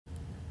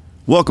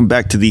Welcome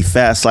back to the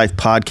Fast Life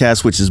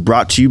Podcast, which is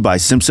brought to you by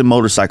Simpson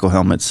Motorcycle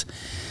Helmets.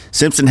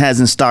 Simpson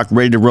has in stock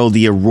ready to roll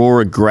the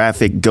Aurora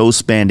Graphic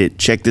Ghost Bandit.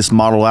 Check this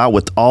model out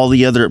with all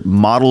the other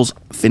models,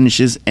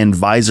 finishes, and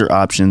visor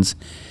options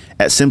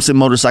at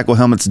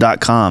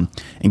SimpsonMotorcycleHelmets.com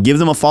and give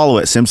them a follow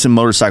at Simpson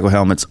Motorcycle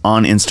Helmets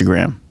on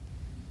Instagram.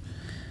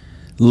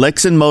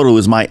 Lexan Moto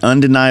is my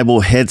undeniable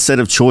headset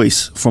of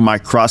choice for my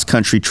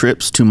cross-country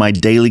trips to my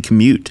daily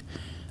commute.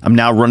 I'm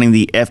now running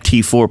the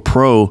FT4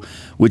 Pro,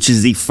 which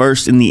is the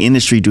first in the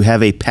industry to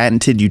have a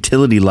patented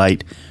utility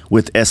light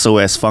with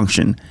SOS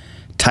function,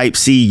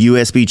 Type-C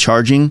USB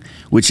charging,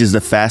 which is the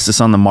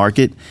fastest on the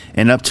market,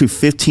 and up to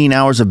 15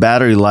 hours of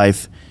battery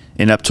life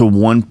and up to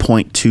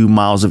 1.2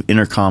 miles of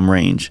intercom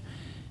range.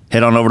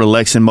 Head on over to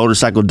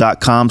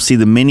LexanMotorcycle.com, see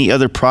the many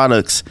other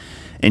products,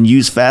 and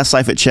use Fast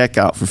Life at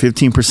checkout for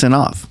 15%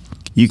 off.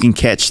 You can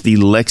catch the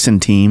Lexan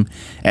team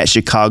at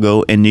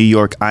Chicago and New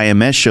York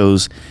IMS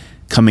shows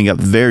coming up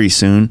very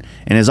soon,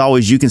 and as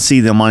always, you can see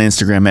them on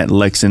Instagram at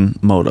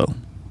Lexan Moto.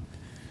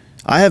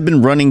 I have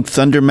been running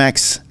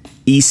Thundermax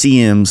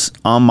ECMs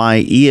on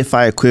my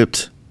EFI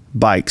equipped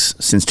bikes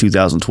since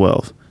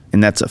 2012,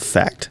 and that's a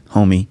fact,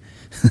 homie.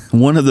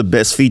 One of the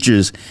best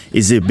features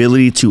is the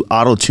ability to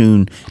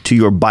auto-tune to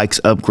your bike's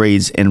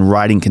upgrades and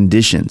riding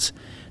conditions.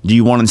 Do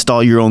you want to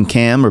install your own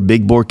cam or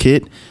big bore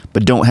kit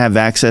but don't have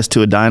access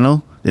to a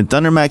dyno? Then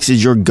Thundermax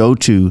is your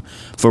go-to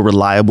for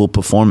reliable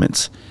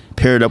performance.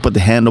 Pair it up with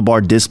the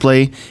handlebar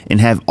display and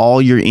have all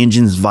your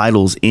engine's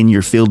vitals in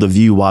your field of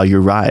view while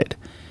you ride.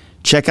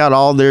 Check out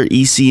all their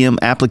ECM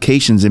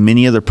applications and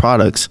many other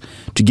products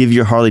to give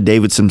your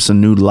Harley-Davidson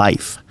some new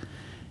life.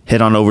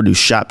 Head on over to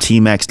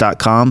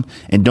shoptmax.com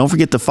and don't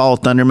forget to follow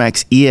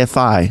Thundermax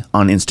EFI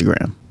on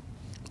Instagram.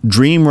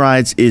 Dream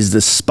Rides is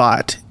the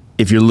spot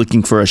if you're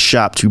looking for a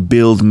shop to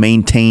build,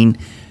 maintain,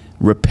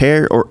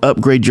 repair, or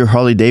upgrade your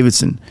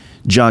Harley-Davidson.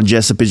 John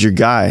Jessup is your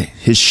guy.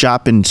 His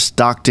shop in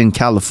Stockton,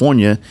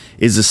 California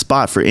is the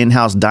spot for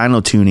in-house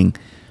dyno tuning,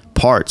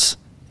 parts,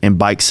 and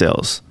bike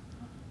sales.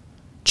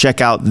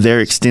 Check out their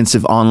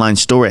extensive online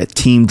store at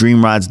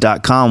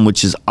teamdreamrides.com,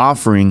 which is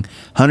offering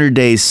 100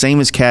 days same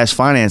as cash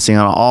financing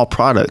on all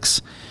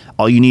products.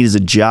 All you need is a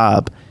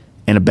job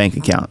and a bank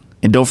account.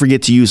 And don't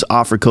forget to use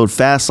offer code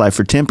FASTLIFE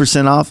for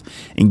 10% off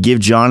and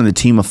give John and the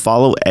team a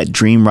follow at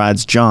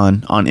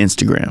DreamRidesJohn on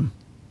Instagram.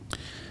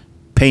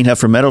 Paint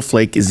Huffer Metal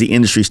Flake is the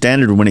industry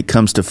standard when it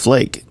comes to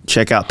flake.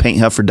 Check out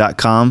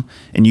painthuffer.com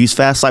and use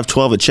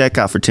FastLife12 at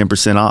checkout for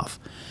 10% off.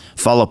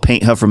 Follow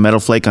Paint Huffer Metal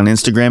Flake on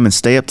Instagram and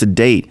stay up to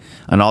date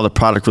on all the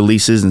product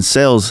releases and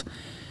sales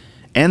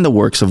and the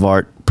works of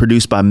art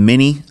produced by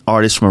many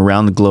artists from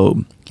around the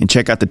globe. And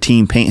check out the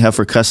Team Paint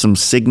Huffer Custom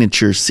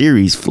Signature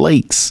Series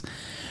Flakes,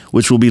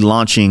 which we will be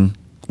launching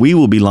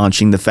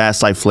the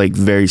Fast Life Flake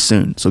very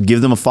soon. So give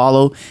them a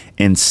follow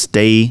and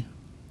stay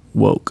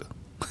woke,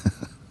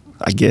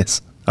 I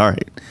guess. All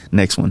right,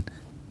 next one.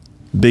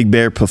 Big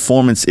Bear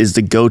Performance is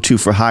the go-to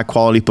for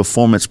high-quality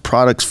performance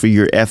products for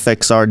your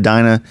FXR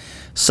Dyna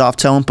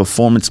Softail and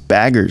performance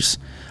baggers,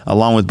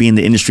 along with being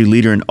the industry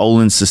leader in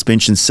Öhlins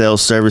suspension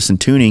sales, service,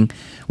 and tuning,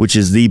 which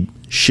is the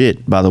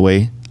shit, by the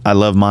way. I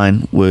love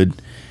mine.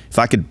 If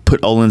I could put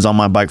Öhlins on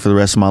my bike for the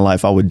rest of my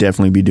life, I would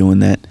definitely be doing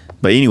that.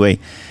 But anyway,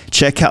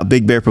 check out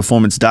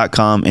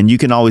BigBearPerformance.com, and you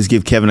can always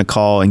give Kevin a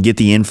call and get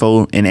the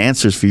info and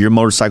answers for your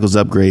motorcycle's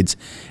upgrades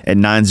at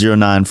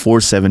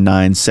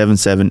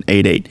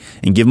 909-479-7788.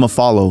 And give him a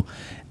follow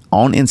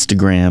on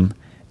Instagram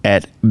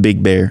at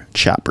Big Bear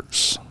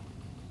Choppers.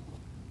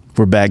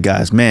 We're back,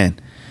 guys. Man,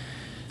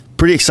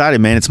 pretty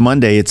excited, man. It's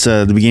Monday. It's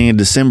the beginning of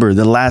December,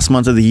 the last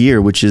month of the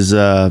year, which is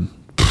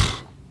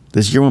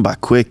this year went by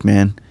quick,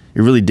 man.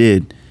 It really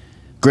did.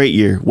 Great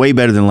year. Way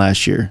better than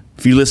last year.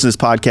 If you listen to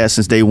this podcast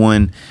since day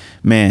one,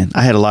 man,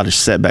 I had a lot of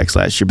setbacks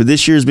last year, but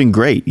this year has been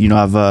great. You know,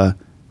 I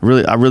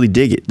really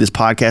dig it. This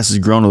podcast has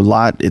grown a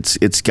lot.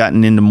 It's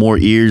gotten into more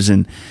ears,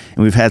 and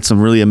we've had some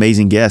really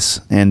amazing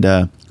guests. And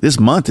this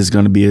month is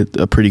going to be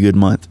a pretty good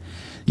month.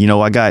 You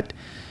know, I got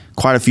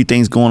quite a few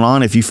things going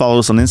on. If you follow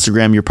us on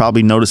Instagram, you're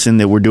probably noticing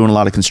that we're doing a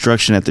lot of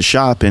construction at the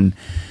shop, and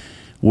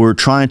we're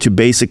trying to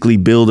basically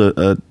build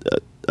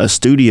a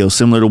studio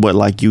similar to what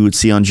like you would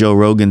see on Joe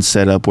Rogan's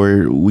setup,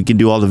 where we can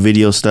do all the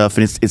video stuff,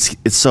 and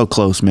it's so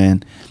close,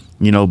 man.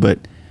 You know, but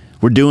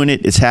we're doing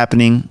it. It's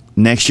happening.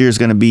 Next year is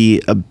going to be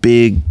a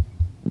big,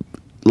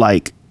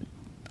 like,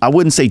 I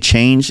wouldn't say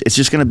change. It's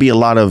just going to be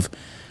we're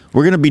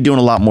going to be doing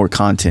a lot more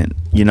content,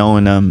 you know,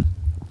 and I'm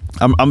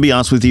be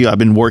honest with you. I've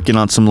been working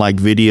on some like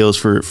videos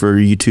for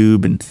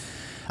YouTube, and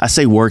I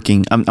say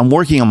working. I'm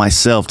working on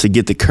myself to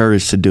get the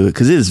courage to do it,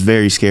 because it is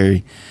very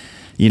scary.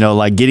 You know,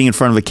 like getting in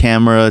front of a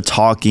camera,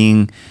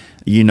 talking,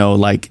 you know,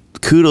 like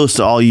kudos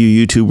to all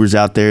you YouTubers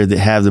out there that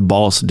have the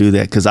balls to do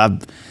that, because I'm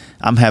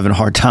having a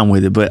hard time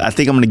with it. But I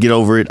think I'm going to get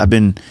over it. I've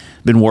been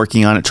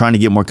working on it, trying to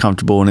get more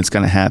comfortable, and it's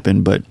going to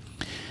happen. But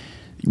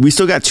we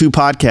still got 2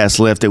 podcasts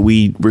left that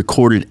we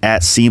recorded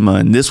at SEMA,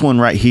 and this one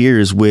right here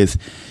is with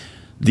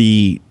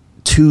the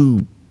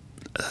two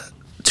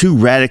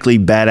radically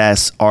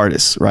badass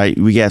artists, right?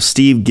 We have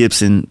Steve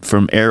Gibson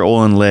from Air,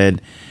 Oil, and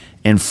Lead,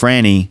 and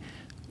Franny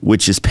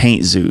which is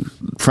Paint Zoo.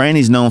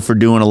 Franny's known for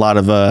doing a lot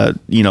of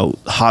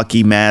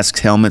hockey masks,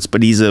 helmets,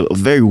 but he's a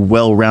very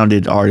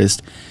well-rounded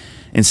artist.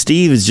 And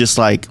Steve is just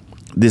like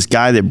this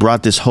guy that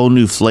brought this whole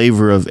new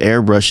flavor of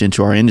airbrush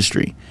into our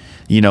industry.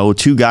 You know,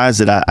 two guys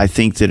that I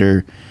think that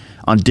are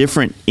on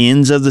different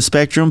ends of the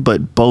spectrum,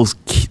 but both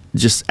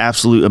just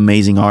absolute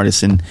amazing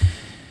artists. And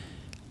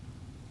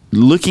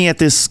looking at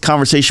this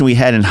conversation we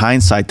had in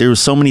hindsight, there were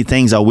so many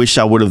things I wish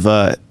I would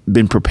have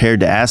been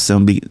prepared to ask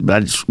them,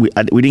 but we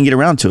didn't get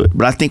around to it.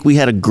 But I think we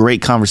had a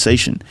great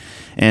conversation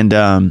and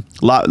a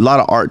lot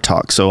of art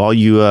talk. So all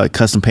you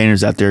custom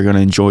painters out there are going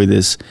to enjoy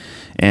this.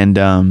 And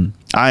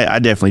I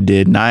definitely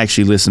did. And I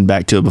actually listened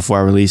back to it before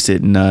I released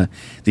it. And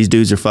these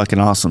dudes are fucking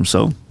awesome.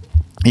 So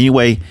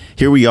anyway,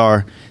 here we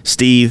are.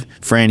 Steve,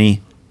 Franny,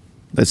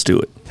 let's do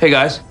it. Hey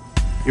guys,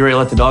 you ready to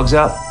let the dogs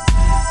out?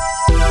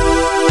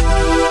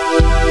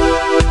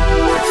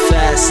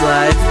 Fast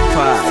Life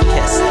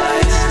Podcast.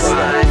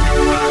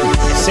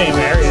 Same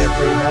area,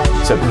 pretty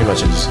much. So pretty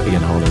much I just,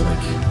 again, hold it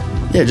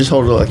like... Yeah, just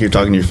hold it like you're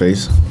talking to your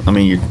face. I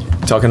mean, you're...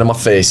 Talking to my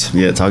face.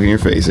 Yeah, talking to your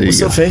face. There What's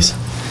you go. up, face?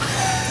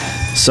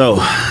 So...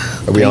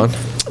 Are we on?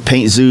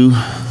 Paint Zoo,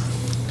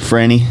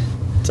 Franny.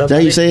 What's up, Is that how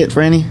you buddy? say it,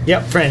 Franny?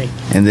 Yep,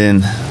 Franny. And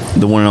then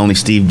the one and only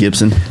Steve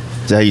Gibson.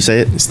 Is that how you say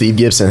it? Steve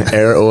Gibson,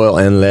 air, oil,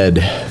 and lead.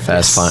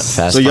 Fast.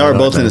 So y'all are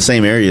both in the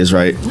same areas,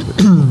 right?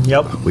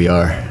 Yep. We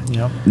are.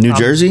 Yep. New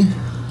Jersey?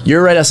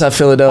 You're right outside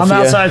Philadelphia.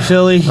 I'm outside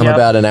Philly. I'm yep.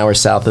 about an hour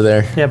south of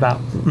there. Yeah, about.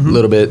 A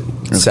little bit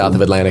south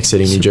of Atlantic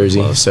City, New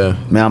Jersey. So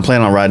Man, I'm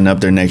planning on riding up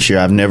there next year.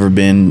 I've never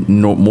been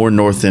more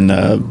north than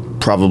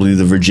probably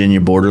the Virginia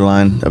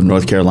borderline of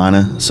North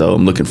Carolina. So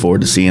I'm looking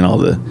forward to seeing all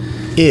the...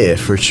 yeah,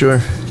 for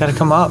sure. Gotta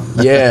come up.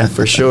 Yeah,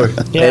 for sure.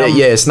 Yeah.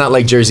 Yeah, it's not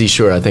like Jersey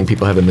Shore. I think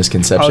people have a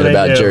misconception they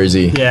about do.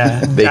 Jersey.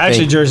 Yeah. They Actually,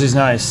 think Jersey's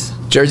nice.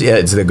 Jersey, yeah,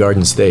 it's the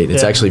Garden State.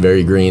 It's Yeah. actually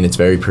very green. It's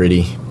very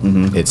pretty.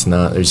 It's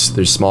not.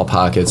 There's small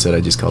pockets that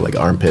I just call like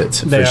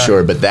armpits They for are.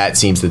 sure. But that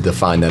seems to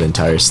define that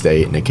entire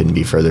state, and it couldn't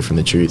be further from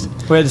the truth.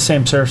 We had the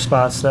same surf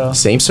spots, though.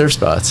 Same surf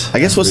spots. I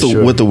guess for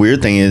sure. what the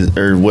weird thing is,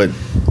 or what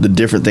the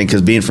different thing,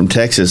 because being from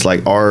Texas,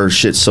 like our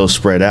shit's so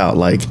spread out.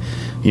 Like,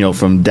 you know,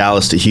 from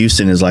Dallas to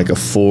Houston is like a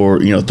 3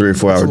 or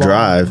 4 hour long.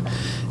 drive,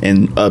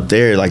 and up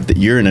there, like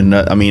you're in a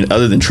nut. I mean,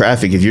 other than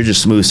traffic, if you're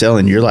just smooth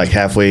sailing, you're like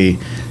halfway.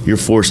 You're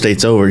 4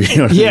 states over. You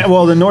know what I Yeah, mean?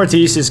 well, the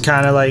Northeast is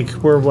kind of like,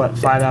 we're,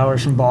 5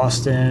 hours from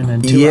Boston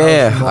and 2 hours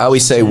Yeah, from I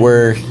always say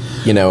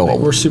Washington. we're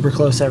We're super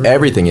close to everything.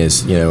 everything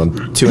is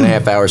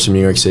 2.5 hours from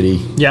New York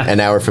City. Yeah. An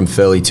hour from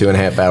Philly.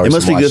 2.5 hours. It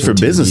must from be good for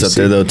Washington, business up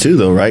DC. there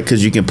though, right?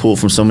 Because you can pull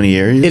from so many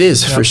areas. It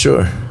is for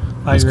sure.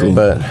 I agree.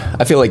 But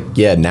I feel like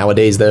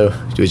nowadays though,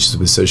 just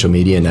with social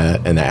media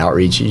and the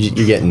outreach,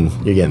 you're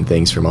getting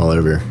things from all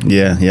over.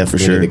 Yeah, for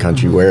sure. The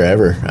country,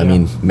 wherever. I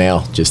mean,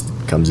 mail just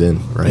comes in,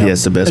 right? Yeah,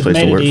 it's the best It's place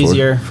made to work it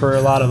easier for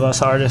a lot of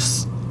us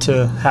artists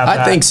to have I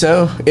that. think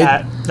so. It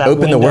That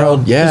opened the window. world.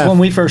 'Cause Yeah. when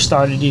we first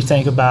started, you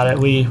think about it,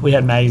 we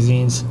had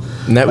magazines.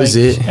 And that was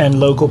it. And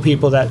local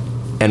people that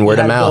And word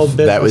of had mouth.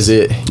 built That was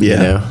business. it. You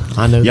know,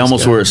 I know. You this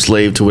almost guy. were a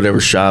slave to whatever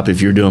shop.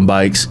 If you were doing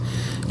bikes,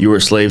 you were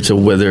a slave to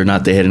whether or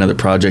not they had another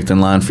project in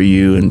line for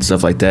you and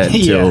stuff like that.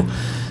 Yeah. Until,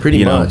 Pretty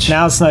you know, much.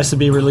 Now it's nice to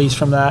be released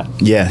from that.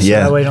 Yeah, So yeah.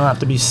 that way you don't have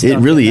to be stuck It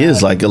really in is.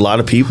 that. Like a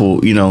lot of people,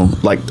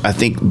 like I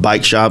think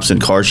bike shops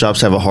and car shops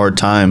have a hard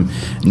time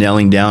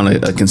nailing down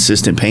a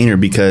consistent painter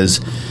because,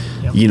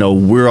 Yep.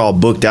 we're all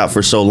booked out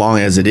for so long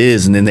as it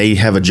is, and then they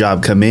have a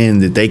job come in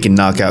that they can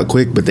knock out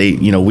quick, but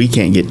we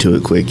can't get to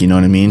it quick. You know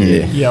what I mean? And Yeah.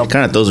 it Yep.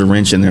 kind of throws a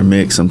wrench in their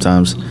mix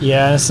sometimes.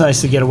 Yeah, and it's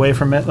nice to get away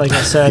from it, like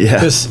I said, Yeah.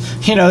 because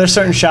there's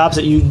certain shops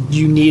that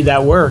you need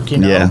that work,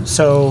 Yeah.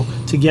 So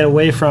to get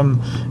away from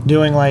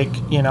doing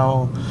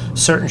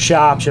certain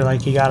shops, you're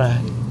like you gotta.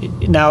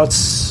 Now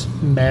it's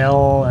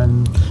mail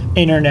and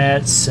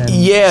internets and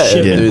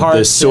shipping the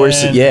parts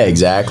source. in. Yeah,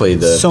 exactly.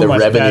 The So much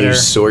revenue better.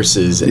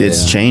 sources. And,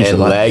 It's changed and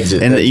a lot. legs.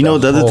 And the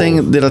other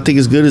thing that I think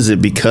is good is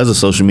that because of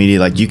social media,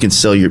 like you can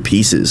sell your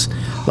pieces,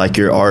 like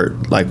your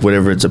art, like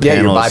whatever it's a Yeah,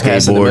 you're panel, a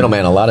bypassing the skateboard.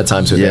 middlement a lot of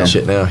times with Yeah. that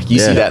shit now. You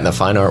Yeah. see that in the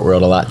fine art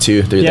world a lot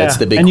too. Yeah, That's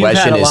the big and question.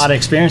 you've had a is lot of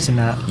experience in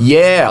that.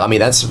 Yeah, I mean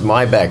that's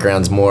my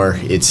background's more.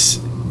 It's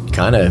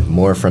kind of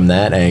more from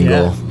that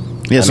angle.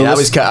 Yeah, so I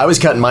let's- was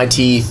cutting my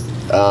teeth.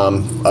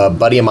 A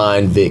buddy of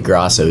mine, Vic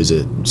Grasso, is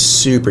a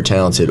super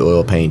talented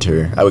oil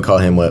painter. I would call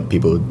him what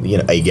people,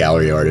 a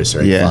gallery artist or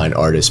a Yeah. fine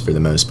artist for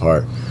the most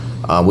part.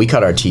 We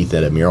cut our teeth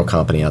at a mural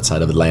company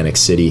outside of Atlantic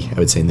City. I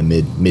would say in the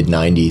mid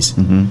 '90s,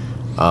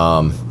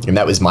 and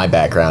that was my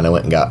background. I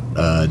went and got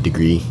a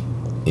degree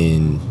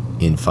in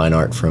fine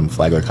art from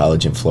Flagler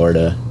College in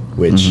Florida,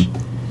 which.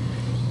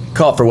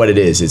 Call it for what it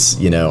is. It's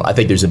I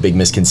think there's a big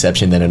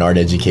misconception that an art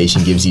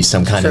education gives you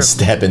some kind of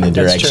Sure. step in the That's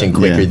direction true.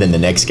 quicker Yeah. than the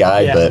next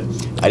guy. Yeah. But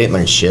I didn't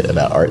learn shit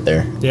about art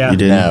there. Yeah. You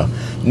didn't?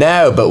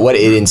 No. But what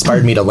it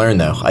inspired me to learn,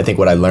 though, I think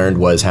what I learned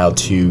was how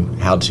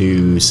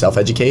to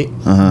self-educate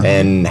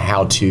and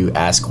how to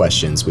ask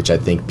questions, which I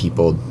think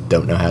people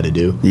don't know how to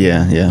do.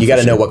 Yeah. You got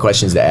to for know sure. what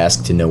questions to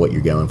ask to know what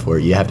you're going for.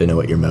 You have to know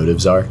what your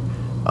motives are.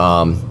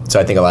 So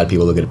I think a lot of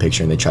people look at a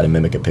picture and they try to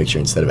mimic a picture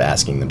instead of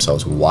asking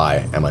themselves,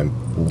 why am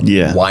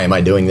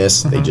I doing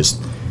this? They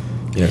just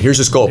you know, here's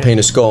a skull, paint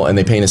a skull, and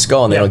they paint a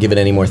skull, and they don't give it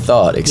any more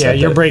thought. Except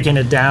you're that, breaking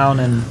it down,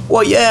 and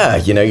well, yeah,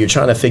 you know, you're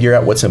trying to figure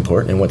out what's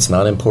important and what's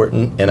not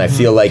important, and I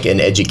feel like an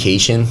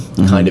education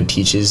kind of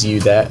teaches you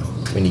that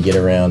when you get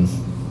around.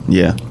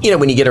 Yeah. You know,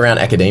 when you get around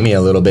academia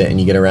a little bit and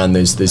you get around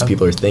those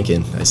people are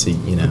thinking, I see,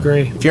 you know.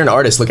 Agree. If you're an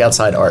artist, look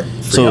outside art.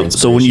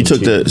 So when you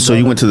took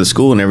you went to the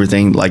school and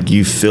everything, like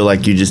you feel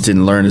like you just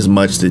didn't learn as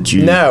much that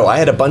you... No, I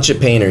had a bunch of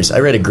painters.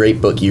 I read a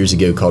great book years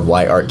ago called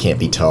Why Art Can't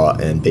Be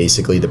Taught, and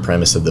basically the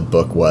premise of the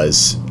book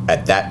was,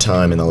 at that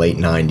time in the late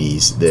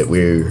 90s, that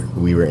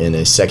we were in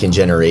a second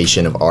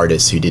generation of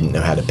artists who didn't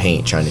know how to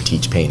paint, trying to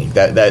teach painting.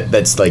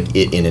 That's like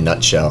it in a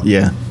nutshell.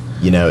 Yeah.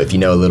 You know, if you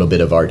know a little bit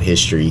of art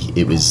history,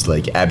 it was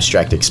like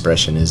abstract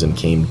expressionism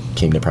came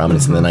to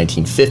prominence in the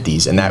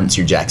 1950s, and that's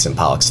your Jackson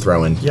Pollocks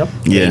throwing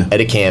at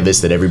a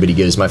canvas that everybody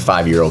goes, my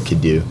 5-year-old could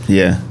do.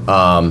 Yeah.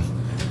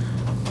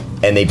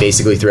 And they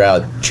basically threw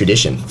out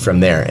tradition from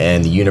there,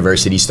 and the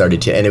university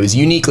started to, and it was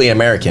uniquely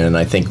American, and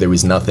I think there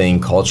was nothing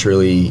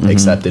culturally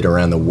accepted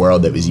around the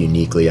world that was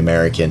uniquely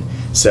American.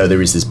 So there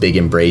was this big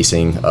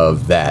embracing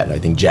of that. I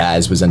think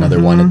jazz was another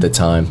one at the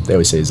time. They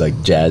always say it's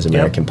like jazz,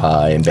 American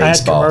Pie, and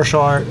baseball. I had commercial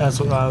art. That's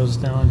what I was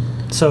doing.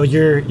 So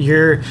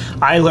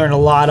I learned a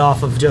lot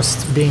off of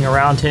just being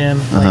around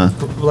him.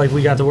 Like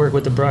we got to work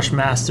with the brush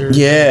masters.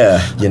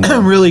 Yeah, you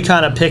know. Really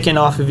kind of picking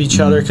off of each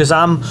other, because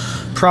I'm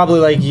probably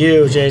like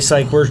you, Jace.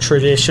 Like we're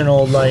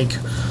traditional, like,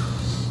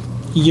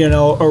 you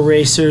know,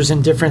 erasers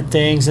and different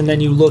things, and then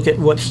you look at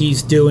what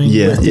he's doing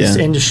with this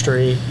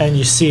industry, and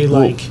you see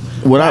like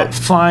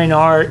fine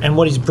art and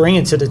what he's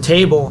bringing to the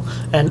table.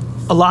 And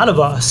a lot of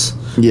us,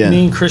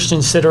 me and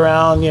Christian, sit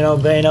around, you know,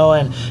 Bano,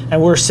 and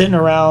we're sitting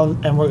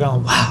around and we're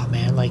going, wow,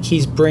 man, like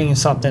he's bringing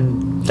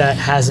something that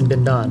hasn't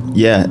been done.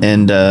 Yeah,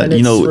 and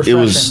you know, refreshing. it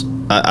was,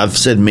 I've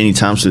said many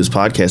times to this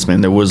podcast,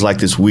 man, there was like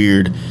this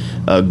weird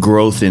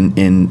growth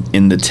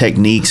in the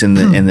techniques and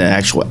the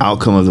actual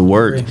outcome of the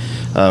work.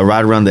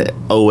 Right around the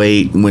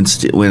 08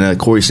 when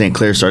Corey St.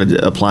 Clair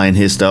started applying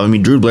his stuff. I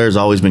mean, Drew Blair's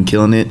always been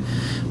killing it.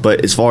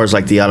 But as far as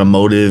like the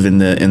automotive and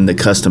the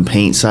custom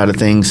paint side of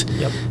things,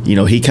 you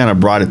know, he kind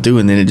of brought it through,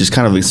 and then it just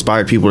kind of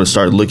inspired people to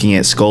start looking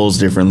at skulls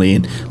differently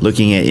and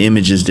looking at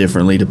images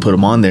differently to put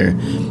them on there.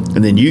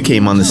 And then you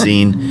came on the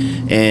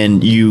scene,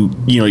 and you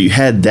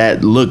had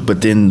that look,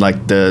 but then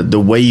like the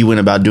way you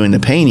went about doing the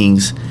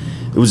paintings,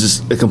 it was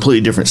just a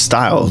completely different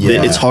style.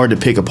 Yeah. It's hard to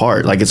pick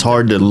apart. Like it's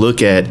hard to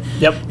look at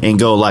and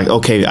go like,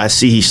 okay, I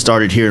see he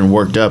started here and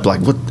worked up. Like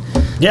what?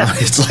 Yeah,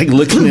 it's like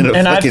looking at a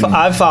and fucking...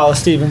 I've followed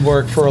Steven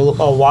work for a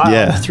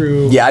while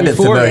through... Yeah, I've been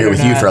familiar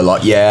with you for a long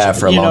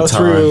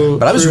time.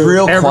 But I was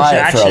real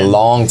quiet for a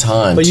long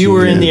time, But you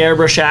were in the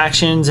Airbrush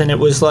Actions, and it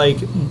was like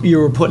you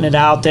were putting it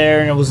out there,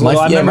 and it was...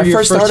 I remember my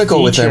first article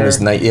feature. with them was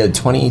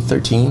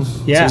 2013.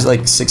 Yeah. So it was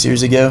like 6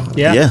 years ago.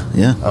 Yeah.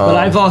 But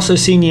I've also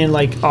seen you in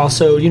like,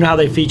 also, you know how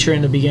they feature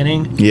in the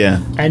beginning?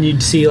 Yeah. And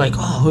you'd see like,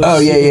 who's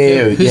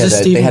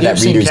They had that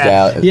readers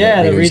gallery.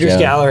 Yeah, the readers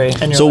gallery.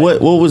 And so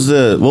like, what was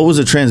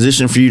the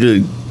transition for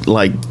you to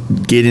like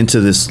get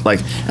into this?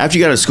 Like after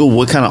you got out of school,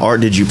 what kind of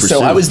art did you pursue?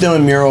 So I was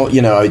doing mural.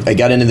 You know, I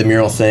got into the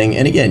mural thing,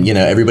 and again, you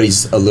know,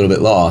 everybody's a little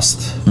bit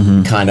lost,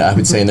 kind of. I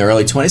would say in their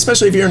early 20s,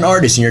 especially if you're an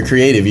artist and you're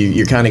creative,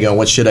 you're kind of going,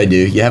 "What should I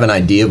do?" You have an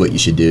idea of what you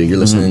should do. You're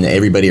listening to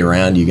everybody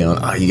around you, going,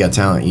 "Oh, you got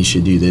talent. You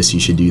should do this.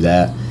 You should do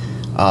that."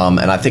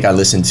 And I think I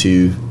listened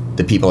to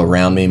the people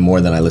around me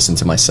more than I listened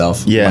to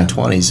myself in my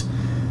 20s.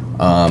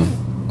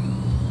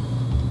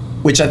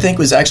 Which I think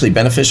was actually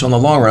beneficial in the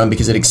long run,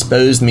 because it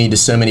exposed me to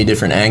so many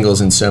different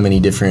angles and so many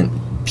different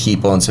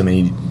people and so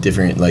many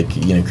different, like,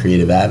 you know,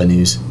 creative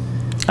avenues.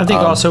 I think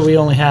also we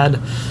only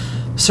had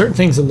certain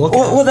things to look at.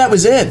 Well, that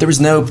was it. There was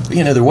no,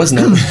 you know, there was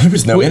no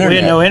internet. We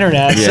had no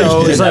internet,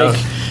 so it was like...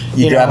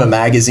 You grab a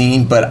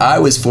magazine, but I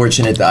was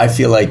fortunate that I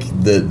feel like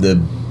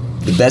the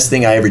best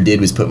thing I ever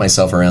did was put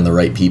myself around the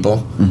right people.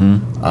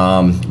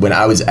 When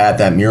I was at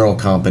that mural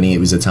company, it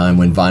was a time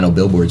when vinyl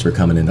billboards were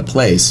coming into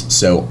place,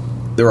 so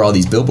there were all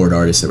these billboard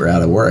artists that were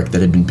out of work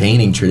that had been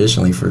painting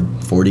traditionally for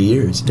 40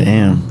 years.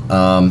 Damn.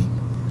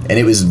 And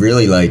it was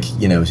really like,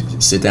 you know,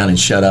 sit down and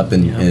shut up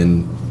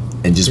and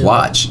just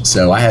watch.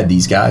 So I had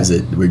these guys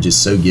that were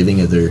just so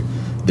giving of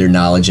their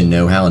knowledge and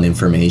know-how and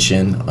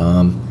information.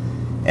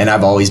 And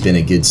I've always been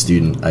a good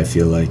student. I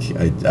feel like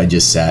I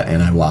just sat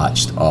and I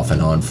watched off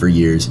and on for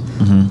years.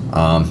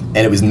 And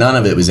it was, none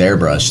of it was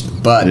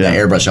airbrushed, but the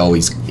airbrush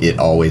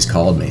always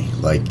called me.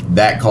 Like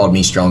that called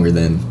me stronger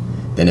than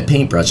a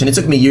paintbrush. And it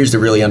took me years to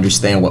really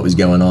understand what was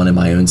going on in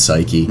my own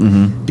psyche,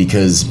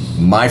 because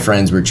my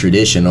friends were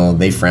traditional.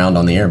 They frowned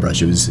on the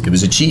airbrush. It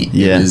was a cheat.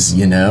 It was,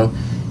 you know,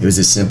 it was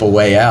a simple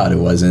way out. It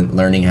wasn't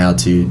learning how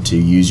to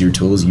use your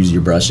tools, use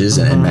your brushes,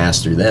 and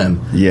master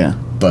them. Yeah.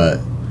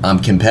 But I'm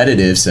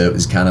competitive, so it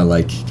was kind of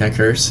like, can I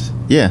curse?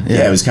 Yeah.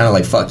 It was kind of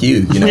like, fuck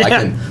you. You know,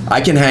 I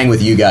can hang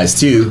with you guys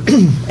too.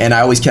 And I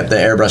always kept the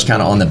airbrush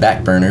kind of on the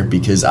back burner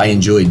because I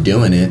enjoyed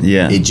doing it.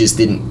 Yeah. It just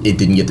didn't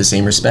get the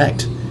same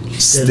respect.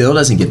 Still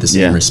doesn't get the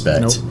same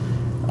respect.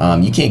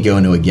 Nope. You can't go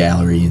into a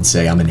gallery and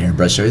say I'm an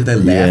airbrusher. They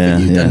laugh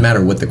at you. It doesn't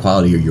matter what the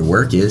quality of your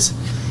work is.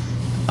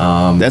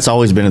 That's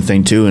always been a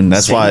thing too, and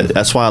that's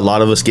why a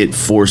lot of us get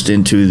forced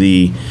into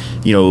the,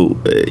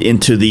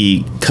 into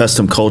the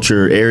custom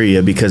culture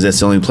area, because that's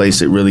the only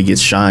place it really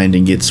gets shined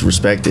and gets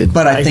respected.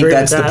 But I think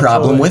that's the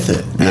problem with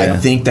it. Yeah. I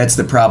think that's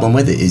the problem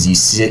with it, is you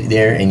sit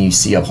there and you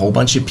see a whole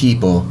bunch of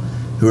people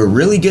who are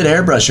really good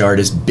airbrush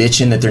artists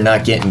bitching that they're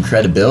not getting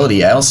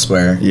credibility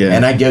elsewhere. Yeah.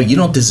 And I go, you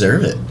don't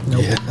deserve it.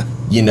 Nope.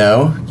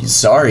 Yeah.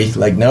 Sorry,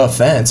 like, no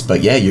offense,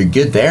 but yeah, you're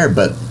good there,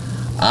 but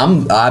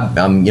I'm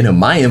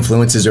my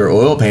influences are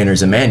oil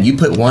painters, and man, you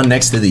put one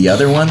next to the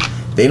other one,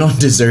 they don't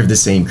deserve the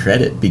same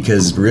credit,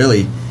 because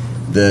really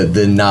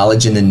the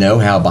knowledge and the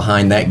know-how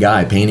behind that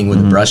guy painting with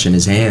a brush in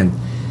his hand,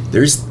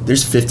 there's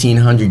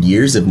 1,500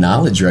 years of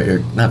knowledge, right? Or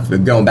not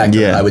going back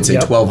to I would say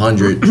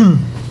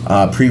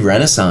 1,200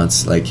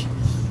 pre-Renaissance, like.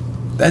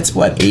 That's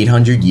what,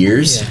 800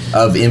 years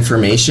of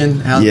information.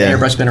 How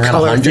airbrush been around?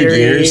 100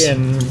 years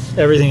and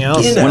everything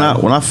else. When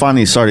I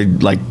finally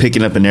started like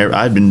picking up an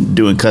I'd been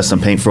doing custom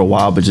paint for a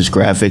while, but just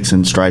graphics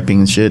and striping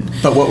and shit.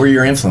 But what were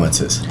your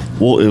influences?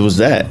 Well, it was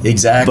that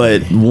exactly.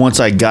 But once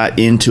I got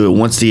into it,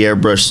 once the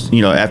airbrush,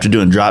 after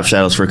doing drop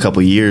shadows for a couple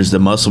of years, the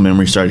muscle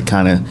memory started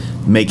kind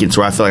of making it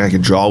so I felt like I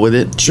could draw with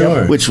it.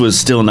 Sure. Which was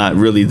still not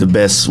really the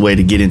best way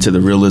to get into the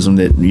realism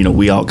that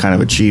we all kind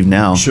of achieve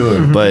now.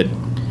 Sure. But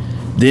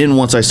then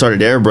once I started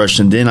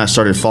airbrushing, then I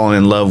started falling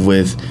in love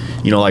with,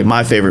 like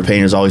my favorite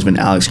painter has always been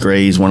Alex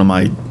Gray. He's one of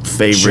my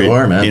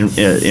favorite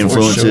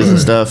influences and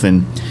stuff.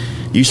 And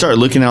you start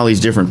looking at all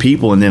these different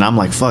people, and then I'm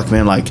like, fuck,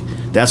 man, like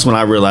that's when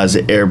I realized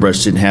that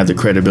airbrush didn't have the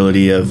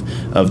credibility of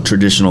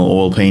traditional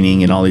oil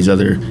painting and all these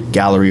other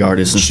gallery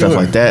artists and stuff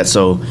like that.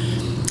 So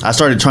I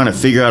started trying to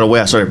figure out a way.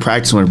 I started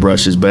practicing with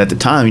brushes, but at the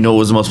time, what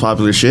was the most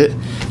popular shit?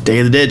 Day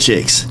of the Dead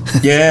chicks.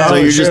 Yeah. So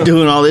you're just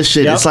doing all this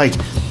shit. It's like,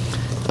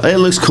 it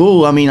looks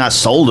cool. I mean, I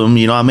sold them.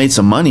 I made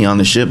some money on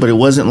the shit, but it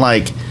wasn't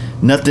like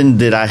nothing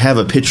that I have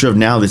a picture of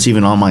now that's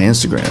even on my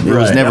Instagram. It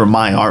was never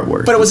my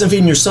artwork. But it wasn't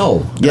feeding your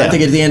soul. Yeah. I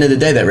think at the end of the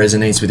day, that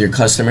resonates with your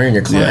customer and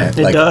your client.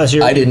 Yeah. It does.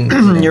 I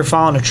didn't. You're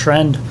following a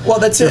trend. Well,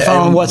 that's You're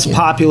following what's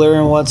popular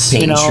and what's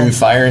paint true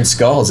fire and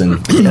skulls and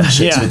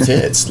shits with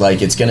tits.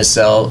 Like, it's gonna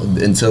sell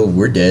until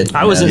we're dead.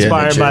 I was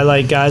inspired by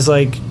like guys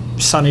like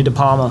Sonny De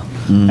Palma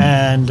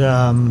and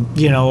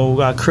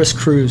Chris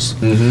Cruz,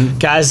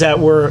 guys that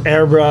were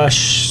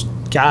airbrush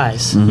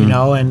guys,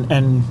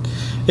 and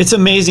it's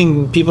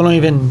amazing. People don't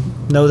even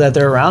know that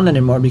they're around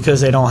anymore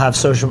because they don't have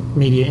social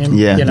media,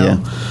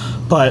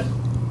 but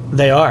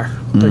they are.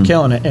 They're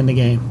killing it in the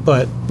game.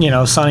 But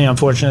Sonny,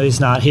 unfortunately, is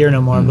not here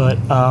no more. But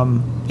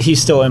he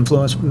still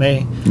influenced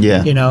me.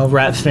 Yeah.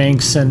 Rat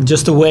Finks and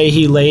just the way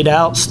he laid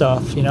out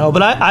stuff.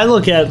 But I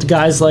look at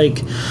guys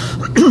like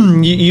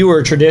you were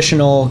a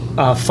traditional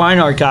fine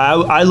art guy.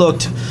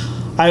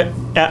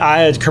 I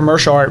had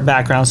commercial art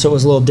background, so it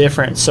was a little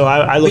different. So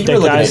I looked at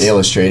guys. At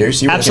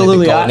illustrators. You were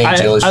absolutely.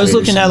 I was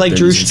looking at like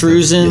Drew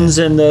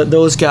Struzans and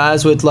those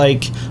guys with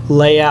like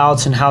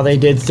layouts and how they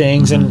did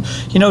things, and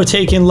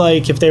taking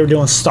like if they were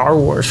doing Star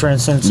Wars, for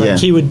instance, like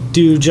he would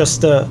do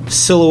just the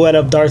silhouette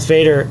of Darth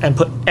Vader and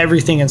put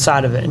everything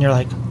inside of it, and you're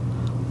like,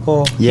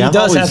 well, he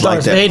does have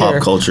Darth Vader.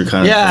 Pop culture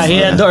kind of. Yeah, he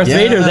had Darth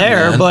Vader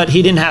there, but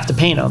he didn't have to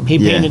paint him. He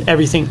painted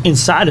everything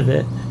inside of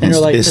it. And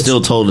you're like, it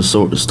still told a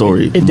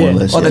story. It did. More or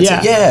less, well,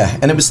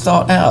 and it was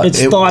thought out. It's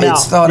thought out.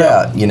 It's thought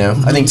out.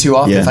 I think too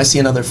often if I see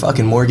another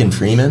fucking Morgan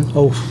Freeman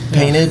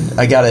painted,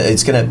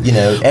 it's gonna,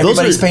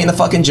 everybody's painting the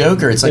fucking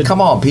Joker. It's like, come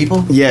on,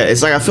 people. Yeah,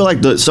 it's like I feel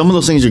like some of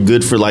those things are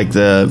good for like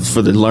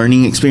for the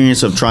learning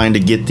experience of trying to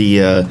get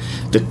the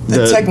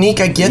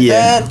technique. I get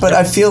that, but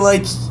I feel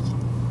like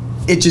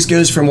it just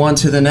goes from one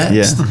to the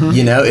next.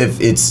 Yeah. If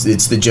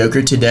it's the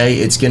Joker today,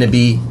 it's gonna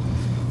be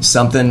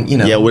something,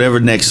 whatever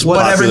next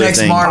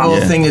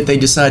Marvel thing that they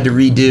decide to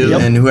redo,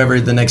 and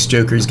whoever the next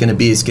Joker is going to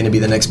be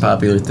the next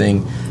popular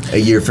thing a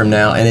year from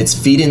now, and it's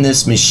feeding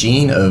this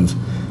machine of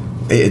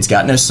it's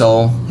got no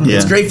soul.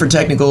 It's great for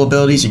technical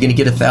abilities. You're going to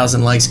get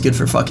 1,000 likes, good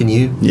for fucking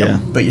you.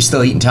 But you're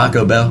still eating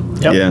Taco Bell.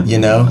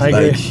 I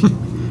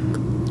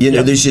agree.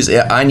 There's just,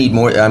 I need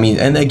more. I mean,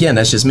 and again,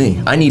 that's just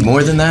me. I need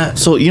more than that.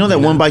 So that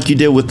one bike you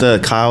did with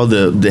Kyle,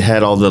 that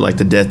had all the like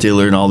the Death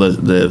Dealer and all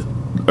the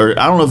or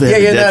I don't know if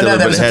it had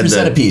that was a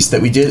presenter piece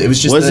that we did. It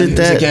was just it was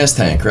a gas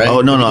tank, right?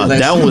 Oh no,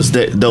 that one was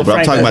dope. But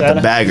I'm talking about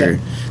the bagger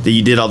that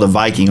you did all the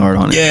Viking art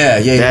on it.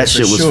 That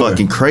shit was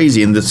fucking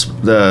crazy, and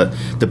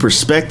the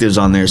perspectives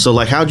on there. So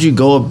like, how'd you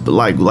go up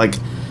like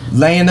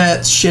laying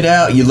that shit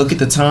out? You look at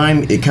the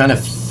time; it kind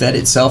of fed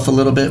itself a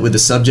little bit with the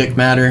subject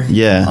matter.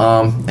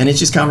 And it's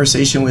just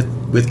conversation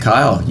with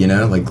Kyle.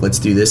 Like, let's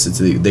do this.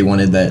 They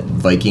wanted that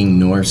Viking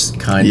Norse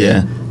kind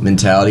of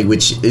mentality,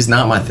 which is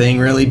not my thing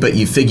really, but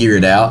you figure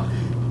it out.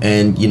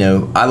 And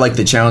I like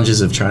the challenges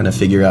of trying to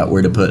figure out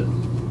where to put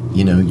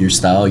your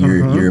style,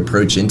 your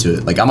approach into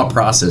it. Like, I'm a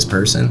process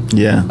person.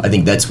 I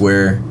think that's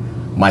where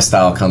my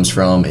style comes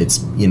from.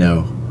 It's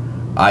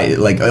I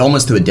like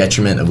almost to a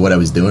detriment of what I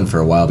was doing for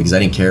a while, because I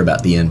didn't care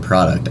about the end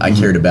product. I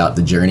cared about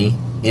the journey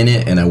in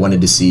it, and I wanted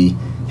to see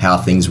how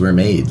things were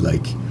made.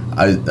 Like,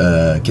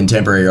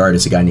 contemporary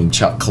artist, a guy named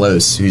Chuck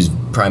Close, who's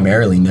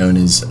primarily known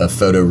as a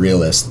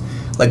photorealist.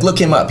 Like, look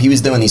him up. He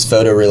was doing these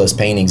photorealist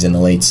paintings in the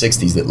late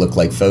 60s that looked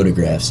like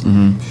photographs.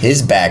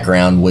 His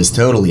background was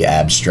totally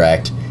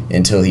abstract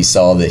until he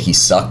saw that he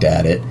sucked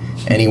at it,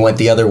 and he went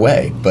the other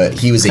way. But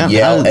he was a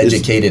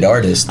Yale-educated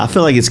artist. I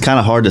feel like it's kind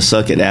of hard to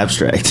suck at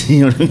abstract.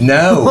 You know what I mean?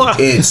 No,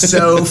 it's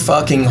so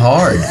fucking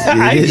hard.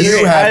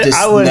 You have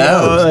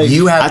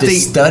to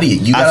study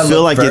it. You gotta I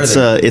feel look like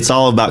further. it's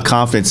all about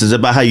confidence. It's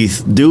about how you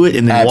do it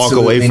and then walk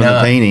away from the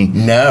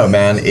painting. No,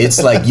 man.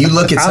 It's like you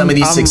look at some of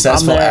these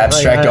successful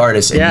abstract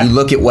artists, and you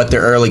look at what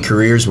their early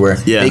careers were.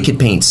 Yeah. They could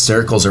paint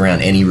circles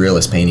around any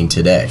realist painting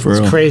today.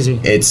 It's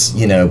crazy. It's,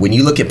 when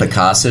you look at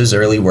Picasso's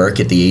early work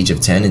at the age of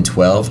 10 and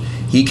 12,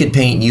 he could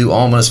paint you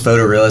almost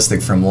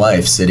photorealistic from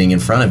life sitting in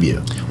front of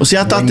you. Well, see,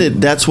 I thought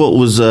that's what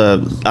was.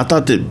 I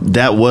thought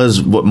that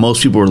was what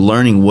most people were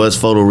learning was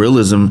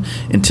photorealism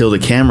until the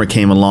camera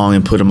came along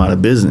and put them out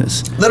of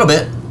business. A little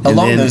bit. And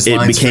Along then those it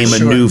lines, became a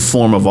new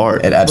form of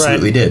art. It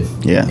absolutely did.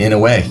 Yeah. In a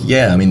way.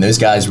 Yeah. I mean, those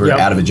guys were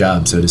out of a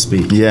job, so to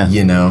speak. Yeah.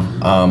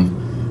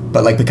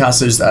 But like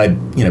Picasso's dad,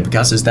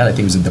 I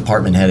think, was a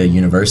department head at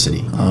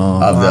university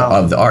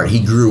of the art.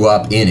 He grew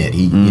up in it.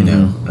 He,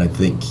 I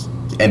think.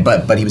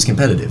 But he was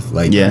competitive.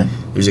 Like,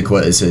 there's a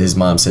quote. His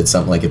mom said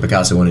something like, "If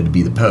Picasso wanted to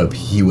be the Pope,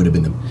 he would have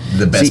been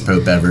the best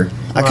Pope ever."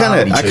 I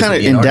kind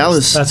of in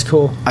Dallas. That's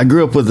cool. I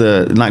grew up with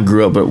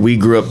but we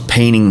grew up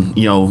painting.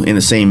 In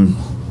the same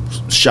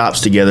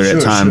shops together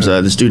at times.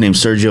 This dude named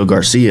Sergio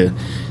Garcia.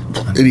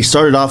 And he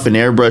started off in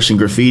airbrush and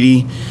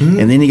graffiti,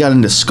 and then he got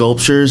into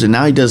sculptures, and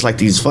now he does like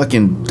these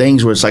fucking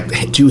things where it's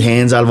like two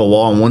hands out of a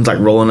wall, and one's like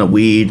rolling a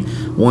weed,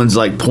 one's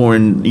like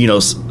pouring,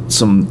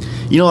 some,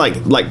 like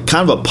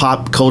kind of a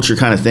pop culture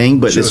kind of thing,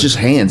 but it's just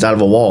hands out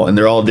of a wall, and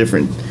they're all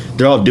different.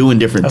 They're all doing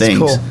different things.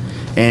 Cool.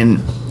 And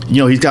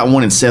he's got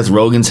one in Seth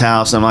Rogen's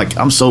house. And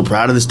I'm so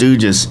proud of this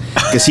dude just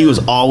because he was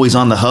always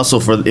on the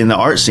hustle in the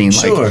art scene,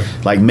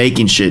 like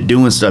making shit,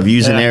 doing stuff,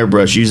 using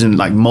airbrush, using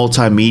like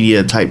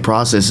multimedia type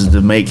processes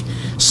to make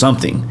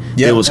something.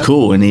 It was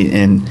cool.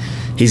 And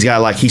he's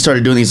got he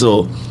started doing these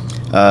little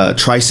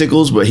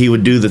tricycles, but he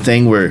would do the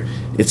thing where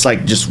it's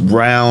like just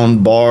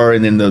round bar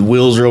and then the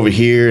wheels are over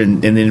here,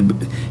 and then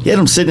he had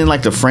them sitting in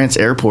like the France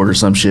airport or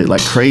some shit,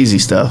 like crazy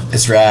stuff.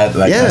 It's rad.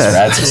 That's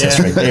rad success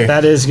right there.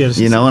 That is good.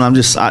 And I'm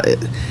just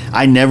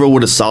I never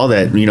would have saw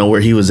that,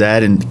 where he was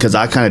at, and because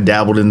I kind of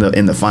dabbled in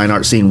the fine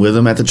art scene with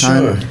him at the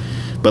time.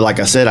 But like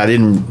I said,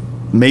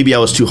 maybe I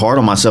was too hard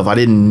on myself. I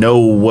didn't know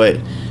what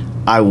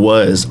I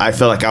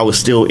felt like I was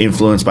still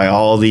influenced by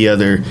all the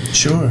other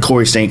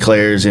Corey St.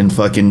 Clairs and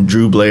fucking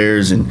Drew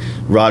Blairs and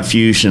Rod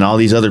Fuchs and all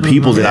these other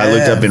people that I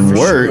looked up in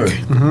work.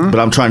 But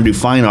I'm trying to do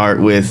fine art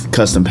with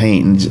custom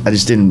paint, and I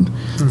just didn't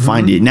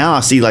find it. Now I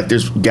see like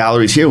there's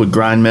galleries here with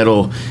grind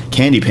metal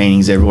candy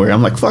paintings everywhere.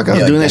 I'm like, fuck, I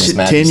was doing that shit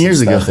 10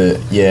 years ago.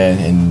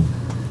 And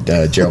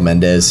Gerald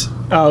Mendez.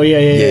 Oh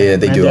yeah.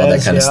 They do all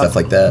that kind of stuff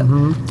like that.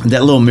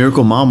 That little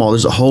Miracle Mama,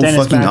 there's a whole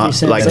Dennis fucking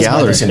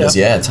gallery.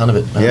 Yeah, a ton of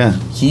it.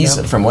 He's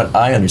from what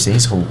I understand,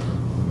 he's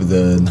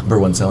the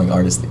 #1 selling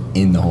artist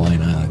in the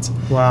Hawaiian Islands.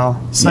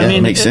 Wow. So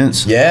it makes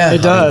sense. Yeah,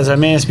 it does.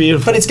 It's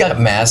beautiful. But it's got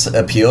mass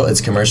appeal.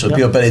 It's commercial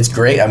appeal, but it's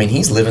great. I mean,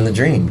 he's living the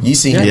dream. You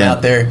see him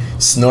out there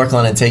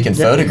snorkeling and taking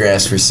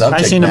photographs for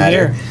subject I've seen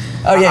matter. him here.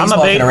 Oh yeah, he's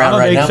walking around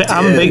right now.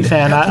 I'm a big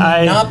fan.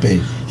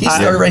 He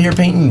started right here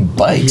painting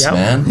bikes,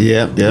 man.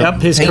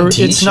 Yep. His career,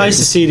 it's nice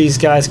to see these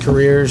guys'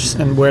 careers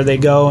and where they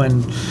go,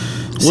 and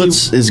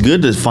it's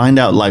good to find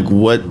out like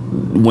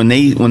when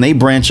they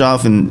branch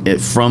off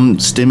and from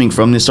stemming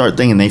from this art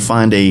thing, and they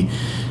find a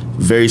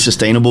very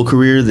sustainable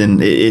career,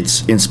 then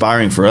it's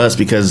inspiring for us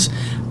because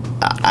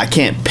I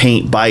can't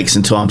paint bikes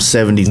until I'm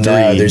 73.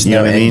 No, there's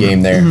no end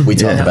game there. We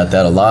talked about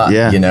that a lot.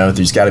 Yeah.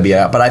 There's got to be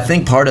out. But I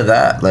think part of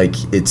that, like,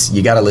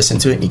 you got to listen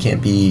to it, and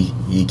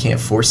you can't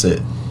force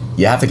it.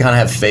 You have to kind of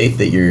have faith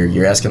that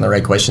you're asking the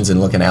right questions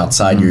and looking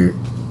outside your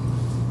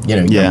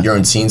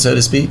own scene, so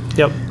to speak.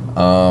 Yep.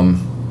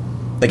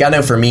 Like I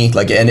know for me,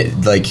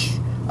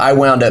 I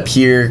wound up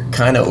here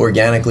kind of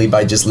organically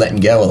by just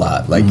letting go a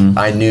lot. Like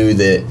I knew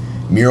that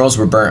murals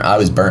were burnt. I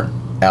was burnt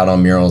out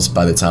on murals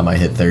by the time I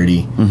hit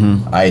 30.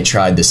 I had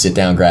tried to sit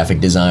down graphic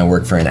design,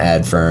 work for an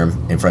ad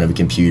firm in front of a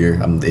computer.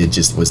 It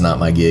just was not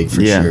my gig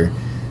for sure.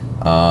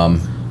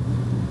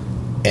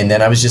 And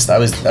then I was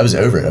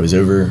over it. I was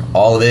over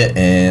all of it,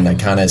 and I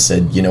kind of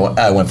said, you know what?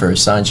 I went for a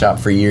sign shop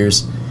for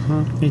years,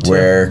 that's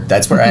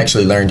where I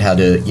actually learned how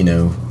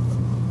to,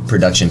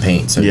 production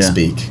paint, so to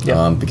speak,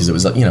 because it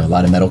was, a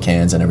lot of metal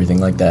cans and everything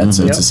like that.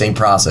 So it's the same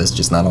process,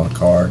 just not on a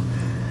car.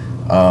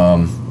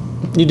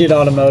 You did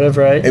automotive,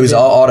 right? It was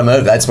all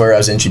automotive. That's where I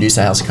was introduced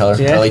to House of Color,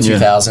 early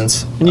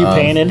 2000s. And you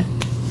painted.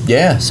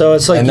 Yeah. So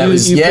it's like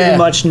you pretty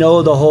much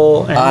know the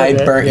whole end I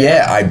of it. burnt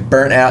I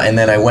burnt out, and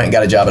then I went and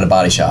got a job at a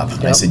body shop.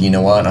 I said, you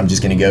know what, I'm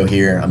just gonna go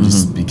here. I'm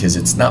just because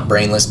it's not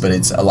brainless, but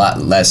it's a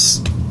lot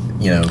less,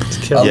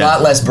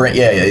 lot less brain.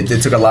 Yeah,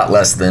 it took a lot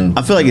less than.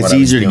 I feel like it's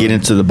easier to get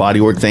into the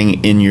bodywork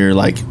thing in your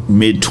like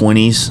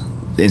mid-20s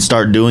and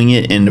start doing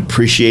it and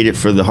appreciate it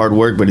for the hard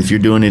work. But if you're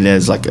doing it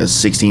as like a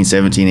 16,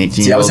 17,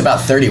 18 See, I was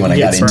about 30 when I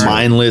got into it.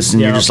 Mindless,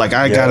 and you're just like,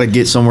 I gotta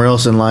get somewhere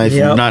else in life,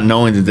 not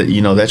knowing that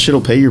that shit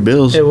will pay your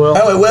bills. It will.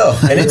 Oh, it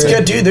will. And it's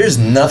good, dude. There's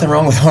nothing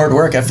wrong with hard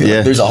work. I feel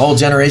like there's a whole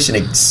generation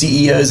of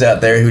CEOs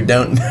out there who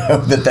don't know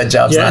that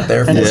job's not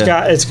there for and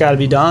them. it's got to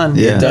be done.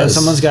 Yeah. It does.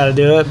 Someone's got to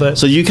do it. But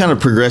so you kind of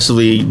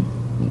progressively.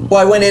 Well,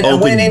 I went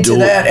into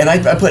that, and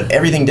I put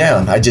everything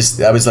down. I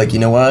was like, you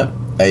know what?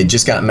 I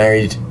just got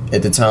married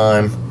at the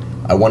time.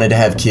 I wanted to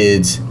have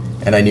kids,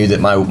 and I knew that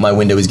my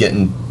window was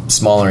getting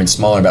smaller and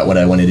smaller about what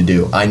I wanted to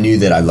do. I knew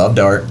that I loved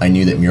art. I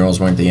knew that murals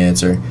weren't the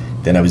answer.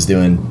 Then I was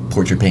doing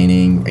portrait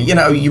painting.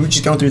 You were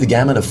just going through the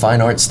gamut of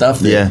fine art stuff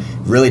that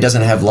really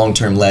doesn't have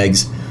long-term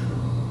legs.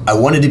 I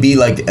wanted to be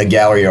like a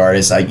gallery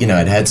artist. I'd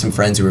had some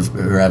friends who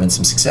were having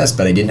some success,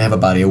 but I didn't have a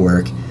body of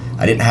work.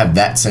 I didn't have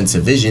that sense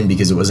of vision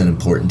because it wasn't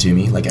important to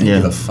me. Like, I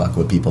didn't give a fuck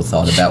what people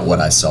thought about what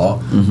I saw,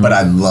 but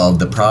I loved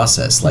the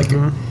process. Like,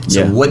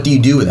 so what do you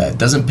do with that? It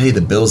doesn't pay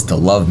the bills to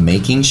love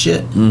making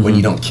shit when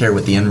you don't care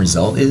what the end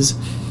result is.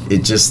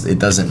 It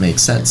doesn't make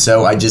sense.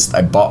 So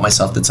I bought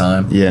myself the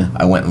time. Yeah.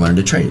 I went and learned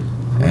a trade,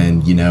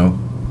 and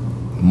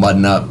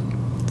mudding up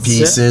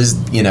pieces,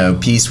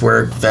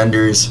 piecework,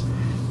 fenders,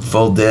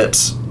 full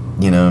dips,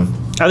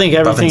 I think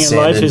everything in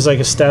life is like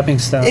a stepping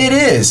stone. It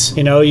is.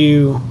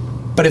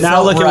 But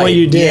now look at what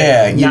you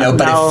did. Yeah,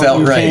 but it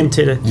felt right. Came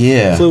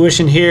to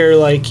fruition here,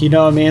 like, you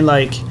know what I mean?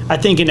 Like, I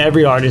think in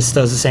every artist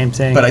does the same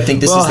thing. But I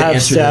think this is the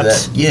answer to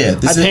that. Yeah,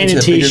 I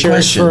painted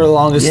T-shirts for the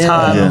longest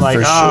time. I'm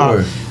like,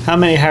 how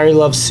many Harry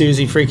Loves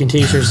Susie freaking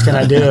T-shirts can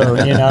I do?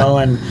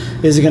 And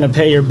is it going to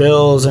pay your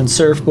bills and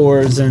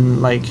surfboards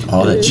and like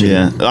all that shit?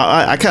 Yeah,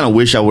 I kind of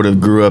wish I would have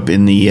grew up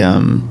in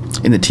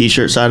the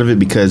T-shirt side of it,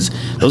 because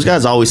those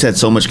guys always had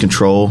so much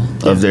control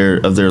of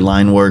their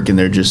line work and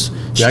their just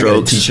strokes. I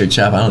got a T-shirt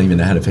shop. I don't even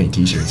know how to paint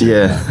T-shirts.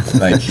 Yeah,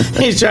 like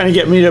he's trying to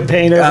get me to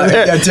paint over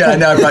there. I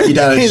know I brought you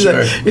down. He's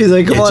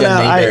like, come on Jen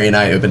out. Mayberry and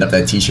I opened up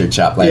that T-shirt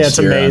shop last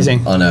year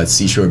amazing. On a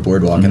seashore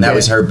boardwalk, and that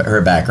was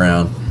her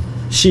background.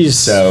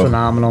 She's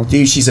phenomenal.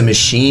 Dude, she's a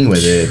machine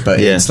with it, but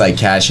it's like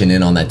cashing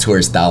in on that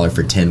tourist dollar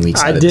for 10 weeks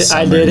I did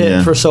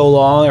it for so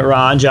long at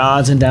Ron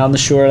John's and down the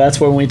shore. That's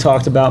when we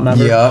talked about,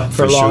 remember?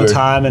 For a long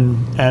time,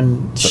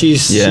 and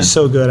she's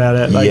so good at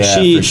it. Like,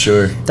 for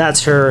sure.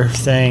 That's her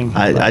thing.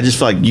 I just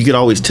feel like you could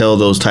always tell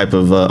those type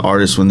of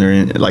artists when they're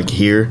in, like,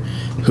 here,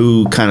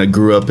 who kind of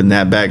grew up in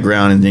that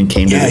background and then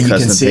came to the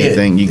custom paint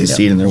thing. You can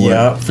see it in their work.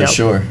 Yeah, for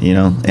sure.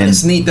 And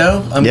it's neat,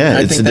 though. I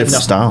it's a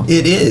different style.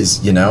 It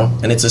is,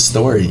 and it's a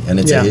story,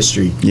 and it's a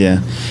history.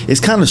 Yeah. It's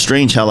kind of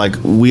strange how, like,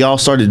 we all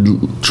started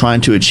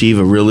trying to achieve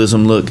a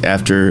realism look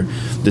after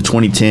the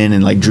 2010,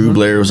 and, like, Drew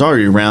Blair was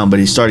already around, but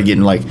he started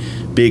getting, like,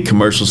 big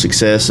commercial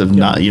success of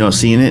not,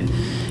 seeing it.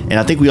 And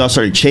I think we all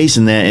started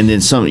chasing that, and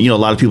then some, a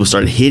lot of people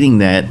started hitting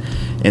that.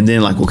 And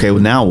then, like, okay,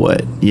 well, now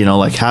what?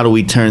 Like, how do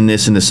we turn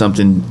this into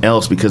something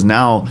else? Because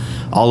now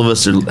all of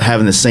us are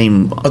having the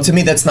same. Well, to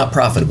me, that's not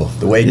profitable.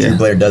 The way Drew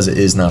Blair does it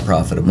is not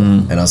profitable.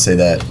 And I'll say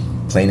that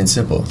plain and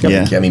simple.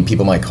 Yeah. I mean,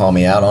 people might call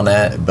me out on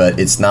that, but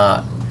it's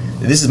not.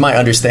 This is my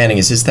understanding,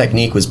 is his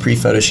technique was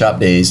pre-Photoshop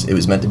days. It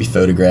was meant to be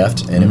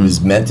photographed, and it was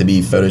meant to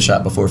be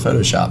Photoshop before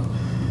Photoshop.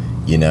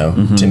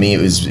 To me,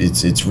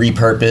 it's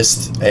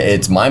repurposed.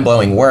 It's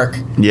mind-blowing work.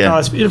 Yeah,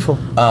 it's beautiful.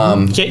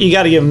 You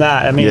got to give him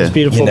that. I mean, it's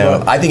beautiful.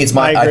 I think it's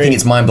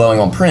mind-blowing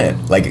on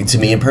print. Like, to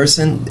me in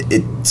person,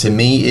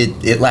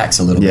 it lacks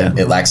a little bit.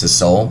 It lacks a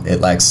soul.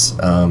 It lacks.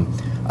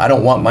 I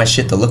don't want my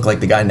shit to look like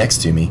the guy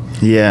next to me.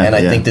 Yeah, and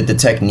I think that the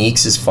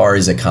techniques, as far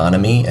as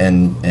economy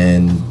and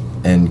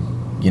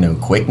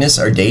quickness,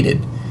 are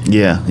dated.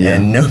 Yeah.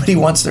 And nobody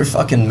wants their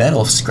fucking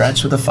metal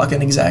scratched with a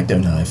fucking X-Acto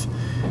knife.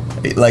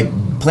 Like,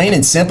 plain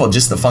and simple,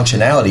 just the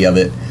functionality of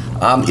it.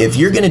 If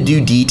you're going to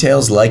do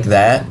details like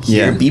that,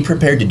 be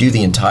prepared to do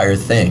the entire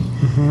thing.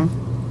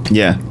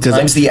 Yeah, because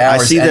times the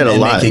hours, I see that a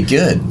lot. Make it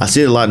good. I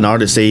see it a lot in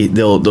artists.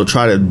 They'll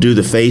try to do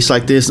the face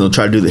like this, and they'll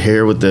try to do the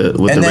hair with the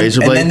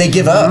razor blade, and then they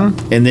give up.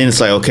 And then it's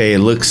like, okay, it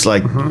looks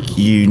like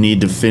you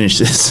need to finish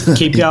this.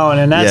 Keep going,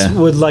 and that's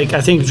what, like,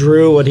 I think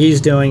Drew, what he's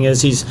doing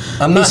is he's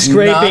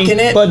scraping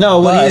it, but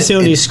no, what he's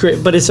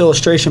doing, but it's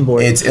illustration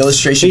board. It's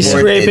illustration board. He's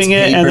scraping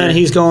it, and then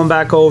he's going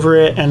back over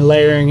it and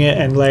layering it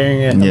and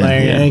layering it and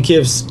layering it, and it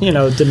gives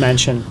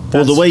dimension.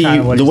 Well, the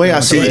way I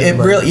see it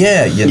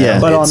really,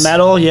 but on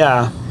metal,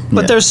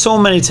 But there's so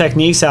many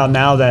techniques out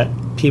now that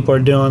people are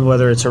doing,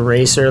 whether it's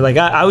eraser. Like,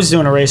 I was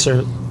doing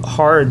eraser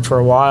hard for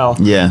a while.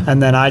 Yeah.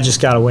 And then I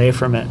just got away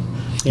from it.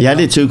 You know? I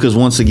did too, because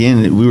once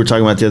again, we were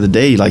talking about the other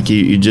day, like,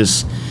 you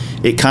just,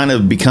 it kind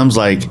of becomes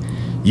like,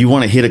 you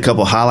want to hit a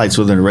couple highlights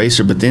with an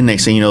eraser, but then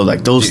next thing you know,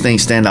 like, those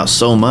things stand out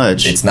so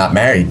much. It's not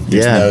married.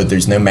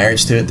 There's no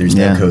marriage to it. There's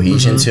no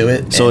cohesion to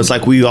it. So it's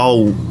like we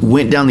all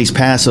went down these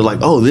paths of like,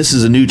 oh, this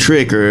is a new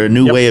trick or a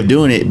new way of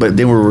doing it, but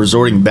then we're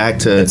resorting back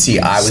to. And see,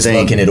 I was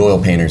looking at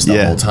oil painters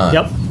the whole time.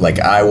 Yep. Like,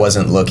 I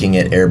wasn't looking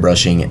at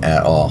airbrushing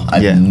at all.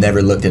 I've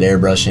never looked at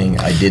airbrushing.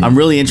 I didn't. I'm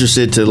really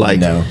interested to,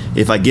 like,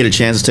 if I get a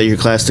chance to take your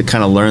class, to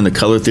kind of learn the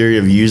color theory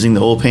of using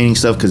the oil painting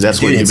stuff, because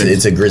that's what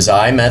it's a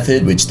grisaille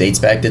method, which dates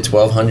back to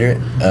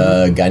 1200.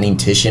 A guy named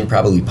Titian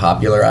probably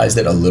popularized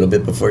it a little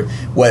bit before.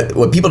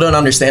 What people don't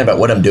understand about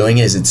what I'm doing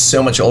is it's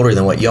so much older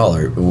than what y'all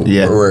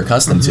were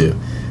accustomed to.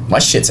 My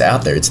shit's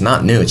out there. It's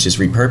not new. It's just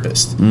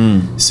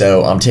repurposed.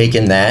 So I'm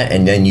taking that,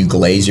 and then you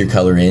glaze your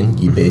color in.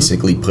 You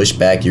basically push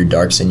back your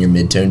darks and your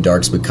midtone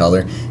darks with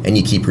color, and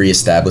you keep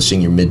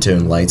reestablishing your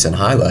midtone lights and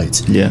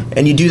highlights. Yeah.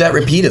 And you do that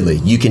repeatedly.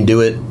 You can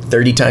do it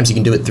 30 times. You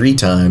can do it 3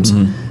 times.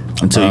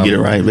 Until you get it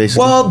right,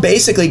 basically. Well,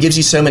 basically, it gives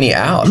you so many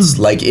outs.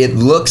 Like it's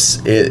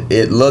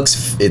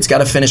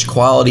got a finished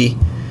quality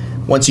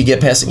once you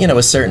get past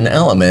a certain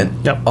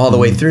element all the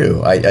way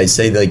through. I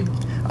say, like,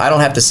 I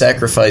don't have to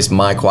sacrifice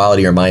my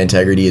quality or my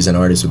integrity as an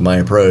artist with my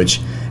approach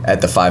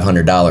at the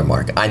 $500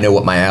 mark. I know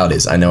what my out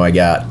is. I know I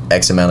got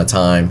X amount of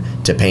time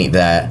to paint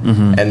that,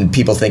 and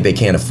people think they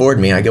can't afford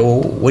me. I go,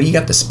 well, what do you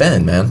got to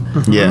spend, man?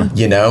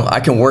 Yeah, I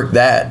can work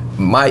that.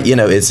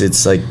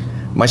 It's like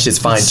my shit's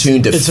fine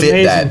tuned to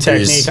fit that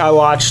technique. I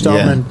watched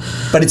them,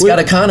 but it's got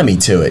economy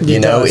to it.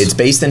 It's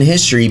based in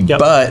history,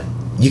 but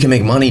you can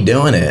make money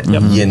doing it.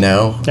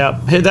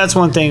 That's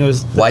one thing.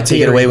 Why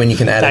take it away when you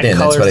can add it in?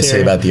 That's what I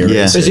say about the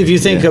eraser. Because if you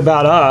think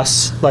about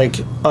us, like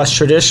us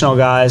traditional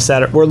guys,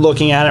 that we're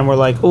looking at it and we're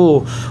like,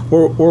 oh,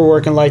 we're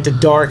working light to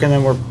dark, and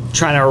then we're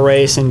trying to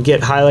erase and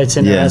get highlights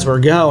in it as we're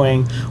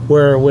going.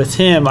 Where with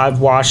him, I've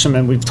watched him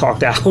and we've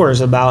talked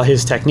hours about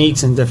his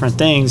techniques and different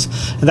things.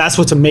 And that's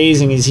what's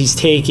amazing, is he's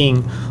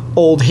taking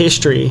old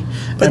history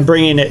and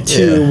bringing it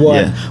to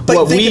what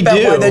think we about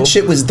do. Why that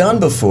shit was done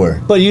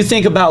before. But you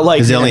think about,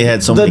 like, they only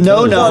had so many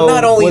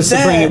not only was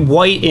to bring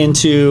white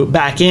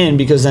back in,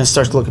 because then it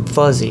starts looking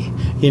fuzzy.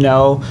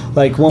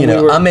 Like when we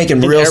were I'm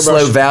making real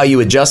slow value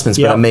adjustments,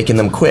 but I'm making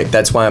them quick.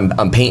 That's why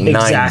I'm painting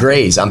 9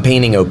 grays. I'm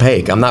painting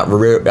opaque. I'm not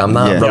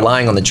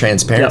relying on the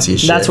transparency of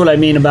shit. That's what I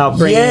mean about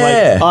bringing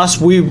like us.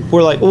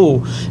 We're like,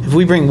 oh, if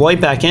we bring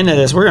white back into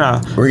this, we're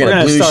gonna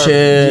blue start,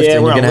 shift,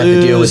 and we're gonna have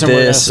to deal with and this.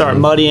 We're gonna start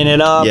muddying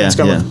it up. It's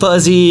gonna look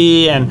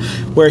fuzzy, and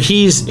where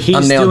he's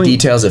I'm nailing doing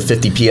details at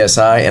 50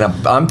 psi, and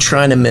I'm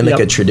trying to mimic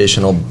a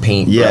traditional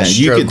paint.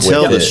 You could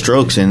tell the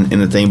strokes in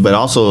the thing, but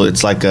also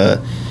it's like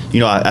a.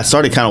 I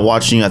started kind of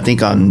watching you, I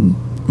think, on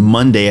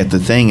Monday at the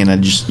thing,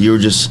 and you were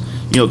just,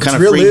 kind of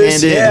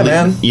free-handed,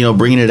 and,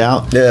 bringing it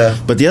out. Yeah.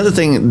 But the other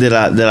thing that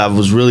I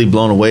was really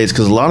blown away is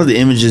because a lot of the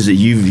images that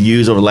you've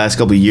used over the last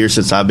couple of years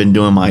since I've been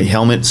doing my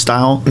helmet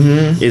style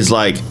is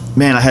like,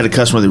 man, I had a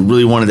customer that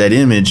really wanted that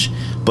image,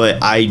 but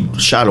I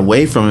shot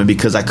away from it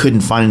because I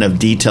couldn't find enough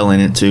detail in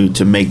it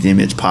to make the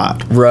image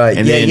pop. Right.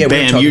 And then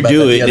bam, you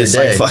do it. It's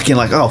like fucking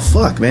like, oh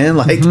fuck, man.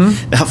 Like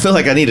I feel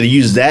like I need to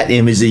use that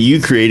image that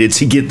you created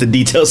to get the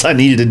details I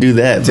needed to do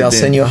that. I'll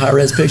send you a high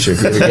res picture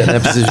if you ever get in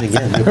that position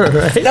again.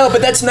 Right. No,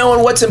 but that's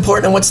knowing what's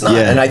important and what's not.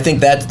 And I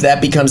think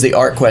that becomes the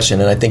art question.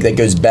 And I think that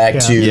goes back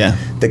to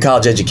the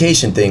college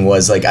education thing.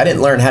 Was like, I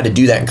didn't learn how to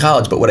do that in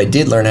college, but what I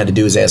did learn how to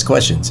do is ask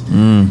questions.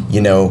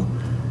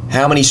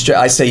 How many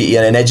I say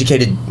an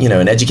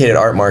educated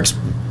art mark's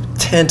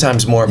 10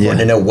 times more important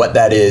to know what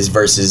that is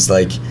versus,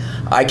 like,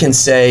 I can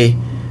say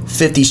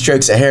 50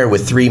 strokes of hair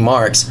with 3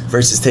 marks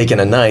versus taking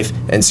a knife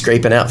and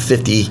scraping out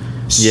 50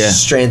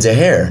 strands of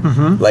hair.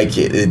 Like,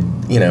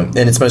 in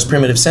its most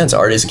primitive sense,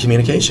 art is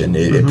communication.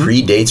 It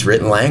predates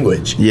written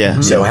language.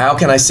 So how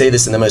can I say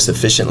this in the most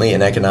efficiently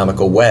and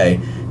economical way?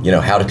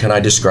 How can I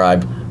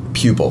describe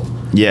pupil?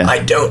 I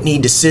don't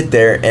need to sit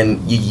there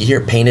and you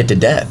hear painted to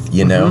death,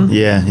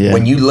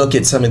 When you look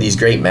at some of these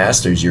great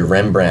masters, your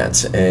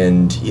Rembrandts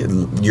and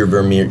your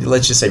Vermeer,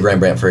 let's just say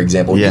Rembrandt, for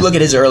example. You look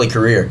at his early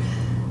career,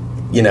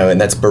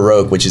 and that's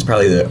Baroque, which is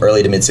probably the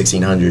early to mid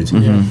 1600s.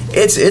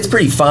 It's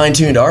pretty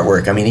fine-tuned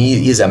artwork. I mean,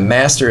 he's a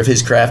master of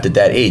his craft at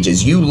that age.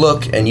 As you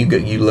look and you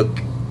look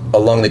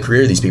along the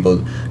career of these people,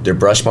 their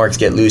brush marks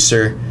get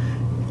looser.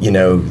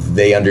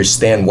 They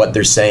understand what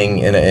they're saying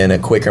in a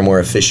quicker, more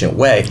efficient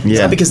way. It's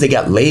not because they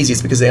got lazy,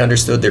 it's because they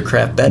understood their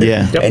craft better.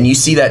 And you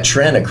see that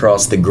trend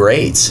across the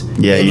greats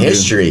in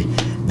history.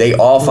 They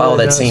all follow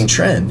that same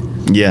trend.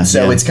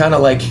 So it's kind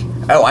of like,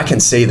 oh, I can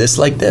say this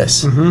like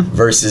this.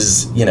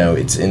 Versus,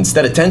 it's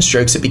instead of 10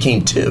 strokes, it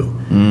became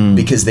 2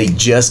 because they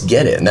just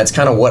get it. And that's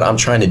kind of what I'm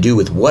trying to do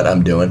with what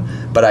I'm doing.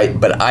 But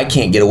I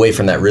can't get away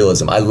from that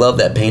realism. I love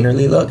that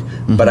painterly look,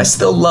 but I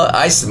still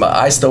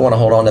want to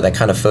hold on to that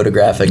kind of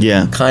photographic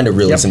kind of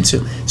realism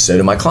too. So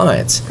do my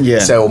clients.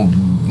 So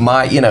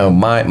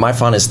my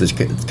fun is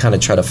to kind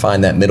of try to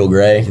find that middle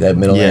gray, that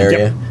middle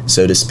area,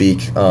 so to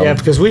speak.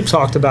 Because we've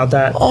talked about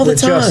that all the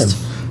time.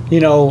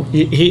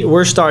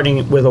 We're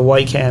starting with a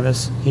white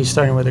canvas. He's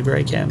starting with a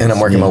gray canvas. And I'm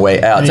working my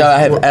way out. So I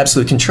have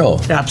absolute control.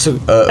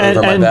 Absolute.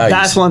 Over my values.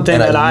 That's one thing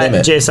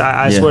Jason,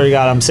 I swear to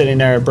God, I'm sitting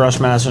there at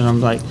Brushmaster and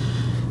I'm like,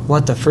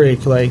 what the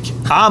freak? Like,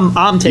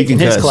 I'm taking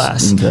his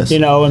class.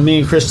 And me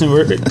and Christian,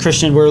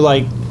 we're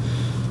like,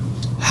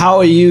 how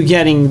are you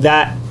getting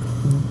that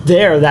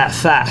there that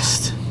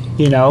fast?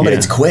 But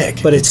it's quick.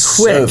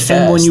 So fast.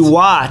 And when you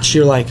watch,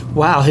 you're like,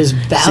 wow, his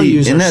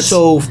values are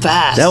so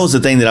fast. That was the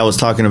thing that I was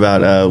talking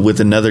about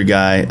with another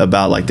guy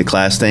about, like, the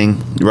class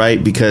thing,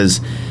 right? Because,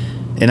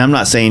 and I'm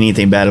not saying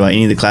anything bad about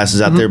any of the classes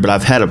out there, but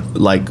I've had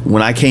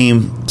when I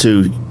came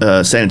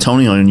to San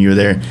Antonio and you were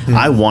there,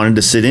 I wanted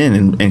to sit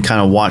in and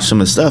kind of watch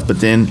some of the stuff. But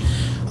then,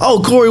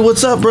 oh, Corey,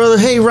 what's up, brother?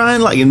 Hey,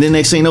 Ryan. Like, and then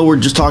next thing you know, we're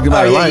just talking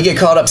about you get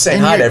caught up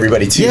saying hi to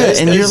everybody too. Yeah,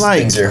 and you're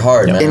like, things are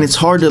hard, man. And it's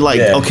hard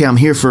to okay, I'm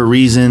here for a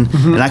reason.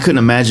 And I couldn't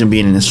imagine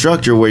being an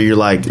instructor where you're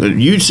like,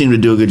 you seem to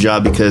do a good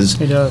job because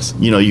he does.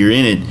 You're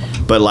in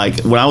it. But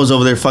like when I was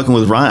over there fucking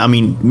with Ryan, I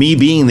mean, me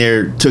being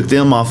there took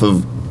them off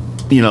of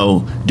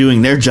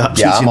doing their job.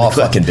 Yeah, I'm all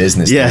fucking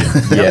business. Yeah.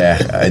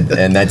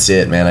 And that's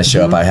it, man. I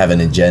show up, I have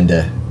an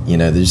agenda.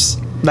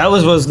 That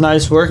was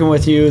nice working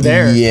with you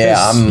there. Yeah,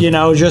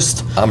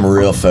 I'm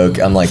real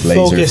I'm like laser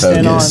focused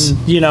in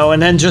on,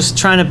 and then just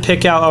trying to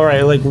pick out, all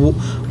right, like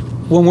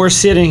when we're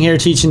sitting here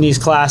teaching these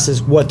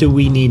classes, what do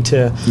we need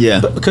to? Yeah.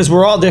 Because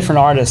we're all different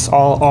artists,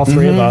 all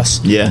three of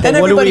us. Yeah. And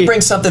everybody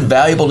brings something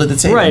valuable to the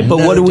table. Right, but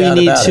what do we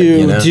need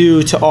to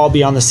do to all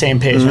be on the same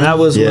page? And that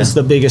was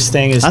the biggest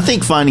thing. Is I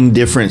think finding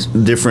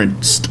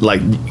different,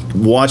 like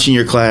watching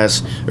your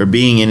class or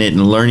being in it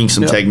and learning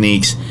some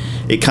techniques,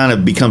 it kind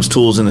of becomes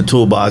tools in the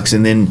toolbox,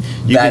 and then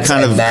you can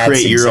kind of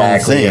create your own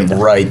thing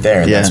right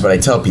there. And that's what I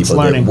tell people: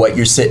 that what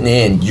you're sitting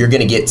in, you're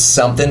going to get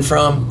something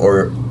from,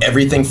 or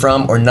everything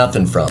from, or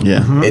nothing from.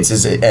 Yeah, it's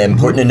as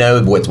important to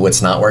know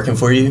what's not working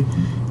for you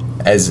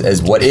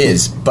as what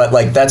is. But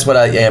like that's what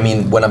I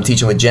mean when I'm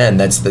teaching with Jen.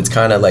 That's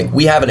kind of like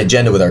we have an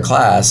agenda with our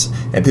class,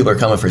 and people are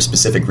coming for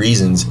specific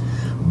reasons,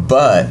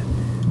 but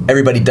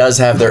everybody does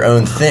have their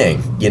own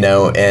thing,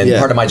 And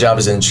part of my job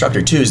as an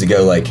instructor too is to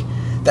go like,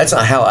 that's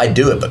not how I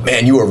do it, but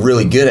man, you are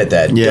really good at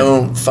that. Yeah.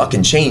 Don't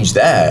fucking change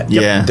that.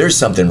 Yeah. There's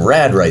something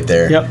rad right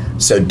there. Yep.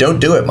 So don't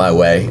do it my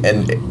way.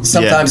 And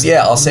sometimes,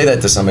 I'll say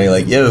that to somebody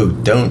like, yo,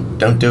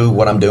 don't do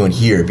what I'm doing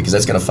here because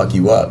that's going to fuck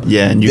you up.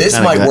 Yeah. And this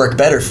might work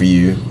better for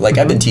you. Like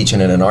I've been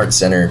teaching in an art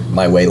center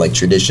my way, like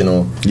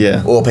traditional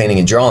oil painting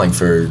and drawing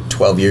for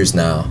 12 years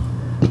now.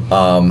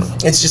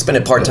 It's just been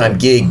a part-time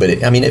gig, but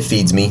it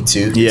feeds me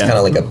too. Yeah. It's kind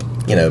of like a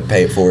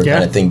pay it forward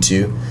kind of thing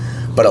too.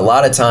 But a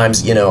lot of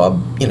times,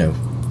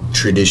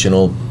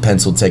 traditional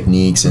pencil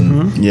techniques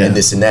and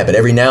this and that, but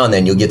every now and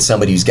then you'll get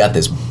somebody who's got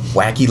this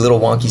wacky little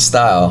wonky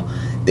style.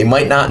 They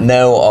might not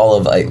know all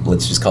of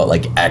let's just call it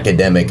like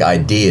academic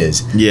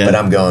ideas, but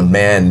I'm going,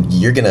 man,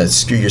 you're gonna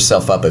screw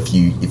yourself up if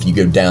you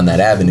go down that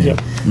avenue.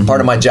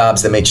 Part of my job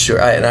is to make sure,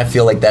 and I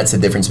feel like that's the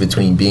difference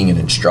between being an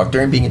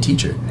instructor and being a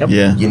teacher.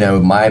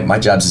 My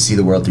job is to see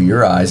the world through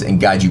your eyes and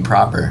guide you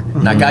proper,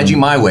 not guide you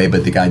my way,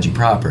 but to guide you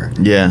proper.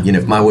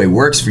 If my way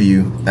works for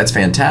you, that's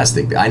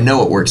fantastic. I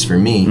know it works for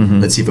me.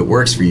 Let's see if it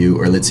works for you,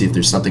 or let's see if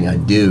there's something I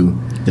do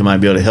that might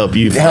be able to help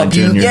you help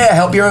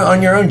you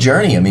on your own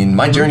journey. I mean,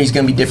 my journey is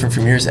going to be different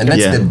from yours, and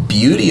that's the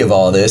beauty of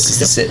all this, is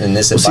to sit in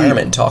this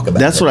environment and talk about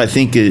that's it. What I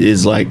think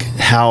is like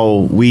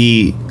how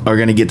we are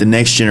going to get the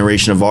next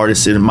generation of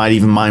artists. It might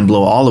even mind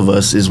blow all of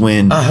us, is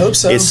when I hope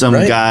so, it's some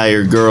guy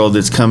or girl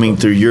that's coming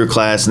through your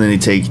class, and then they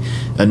take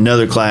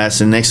another class,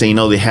 and next thing you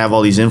know, they have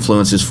all these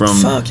influences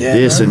from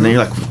this, and then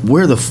you're like,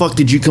 where the fuck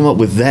did you come up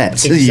with that?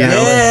 So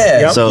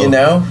that's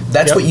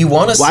what you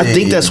want to see. I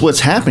think that's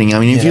what's happening. I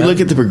mean, if you look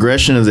at the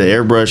progression of the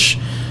airbrush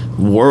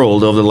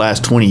world over the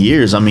last 20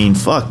 years, I mean,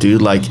 fuck,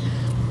 dude, like,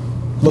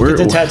 look at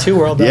the tattoo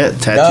world.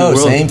 Tattoo world.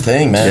 Same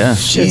thing, man. Yeah.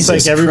 It's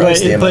like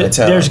everybody, but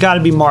there's got to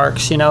be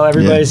marks.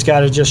 Everybody's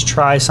got to just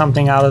try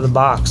something out of the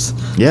box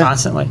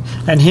constantly.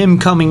 And him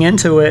coming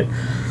into it,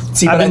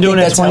 I've been doing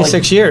it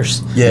 26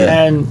 years.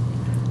 Yeah. And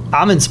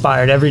I'm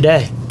inspired every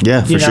day.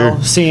 Yeah, for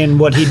sure. Seeing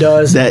what he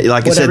does. That,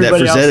 like I said, that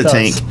Frazetta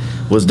tank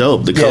was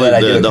dope. The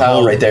color, the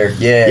whole right there.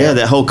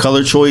 that whole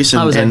color choice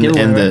and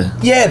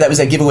that was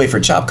that giveaway for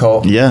Chop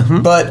Call. Yeah.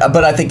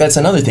 But I think that's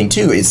another thing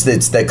too. It's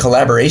that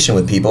collaboration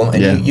with people,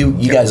 and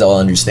you guys all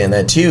understand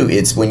that too.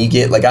 It's when you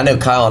get, like, I know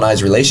Kyle and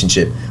I's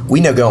relationship. We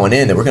know going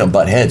in that we're going to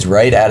butt heads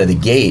right out of the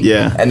gate.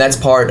 Yeah. And that's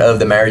part of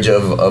the marriage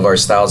of our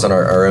styles and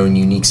our own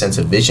unique sense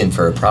of vision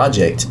for a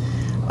project.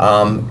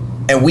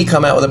 And we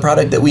come out with a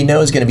product that we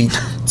know is going to be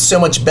so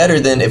much better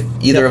than if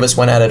either of us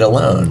went at it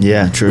alone.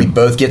 Yeah, true. We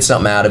both get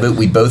something out of it.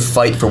 We both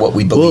fight for what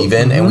we believe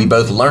in, and we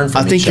both learn from each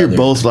other. I think you're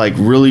both, like,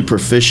 really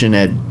proficient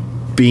at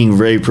being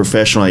very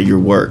professional at your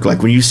work.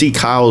 Like, when you see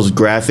Kyle's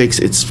graphics,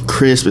 it's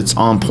crisp, it's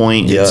on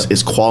point,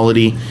 it's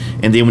quality.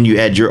 And then when you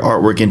add your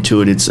artwork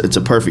into it, it's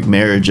a perfect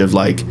marriage of,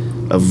 like,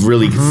 of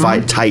really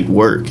tight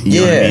work.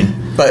 You know what I mean?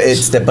 But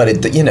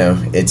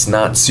it's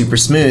not super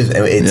smooth.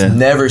 It's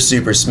never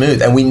super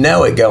smooth, and we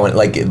know it going,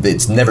 like,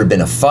 it's never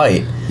been a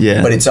fight.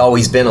 Yeah. But it's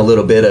always been a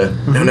little bit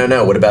of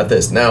no. What about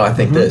this? No, I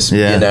think this.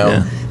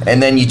 Yeah,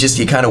 and then you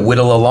kind of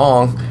whittle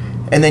along,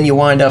 and then you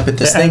wind up at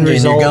this thing,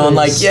 and you're going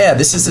like,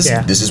 this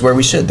is where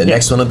we should. The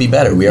next one will be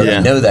better. We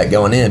already know that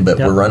going in, but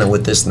we're running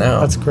with this now.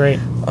 That's great.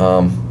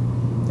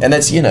 And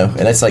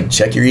that's like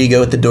check your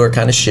ego at the door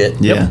kind of shit.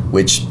 Yeah.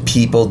 Which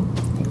people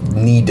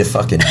need to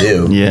fucking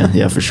do.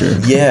 Yeah, for sure.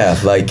 Yeah,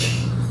 like,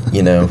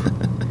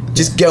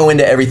 just go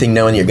into everything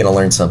knowing you're going to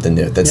learn something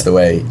new. That's the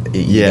way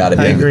you got to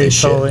be with this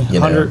totally.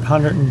 shit.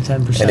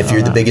 110%. And if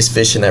you're the biggest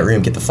fish in that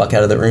room, get the fuck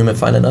out of the room and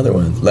find another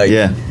one. Like,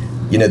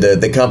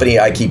 the company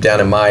I keep down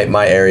in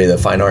my area, the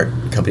fine art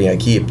company I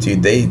keep,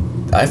 dude,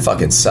 I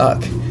fucking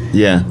suck.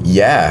 Yeah.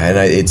 Yeah, and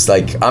it's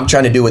like I'm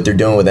trying to do what they're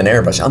doing with an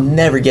airbrush. I'll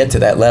never get to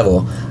that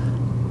level.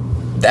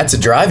 That's a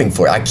driving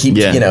force. I keep,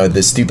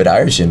 the stupid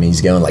Irish in me.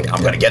 He's going like,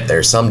 I'm gonna get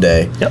there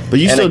someday. Yep. But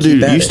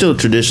you still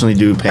traditionally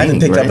do painting. I haven't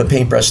picked right? up a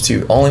paintbrush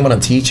too, only when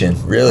I'm teaching,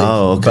 really.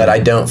 Oh, okay. But I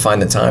don't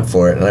find the time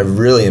for it, and I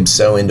really am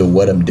so into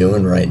what I'm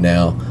doing right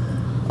now.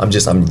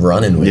 I'm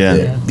running with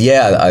it.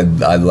 Yeah,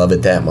 I love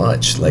it that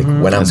much. Like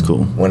when That's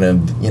cool. when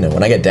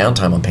I get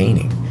downtime, I'm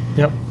painting.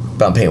 Yep.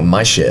 But I'm painting with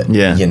my shit.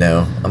 Yeah.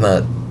 I'm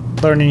not.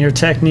 Learning your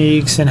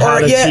techniques and how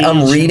to teach.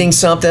 I'm reading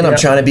something. I'm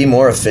trying to be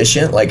more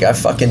efficient. Like I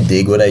fucking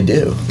dig what I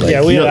do.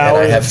 Like, we and I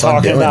were have fun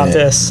talking doing about it.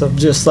 this of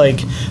just like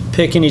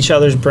picking each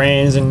other's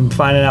brains and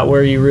finding out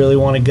where you really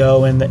want to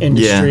go in the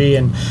industry,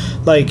 and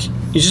like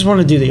you just want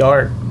to do the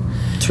art.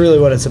 It's really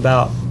what it's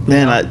about.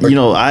 Man, I agree.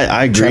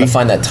 Trying to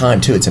find that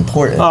time too. It's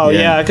important. Oh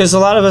yeah, because a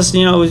lot of us,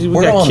 we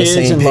We're got all on the kids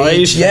same and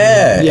page. life.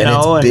 Yeah, and,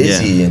 and it's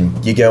busy,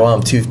 and you go,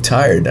 I'm too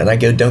tired, and I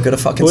go, don't go to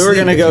fucking we sleep. were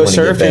gonna if you go wanna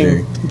get better.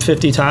 surfing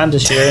 50 times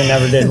this year and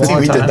never did I think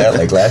one we time. did that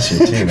like last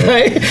year too. Man.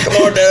 Right? Come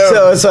on down.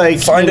 So it's like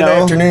Find an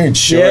afternoon.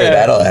 Sure,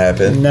 that'll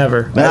happen.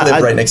 Never. I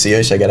live right next to the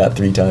ocean. I got out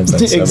 3 times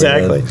that summer.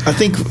 Exactly. I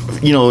think,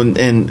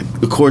 and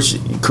of course,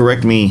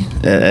 correct me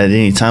at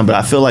any time, but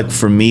I feel like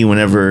for me,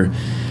 whenever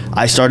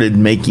I started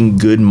making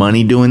good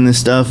money doing this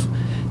stuff,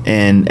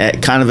 and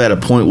at a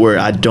point where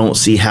I don't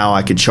see how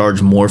I could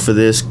charge more for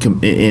this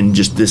in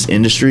just this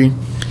industry,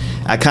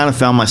 I kind of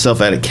found myself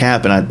at a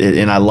cap,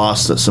 and I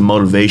lost some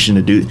motivation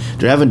to do.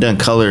 I haven't done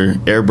color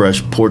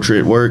airbrush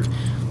portrait work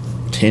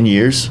 10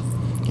 years.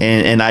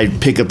 And I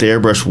pick up the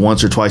airbrush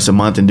once or twice a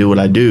month and do what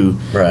I do.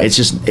 Right. It's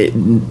just, it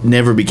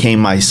never became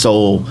my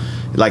sole.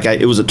 Like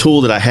it was a tool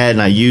that I had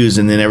and I used,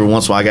 and then every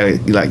once in a while I gotta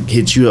like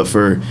hit you up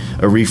for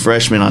a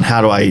refreshment on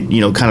how do I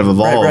kind of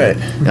evolve. Right.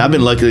 And I've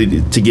been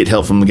lucky to get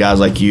help from the guys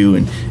like you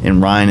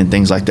and Ryan and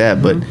things like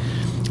that. But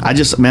I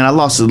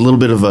lost a little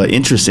bit of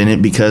interest in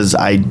it because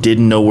I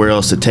didn't know where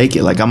else to take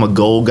it. Like I'm a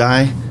goal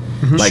guy.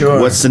 Like,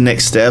 what's the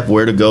next step?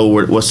 Where to go?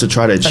 What's to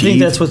try to achieve? I think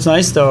that's what's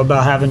nice, though,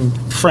 about having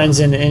friends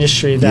in the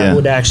industry that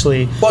would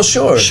actually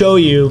show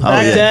you.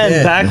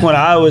 Back when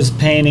I was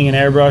painting and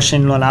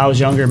airbrushing when I was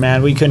younger,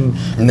 man, we couldn't.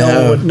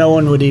 No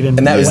one would even.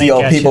 And that was the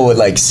old people you. with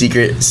like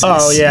secrets.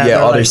 Oh yeah,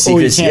 all like, their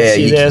secrets. You can't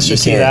see this or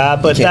see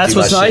that. But that's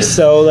what's nice,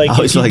 though. Like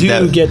if you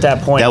do get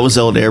that point. That was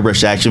the old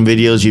airbrush action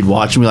videos. You'd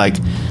watch me like,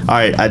 all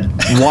right, I'd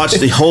watch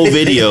the whole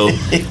video,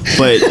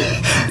 but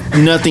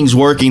nothing's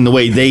working the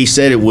way they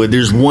said it would.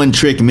 There's one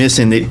trick missing.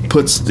 It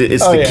puts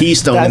the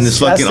keystone in this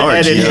fucking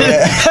arch.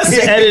 That's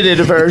the edited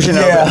version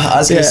of it. I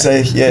was gonna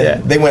say,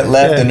 they went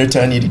left and they're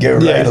telling you to go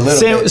right a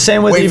little bit.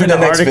 Same with even the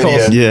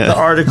articles. The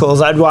articles.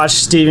 I'd watch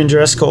Steven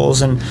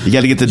Driscoll's, and you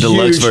got to get the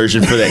deluxe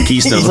version for that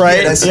keystone,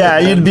 right? Yeah,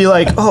 you'd be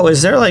like, oh,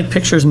 is there like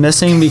pictures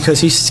missing because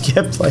he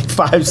skipped like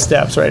 5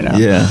 steps right now?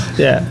 Yeah.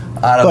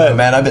 I don't know,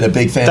 man. I've been a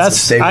big fan.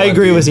 I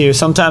agree with you.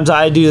 Sometimes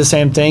I do the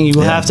same thing. You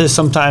have to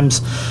sometimes,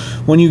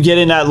 when you get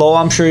in that lull,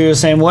 I'm sure you're the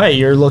same way.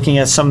 You're looking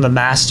at some of the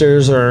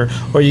masters, or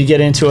you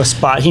get into a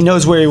spot. He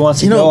knows where he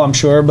wants to go, I'm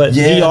sure, but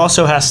he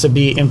also has to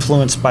be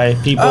influenced by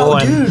people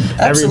and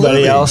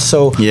everybody else.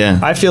 So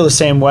I feel the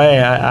same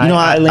way.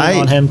 I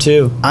lean on him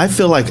too. I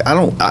feel like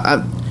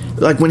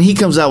like when he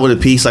comes out with a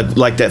piece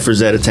like that for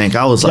Zeta Tank,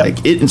 I was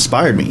like, it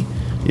inspired me.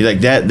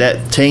 Like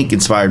that tank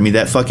inspired me.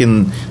 That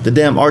fucking the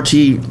damn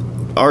RTIP.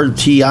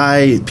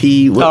 RTI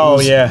PBE.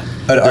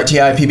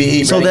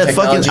 So that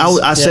fucking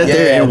I sat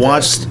there and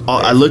watched.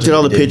 I looked at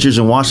all the pictures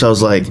and watched. I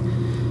was like,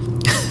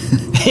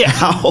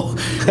 how?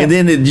 And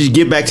then it just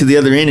get back to the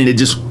other end and it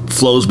just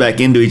flows back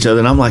into each other.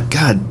 And I'm like,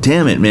 God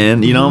damn it,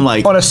 man! I'm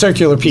like on a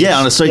circular piece. Yeah,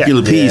 on a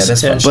circular piece.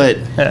 But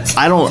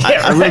I don't.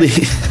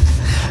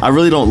 I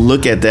really don't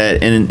look at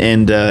that,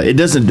 and it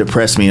doesn't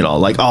depress me at all.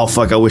 Like, oh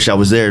fuck, I wish I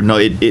was there. No,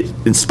 it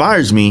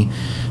inspires me,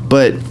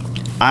 but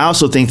I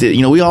also think that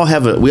we all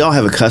have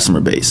a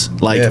customer base.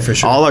 Like for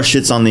sure. All our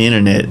shit's on the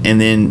internet,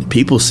 and then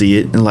people see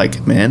it and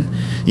like, man,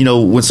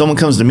 when someone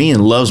comes to me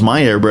and loves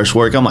my airbrush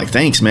work, I'm like,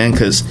 thanks, man,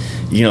 because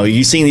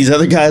you seen these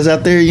other guys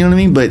out there, you know what I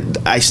mean? But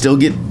I still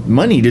get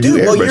money to do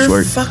airbrush you're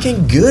work.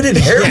 Fucking good at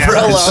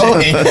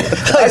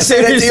airbrush. I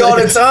say that to you all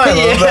the time.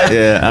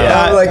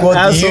 I'm like,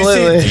 well,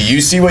 do you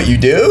see what you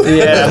do?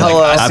 Yeah,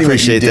 I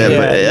appreciate that,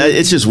 but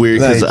it's just weird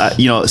because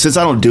since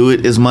I don't do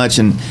it as much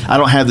and I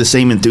don't have the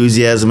same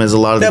enthusiasm as a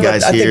lot of the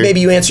guys I think maybe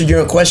you answered your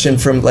own question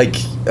from like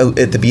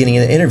at the beginning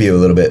of the interview a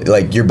little bit.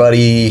 Like your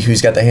buddy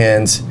who's got the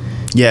hands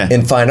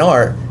in fine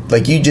art,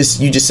 like you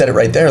just said it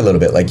right there a little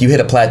bit. Like you hit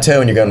a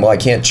plateau and you're going, well, I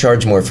can't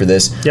charge more for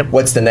this.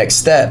 What's the next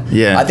step?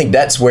 I think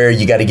that's where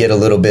you got to get a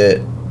little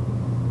bit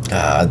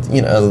a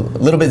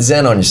little bit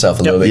zen on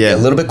yourself a little bit. Get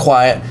a little bit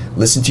quiet,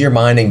 listen to your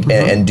mind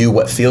and do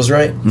what feels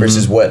right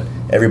versus what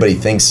everybody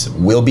thinks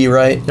will be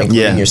right,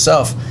 including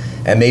yourself.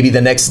 And maybe the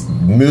next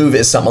move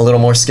is something a little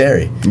more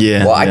scary.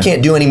 I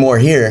can't do any more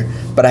here,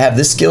 but I have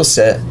this skill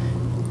set.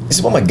 This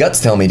is what my gut's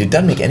telling me, dude.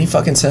 Doesn't make any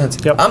fucking sense.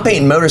 I'm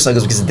painting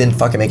motorcycles because it didn't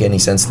fucking make any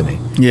sense to me.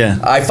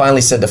 I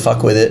finally said to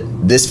fuck with it.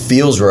 This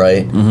feels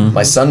right.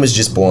 My son was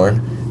just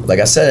born. like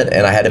I said,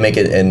 and I had to make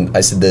it. And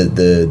I said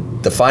the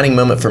defining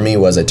moment for me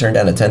was I turned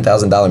down a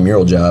 $10,000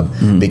 mural job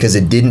because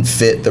it didn't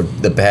fit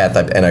the path.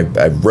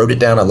 I wrote it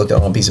down. I looked at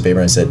it on a piece of paper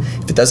and I said,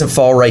 if it doesn't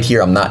fall right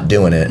here, I'm not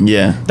doing it.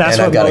 Yeah, that's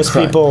what most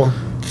people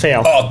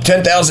fail. Oh,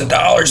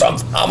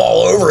 $10,000! I'm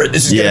all over it.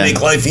 This is gonna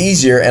make life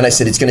easier. And I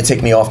said it's gonna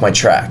take me off my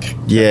track.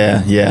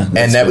 Yeah.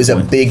 And that was a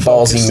big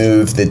ballsy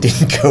move that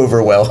didn't go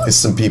over well with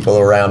some people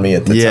around me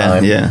at the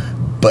time. Yeah.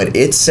 But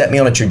it set me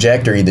on a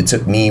trajectory that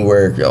took me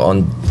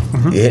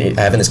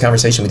having this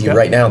conversation with you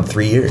right now in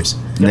 3 years.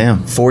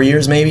 Damn. 4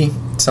 years maybe,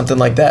 something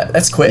like that.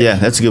 That's quick. Yeah,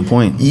 that's a good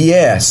point.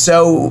 Yeah.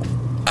 So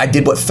I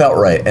did what felt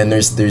right, and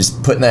there's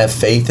putting that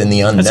faith in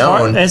the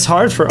unknown. It's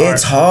hard for art.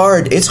 It's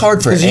hard. It's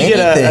hard for anything.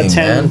 Because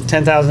you get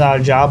a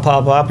 $10,000 job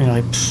pop up, and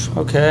you're like,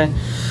 okay.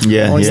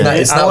 Yeah,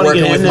 it's not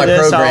working with my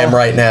program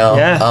right now.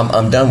 Yeah.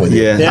 I'm done with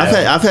it.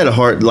 Yeah. I've had a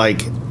hard,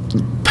 like,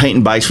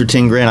 painting bikes for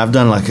 10 grand. I've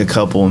done like a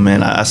couple, and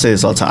man, I say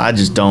this all the time. I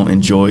just don't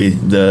enjoy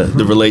the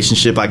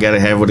relationship I gotta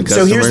have with a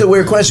customer. So here's the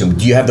weird question: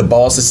 do you have the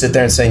balls to sit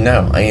there and say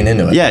no? I ain't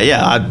into it.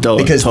 Yeah, I don't.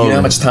 Because you know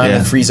how much time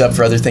it frees up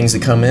for other things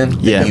that come in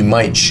that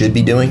you should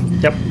be doing.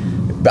 Yep.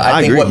 But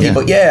I think agree, what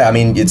people, I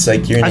mean, it's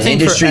like you're in an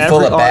industry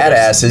full of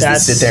badasses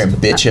that sit there and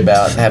bitch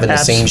about having the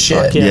same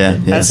shit. Yeah.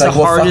 That's it's like, the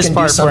hardest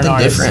part do something for an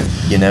artist,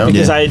 different, you know?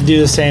 Because I do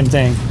the same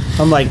thing.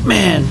 I'm like,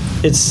 man,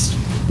 it's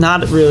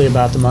not really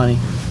about the money.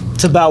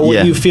 It's about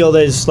what you feel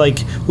is like.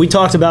 We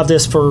talked about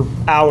this for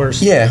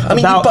hours. Yeah, I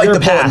mean, you bite the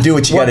bullet and do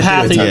what you got to do.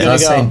 Path are you gonna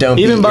go? Don't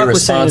Even be Buck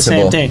was saying the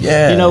same thing.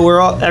 Yeah. You know,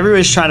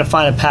 everybody's trying to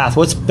find a path.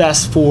 What's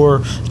best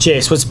for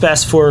Jace? What's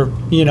best for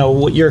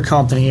your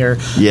company or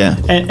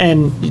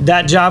and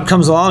that job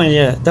comes along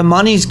and the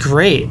money's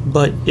great,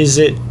 but is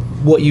it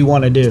what you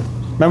want to do?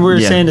 Remember we were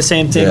saying the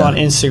same thing on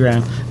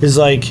Instagram. Is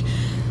like.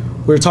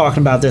 We were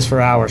talking about this for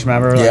hours.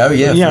 Remember? Like,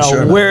 for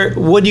sure.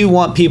 What do you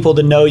want people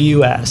to know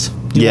you as?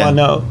 Do you want to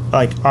know,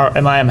 like,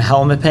 am I a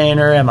helmet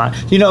painter? Am I,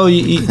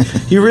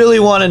 you really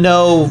want to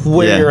know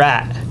where you're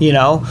at,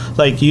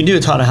 Like, you do a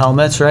ton of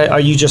helmets, right? Are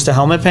you just a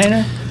helmet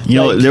painter?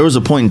 There was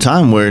a point in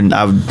time where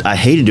I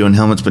hated doing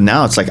helmets, but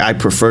now it's like I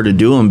prefer to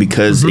do them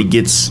because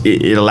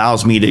it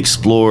allows me to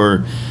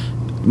explore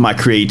my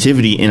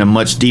creativity in a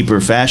much deeper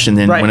fashion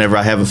than whenever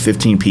I have a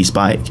 15-piece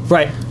bike.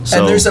 Right. So,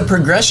 and there's a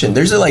progression.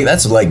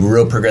 That's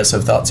real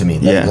progressive thought to me.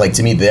 Like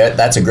to me,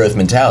 that's a growth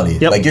mentality.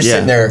 Yep. Like you're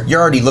sitting there,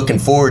 you're already looking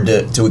forward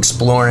to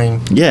exploring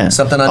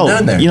something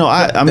unknown there.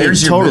 I mean,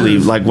 totally.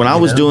 Move, like when I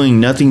was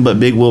doing nothing but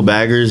big wheel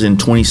baggers in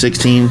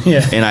 2016,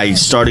 and I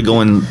started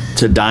going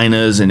to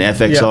Dynas and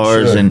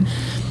FXRs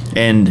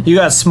and you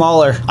got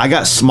smaller. I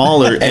got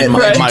smaller and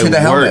my to the work.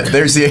 Helmet.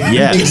 There's the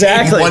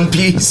exactly one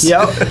piece.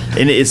 Yep.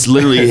 And it's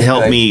literally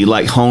helped me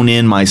like hone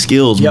in my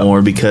skills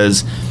more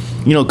because,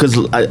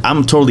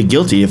 I'm totally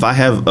guilty. If I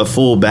have a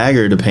full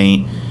bagger to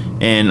paint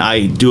and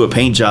I do a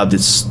paint job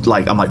that's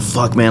like, I'm like,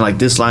 fuck man, like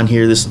this line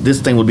here,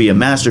 this thing would be a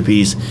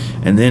masterpiece.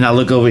 And then I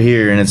look over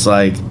here and it's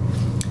like,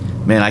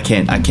 man, I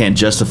can't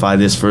justify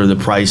this for the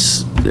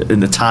price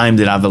and the time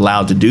that I've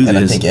allowed to do this. And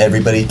I think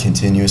everybody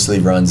continuously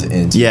runs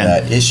into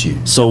that issue.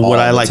 So what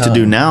I like to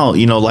do now,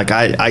 like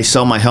I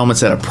sell my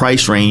helmets at a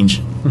price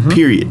range,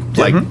 period.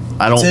 Like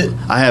I don't,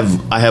 I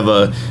have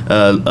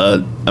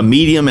a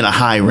medium and a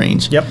high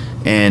range. Yep.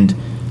 And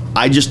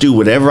I just do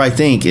whatever I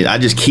think. I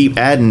just keep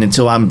adding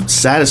until I'm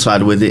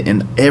satisfied with it.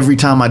 And every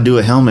time I do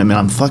a helmet, man,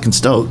 I'm fucking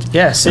stoked.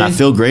 Yeah, see? And I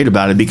feel great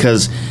about it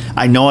because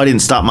I know I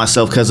didn't stop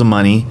myself because of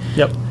money.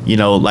 Yep.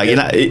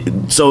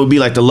 So it'd be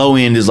like the low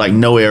end is like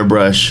no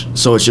airbrush,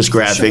 so it's just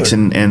graphics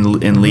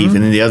and leaf,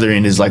 and then the other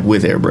end is like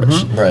with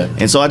airbrush. Right.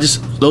 And so I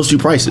just those two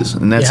prices,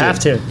 and that's you have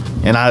to.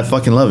 And I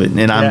fucking love it.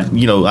 And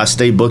I'm I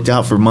stay booked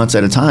out for months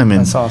at a time.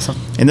 And that's awesome.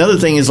 And the other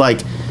thing is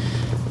like,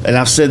 and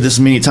I've said this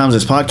many times in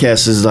this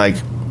podcast, is like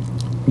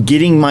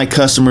getting my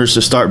customers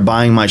to start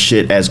buying my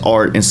shit as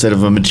art instead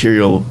of a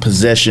material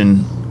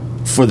possession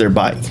for their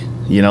bike.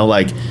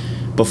 Like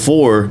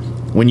before,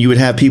 when you would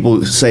have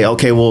people say,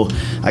 okay, well,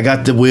 I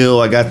got the wheel,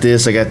 I got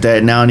this, I got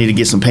that, now I need to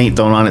get some paint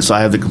thrown on it so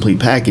I have the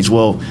complete package.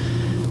 Well,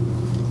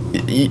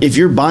 if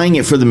you're buying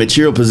it for the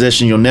material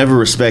possession, you'll never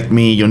respect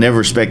me, you'll never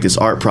respect this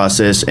art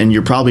process, and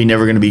you're probably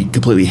never going to be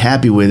completely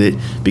happy with it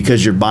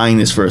because you're buying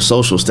this for a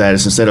social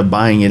status instead of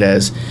buying it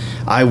as,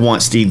 I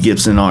want Steve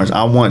Gibson art,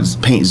 I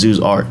want Paint Zoo's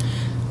art.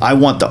 I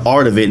want the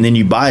art of it, and then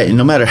you buy it. And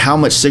no matter how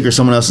much sicker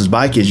someone else's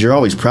bike is, you're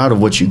always proud of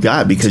what you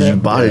got because you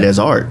bought it as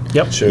art.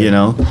 Yep. Sure.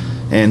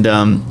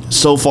 And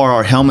so far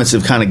our helmets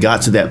have kind of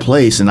got to that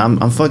place, and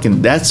I'm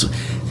fucking. That's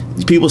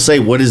people say,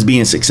 what is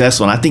being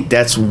successful? And I think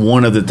that's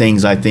one of the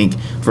things I think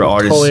for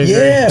artists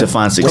to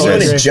find success.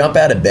 When you jump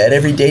out of bed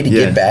every day to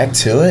get back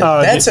to it,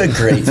 that's a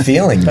great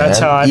feeling, man. That's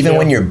how I Even feel.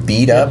 when you're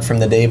beat up from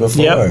the day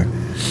before. Yep.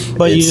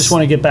 But you just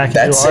want to get back into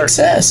art. That's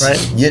success.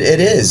 Right? It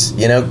is,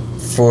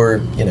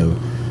 for,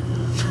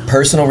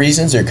 personal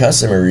reasons or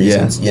customer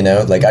reasons,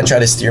 like I try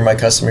to steer my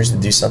customers to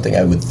do something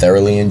I would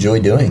thoroughly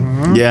enjoy doing.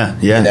 Yeah.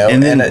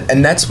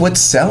 And that's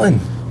what's selling.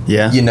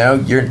 Yeah. You know,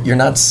 you're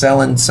not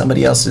selling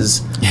somebody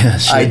else's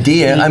shit.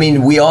 idea. I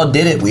mean, we all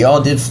did it. We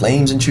all did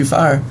Flames and True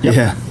Fire.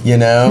 Yeah. You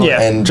know?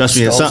 Yeah. And Trust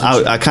me,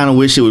 I kind of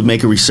wish it would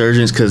make a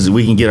resurgence because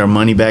we can get our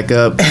money back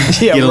up.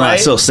 Yeah, get a lot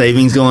right? of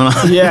savings going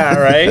on. Yeah,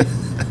 right.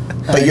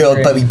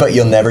 But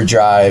you'll never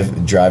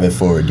drive it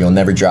forward. You'll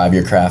never drive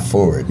your craft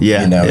forward.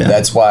 Yeah, you know, yeah.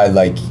 that's why,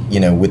 like, you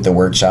know, with the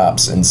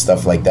workshops and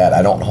stuff like that,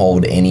 I don't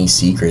hold any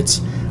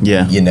secrets.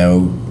 Yeah. You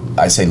know,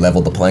 I say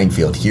level the playing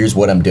field. Here's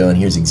what I'm doing.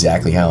 Here's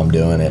exactly how I'm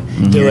doing it.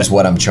 Mm-hmm. Here's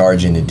what I'm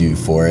charging to do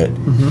for it.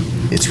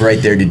 Mm-hmm. It's right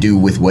there to do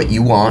with what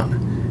you want.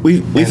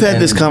 We've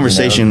had this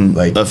conversation you know,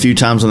 like, a few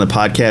times on the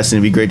podcast, and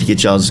it'd be great to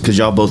get y'all because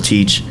y'all both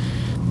teach.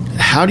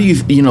 How do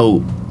you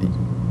know?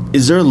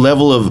 Is there a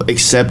level of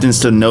acceptance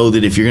to know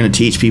that if you're going to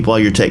teach people all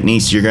your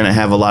techniques, you're going to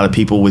have a lot of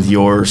people with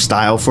your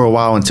style for a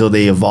while until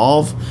they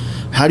evolve?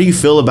 How do you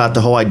feel about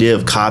the whole idea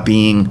of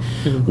copying?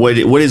 What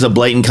is a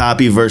blatant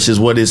copy versus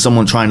what is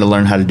someone trying to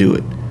learn how to do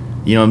it?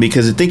 You know,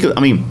 because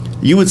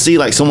you would see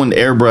like someone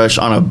airbrush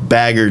on a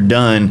bagger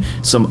done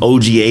some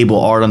OG Able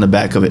art on the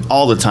back of it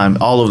all the time,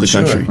 all over the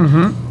country.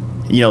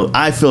 Mm-hmm. You know,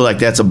 I feel like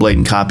that's a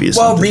blatant copy of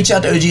something. Well, reach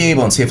out to OG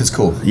Able and see if it's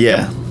cool.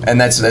 Yeah. And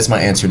that's my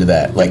answer to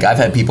that. Like, I've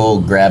had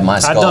people grab my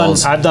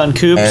skulls. I've done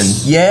coops. And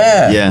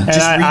yeah. And just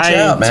reach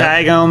out, man.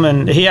 Tag him,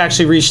 and he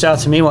actually reached out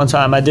to me one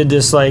time. I did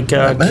this like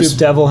Coop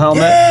Devil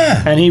helmet,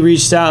 and he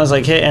reached out and was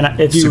like, "Hey," and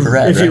if you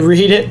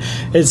read it,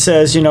 it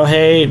says, you know,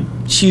 "Hey,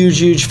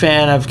 huge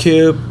fan of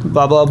Coop,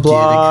 blah blah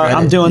blah.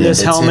 I'm doing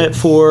this helmet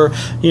for,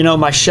 you know,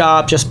 my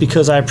shop just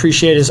because I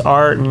appreciate his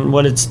art and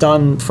what it's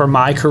done for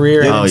my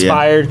career and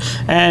inspired."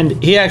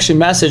 And he actually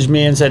messaged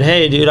me and said,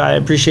 "Hey, dude, I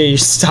appreciate you.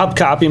 Stop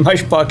copying my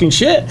fucking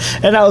shit."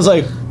 And I was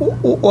like,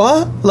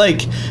 what?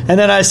 Like, and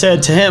then I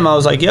said to him, I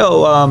was like,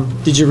 yo,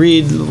 did you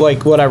read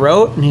like what I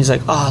wrote? And he's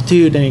like, oh,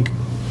 dude. And he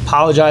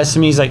apologized to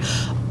me. He's like,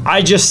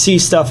 I just see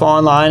stuff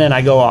online and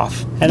I go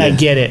off, and I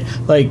get it,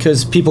 like,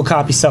 because people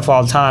copy stuff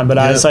all the time. But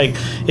I was like,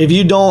 if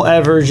you don't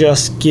ever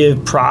just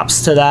give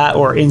props to that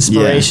or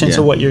inspiration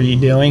to what you're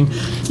doing.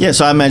 Yeah,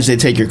 so I imagine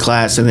they take your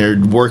class and they're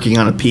working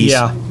on a piece,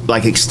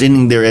 like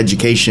extending their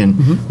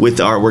education with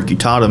the artwork you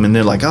taught them, and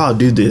they're like, oh,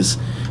 do this,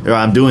 or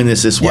I'm doing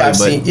this way. I've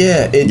seen,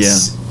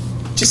 it's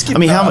just give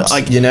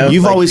props, you know,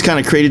 you've always kind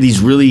of created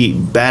these really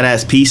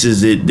badass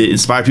pieces that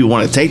inspire people to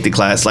want to take the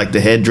class, like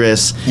the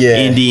headdress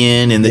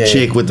Indian and the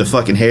chick with the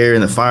fucking hair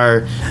and the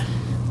fire.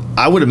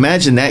 I would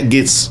imagine that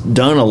gets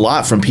done a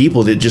lot from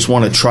people that just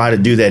want to try to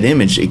do that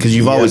image, because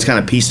you've always kind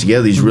of pieced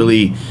together these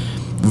really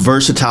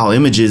versatile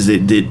images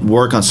that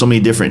work on so many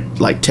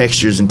different like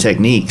textures and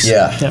techniques.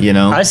 You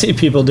know, I see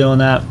people doing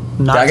that.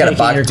 I got a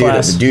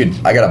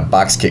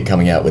box kit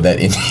coming out with that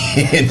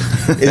Indian.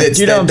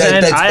 You know what I'm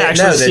saying? I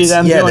actually see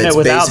them doing it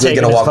without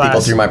taking going to walk class.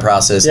 people through my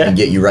process and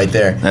get you right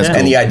there. That's and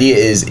cool. the idea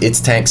is it's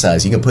tank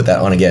size. You can put that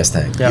on a gas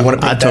tank. You want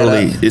to I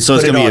totally. So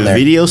it's gonna be a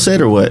video set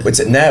or what?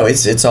 No,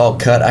 it's all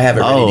cut. I have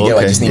it ready to go.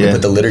 I just need to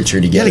put the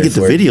literature together. You gotta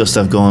get the video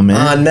stuff going, man.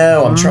 I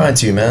know. I'm trying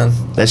to, man.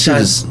 That shit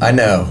is. I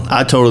know.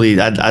 I'd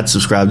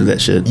subscribe to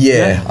that shit.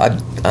 Yeah.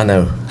 I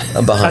know.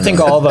 I'm behind. I think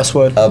all of us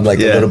would. I'm like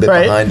a little bit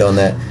behind on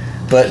that.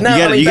 But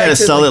no, you gotta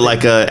sell it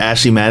like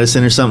Ashley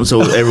Madison or something, so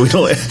everyone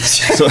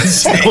so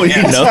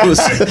he knows.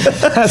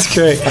 That's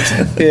great.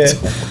 Yeah.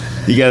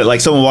 You got it like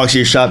someone walks to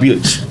your shop,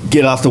 you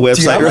get off the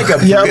website.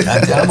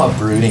 Dude, I'm a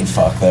brooding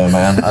fuck though,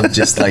 man. I'm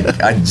just like,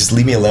 just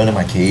leave me alone in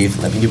my cave.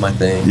 Let me do my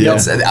thing. Yeah.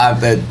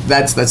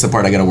 That's the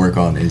part I got to work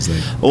on. Is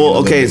like, well,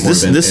 okay.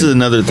 This is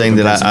another thing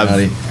that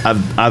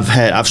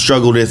I've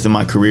struggled with in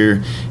my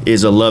career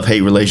is a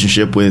love-hate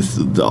relationship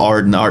with the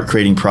art and the art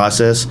creating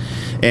process.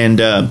 And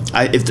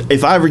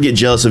if I ever get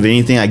jealous of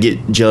anything, I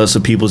get jealous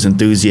of people's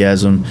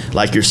enthusiasm,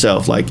 like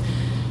yourself, like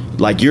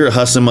you're a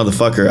hustling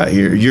motherfucker out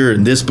here. You're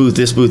in this booth,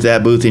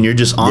 that booth, and you're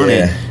just on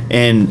it.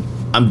 And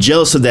I'm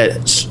jealous of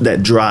that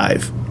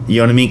drive. You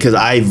know what I mean? Because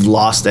I've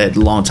lost that a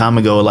long time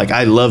ago. Like,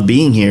 I love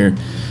being here,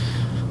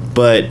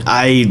 but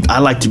I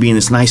like to be in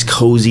this nice,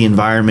 cozy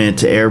environment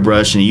to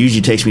airbrush, and it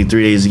usually takes me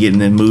 3 days to get in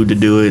the mood to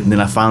do it, and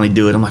then I finally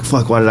do it. I'm like,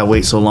 fuck, why did I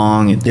wait so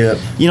long? And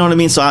you know what I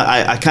mean? So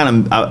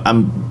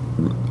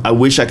I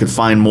wish I could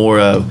find more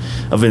of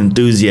an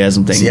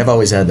enthusiasm thing. See, I've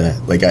always had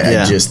that. Like,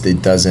 I just,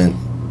 it doesn't,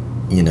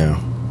 you know.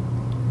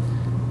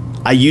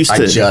 I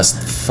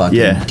just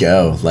fucking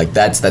go. Like,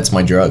 that's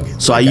my drug.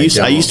 So like,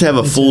 I used to have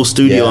a full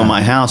studio in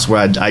my house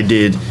where I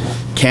did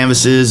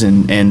canvases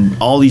and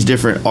all these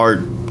different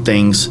art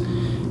things,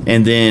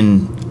 and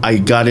then I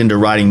got into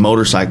riding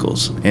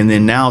motorcycles. And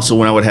then now, so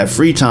when I would have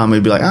free time,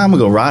 I'd be like, I'm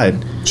gonna go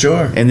ride.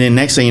 Sure. And then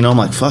next thing you know, I'm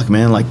like, fuck,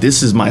 man, like,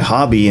 this is my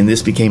hobby and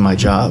this became my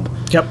job.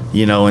 Yep.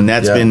 You know, and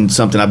that's been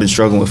something I've been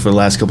struggling with for the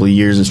last couple of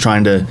years, is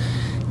trying to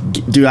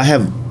dude, I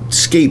have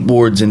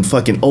skateboards and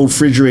fucking old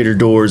refrigerator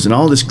doors and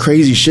all this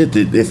crazy shit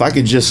that if I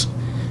could just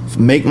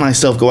make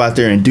myself go out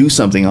there and do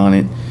something on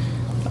it,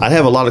 I'd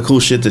have a lot of cool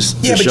shit to show.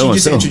 Yeah, but you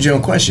just answered your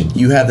own question.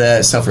 You have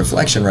that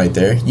self-reflection right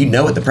there. You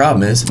know what the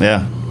problem is.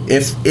 Yeah.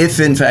 If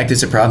in fact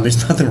it's a problem,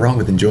 there's nothing wrong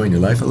with enjoying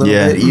your life a little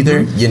bit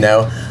either. You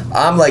know,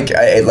 I'm like,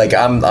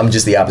 I'm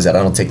just the opposite.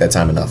 I don't take that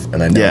time enough,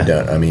 and I know I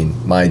don't. I mean,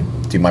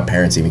 my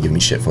parents even give me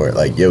shit for it.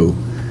 Like, yo,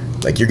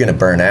 like you're gonna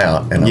burn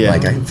out, and I'm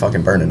like, I'm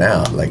fucking burning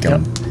out. Like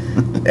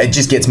it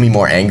just gets me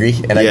more angry,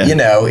 and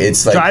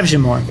it's like drives you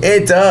more.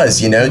 It does,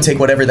 take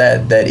whatever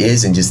that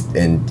is,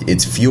 and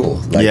it's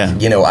fuel. Like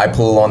I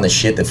pull on the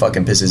shit that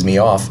fucking pisses me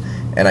off,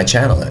 and I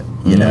channel it.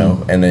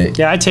 And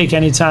I take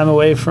any time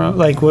away from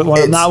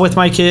when I'm not with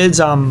my kids.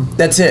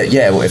 That's it.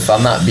 Yeah, if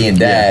I'm not being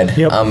dad,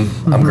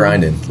 I'm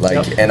grinding.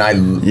 Like, and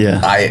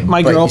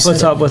my girl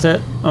puts up with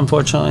it,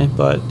 unfortunately,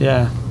 but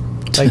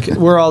like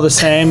we're all the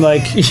same.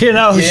 Like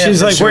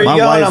she's like, "Where are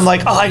you going?" I'm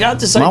like, "Oh, I got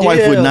this idea." My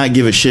wife would not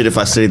give a shit if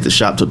I stayed at the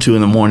shop till 2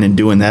 a.m.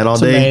 doing that all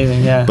day.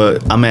 Amazing, yeah.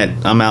 But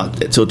I'm out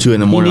till 2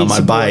 a.m. on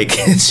my bike,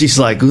 and she's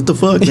like, "What the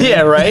fuck?" Man?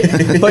 Yeah, right.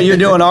 But you're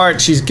doing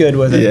art. She's good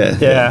with it.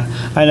 Yeah.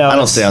 I know. I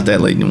don't stay out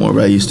that late anymore,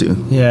 but I used to.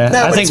 Yeah,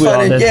 no, I think we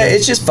all did. Yeah,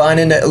 it's just fun,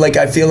 and like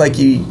I feel like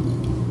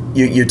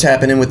you're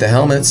tapping in with the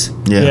helmets.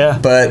 Yeah.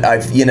 But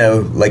I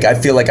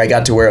feel like I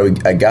got to where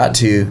I got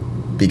to.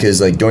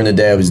 Because like during the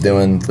day I was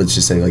doing, let's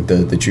just say like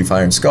the True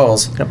Fire and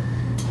Skulls,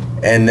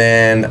 and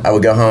then I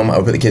would go home, I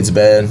would put the kids to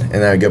bed, and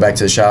then I would go back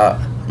to the shop,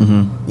 at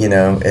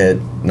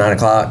 9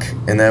 o'clock,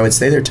 and then I would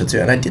stay there till 2,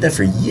 and I did that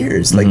for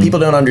years. Like people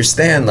don't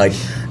understand, like,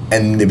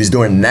 and it was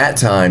during that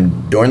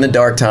time, during the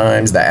dark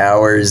times, the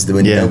hours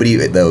when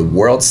the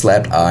world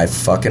slept, I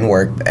fucking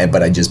worked,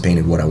 but I just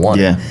painted what I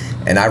wanted.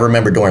 And I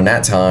remember during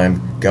that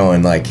time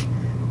going like,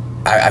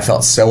 I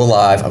felt so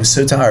alive. I was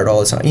so tired all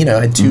the time.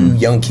 I had 2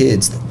 young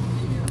kids.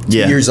 2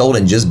 years old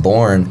and just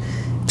born.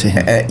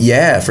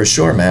 For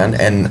sure, man.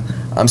 And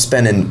I'm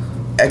spending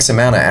X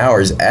amount of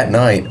hours at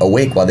night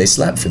awake while they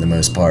slept for the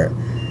most part.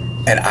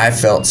 And I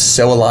felt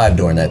so alive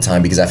during that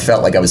time because I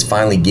felt like I was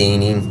finally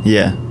gaining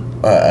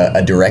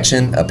a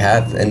direction, a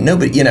path. And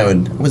nobody, I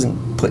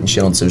wasn't putting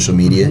shit on social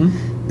media.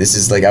 This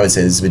is like, I would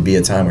say this would be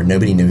a time where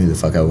nobody knew who the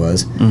fuck I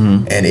was.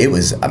 And it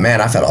was, man,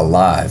 I felt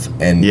alive.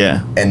 And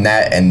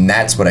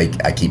that's what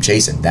I keep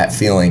chasing. That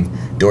feeling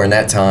during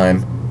that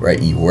time. Right,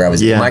 where I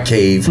was in my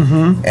cave,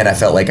 and I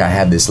felt like I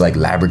had this like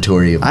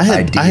laboratory of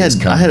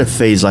ideas. I had a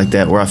phase like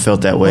that where I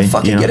felt that way. Well,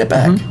 fucking get it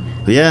back.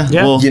 Yeah,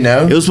 well,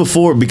 it was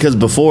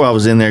before I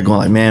was in there going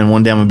like, man,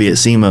 one day I'm gonna be at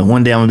SEMA,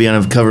 one day I'm gonna be on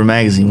a cover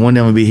magazine, one day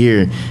I'm gonna be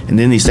here, and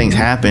then these things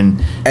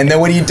happen. And then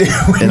what do you do?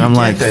 And I'm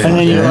like, and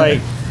then you're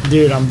like,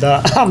 dude, I'm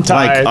done. I'm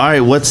tired. Like, all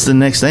right, what's the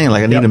next thing?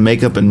 Like, I need to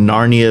make up a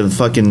Narnia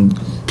fucking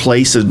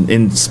place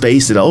in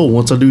space that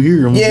once I do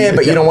here,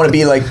 but you don't want to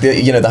be like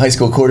the high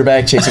school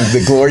quarterback chasing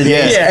the glory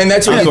days. And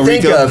that's what Uncle you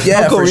think Rico. of. Yeah,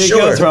 Uncle for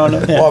Rico sure.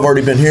 Well, I've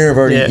already been here. I've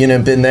already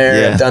been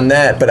there. I've done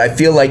that. But I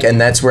feel like, and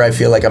that's where I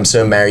feel like I'm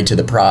so married to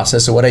the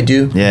process of what I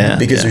do.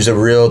 Because there's a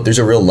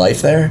real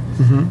life there,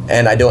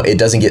 and it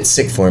doesn't get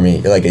sick for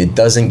me. Like it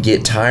doesn't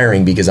get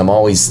tiring because I'm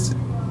always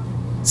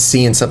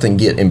seeing something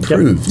get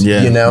improved,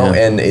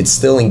 and it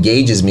still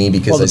engages me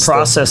because the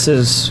process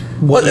is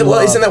what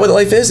isn't that what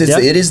life is?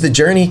 It is the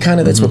journey, kind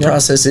of. That's what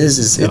process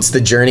is it's the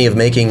journey of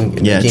making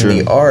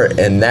the art,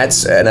 and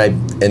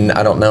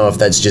I don't know if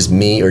that's just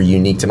me or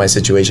unique to my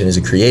situation as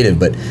a creative,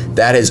 but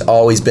that has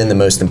always been the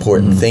most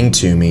important thing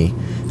to me.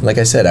 Like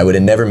I said, I would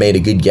have never made a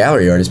good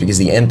gallery artist because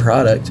the end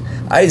product,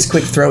 I just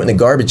quick throw it in the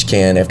garbage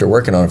can after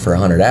working on it for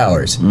 100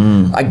 hours.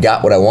 I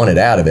got what I wanted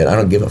out of it. I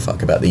don't give a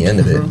fuck about the end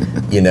of it.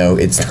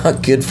 It's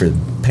not good for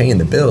paying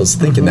the bills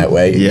thinking that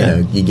way.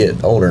 You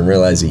get older and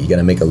realize that you got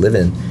to make a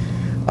living.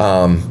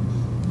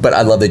 But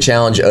I love the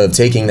challenge of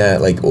taking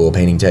that like oil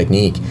painting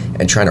technique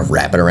and trying to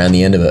wrap it around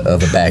the end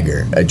of a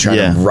bagger.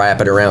 Trying to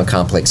wrap it around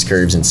complex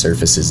curves and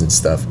surfaces and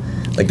stuff.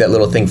 Like that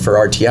little thing for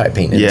RTI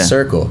painting in a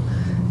circle.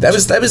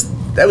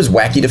 That was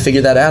wacky to figure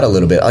that out a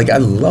little bit. Like I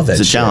love that.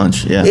 It's a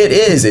challenge, It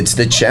is. It's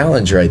the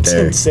challenge right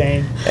there. It's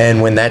insane.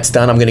 And when that's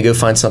done, I'm going to go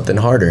find something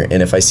harder.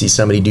 And if I see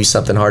somebody do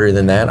something harder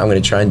than that, I'm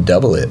going to try and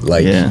double it.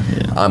 Like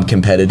I'm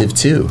competitive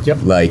too.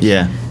 Like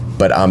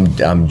but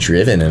I'm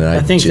driven, and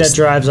I think that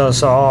drives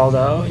us all,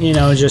 though.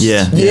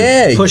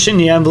 Just pushing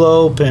the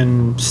envelope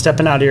and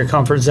stepping out of your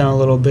comfort zone a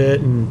little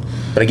bit.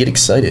 But I get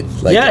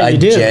excited. Like I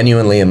do.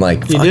 genuinely am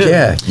like, fuck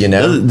yeah,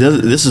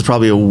 This is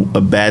probably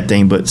a bad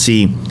thing, but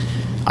see,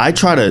 I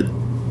try to,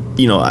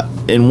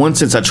 in one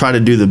sense, I try to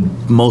do the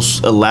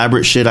most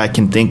elaborate shit I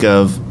can think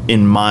of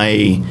in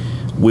my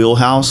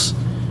wheelhouse.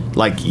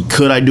 Like,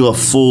 could I do a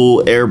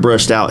full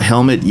airbrushed out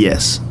helmet?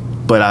 Yes.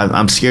 But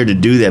I'm scared to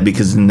do that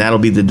because then that'll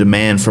be the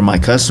demand from my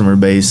customer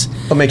base.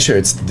 I'll make sure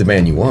it's the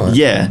demand you want.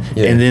 Yeah.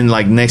 And then,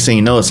 like, next thing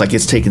you know, it's like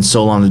it's taking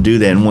so long to do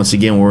that. And once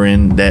again, we're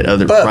in that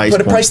other price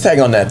Put a price tag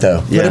on that,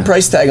 though. Put a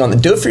price tag on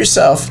it. Do it for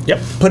yourself.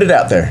 Put it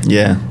out there.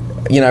 Yeah.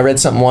 I read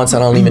something once, I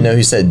don't even know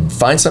who said,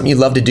 find something you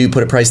love to do,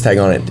 put a price tag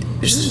on it.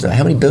 There's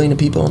how many billion of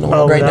people in the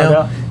world right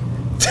now?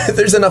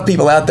 There's enough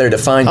people out there to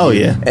find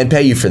you and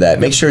pay you for that.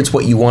 Make sure it's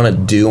what you want to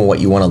do and what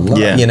you want to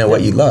love,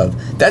 what you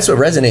love. That's what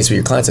resonates with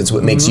your clients. That's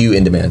what makes you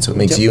in demand. That's what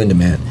makes you in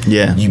demand.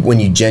 Yeah. When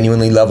you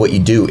genuinely love what you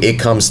do, it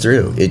comes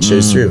through. It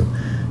shows through.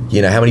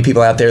 How many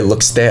people out there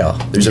look stale?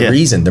 There's a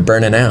reason. They're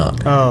burning out.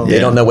 They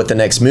don't know what the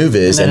next move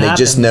is, and they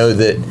just know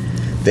that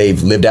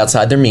they've lived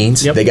outside their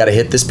means. They got to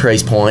hit this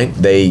price point.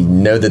 They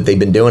know that they've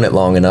been doing it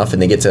long enough,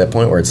 and they get to that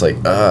point where it's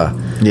like,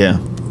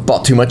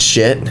 bought too much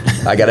shit.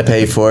 I got to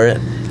pay for it.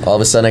 All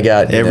of a sudden, I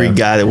got every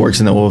guy that works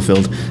in the oil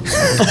field. Then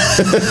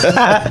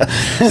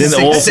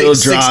the oil field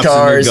drops six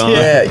cars. And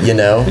yeah, you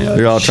know,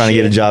 they're all trying to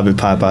get a job at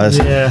Popeyes.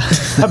 Yeah.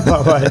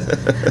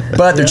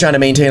 But they're trying to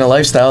maintain a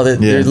lifestyle that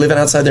they're living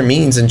outside their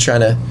means and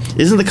trying to.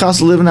 Isn't the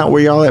cost of living out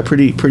where y'all at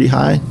pretty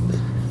high?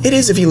 It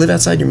is if you live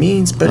outside your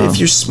means, but if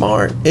you're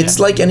smart, it's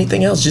like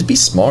anything else. Just be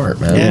smart,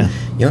 man. Yeah.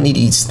 You don't need to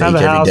eat steak Have a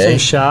every house day.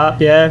 and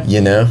shop. Yeah.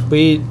 You know,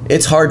 We.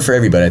 it's hard for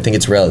everybody. I think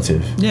it's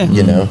relative. Yeah.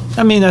 You know,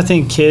 I mean, I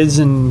think kids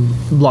and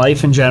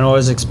life in general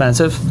is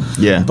expensive.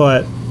 Yeah.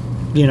 But,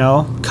 you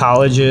know,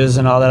 colleges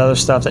and all that other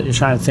stuff that you're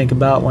trying to think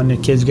about when the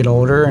kids get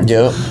older. And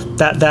Yep.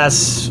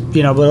 that's,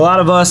 you know, but a lot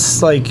of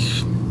us, like,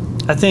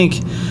 I think,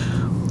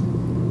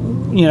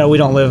 you know, we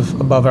don't live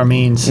above our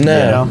means. No.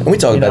 You know? And we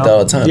talk You about know? that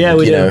all the time. Yeah, like,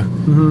 we you do.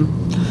 know,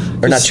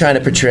 we're not trying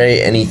to portray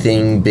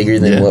anything bigger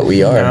than what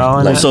we are. No,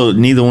 and Like, So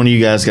neither one of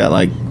you guys got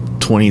like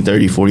 $20,000,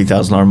 $30,000,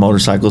 $40,000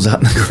 motorcycles out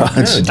in the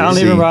garage. No, I don't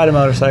See? even ride a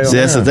motorcycle. See,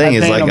 that's the thing.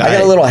 It's like I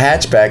got a little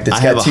hatchback that's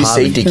I have got a 2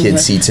 hobby. safety kid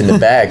seats in the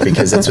back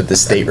because that's what the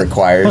state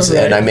requires,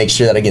 Right. and I make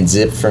sure that I can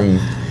zip from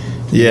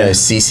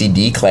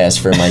CCD class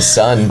for my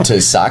son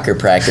to soccer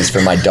practice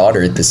for my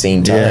daughter at the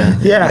same time.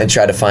 Yeah. And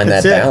try to find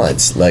That's that it.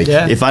 balance. Like,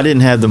 Yeah. If I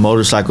didn't have the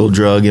motorcycle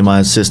drug in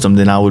my system,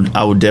 then I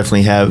would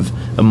definitely have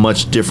a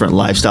much different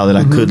lifestyle that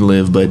I could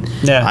live. But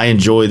Yeah. I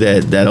enjoy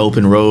that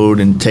open road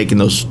and taking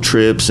those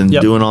trips and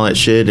Yep. doing all that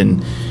shit.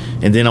 And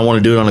then I want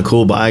to do it on a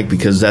cool bike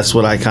because that's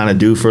what I kind of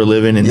do for a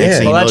living. And next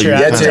thing Well, you that's know, your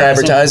you're that's kinda- your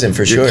advertising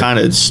for you're sure. kind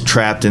of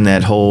trapped in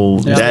that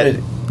whole Yeah.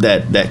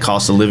 that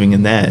cost of living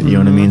in that. You know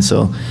what I mean?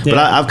 So, but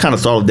Yeah. I've kind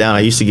of throttled down.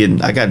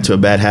 I got into a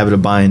bad habit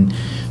of buying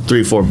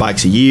 3 or 4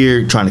 bikes a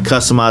year, trying to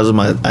customize them.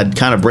 I'd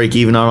kind of break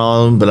even on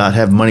all of them, but I'd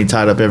have money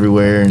tied up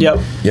everywhere. And Yep.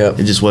 Yep.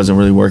 It just wasn't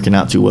really working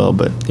out too well.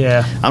 But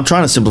Yeah. I'm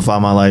trying to simplify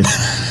my life.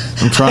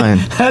 I'm trying.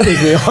 I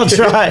think we all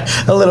try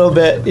a little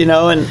bit, you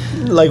know, and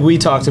like we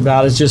talked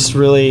about, it's just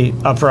really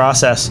a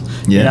process.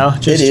 Yeah. You know,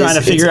 just It trying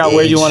to is. figure It's out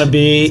where you age. want to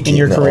be in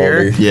your Getting career,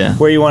 older. Yeah.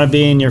 where you want to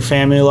be in your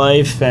family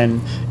life,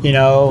 and you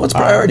know, What's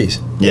priorities?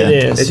 Yeah.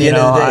 It is. At the you end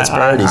know, of the day, it's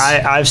priorities.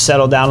 I've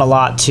settled down a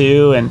lot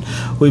too, and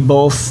we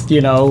both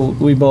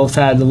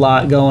had a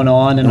lot going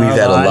on, and We've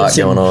had a lot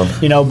going on.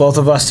 You know, both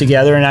of us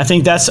together, and I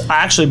think that's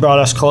actually brought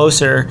us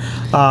closer.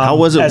 How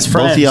was it, as both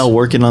friends? of y'all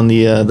working on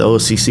the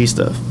OCC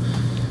stuff?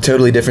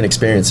 Totally different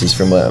experiences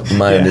from what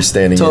my Yeah,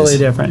 understanding totally is.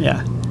 different.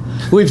 Yeah,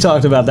 we've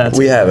talked about that.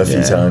 We too. have a few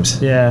Yeah. times.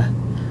 Yeah.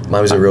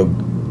 Mine was a real,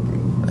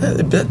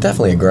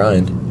 definitely a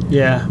grind.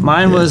 Yeah,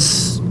 mine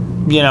was,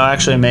 you know,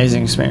 actually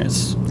amazing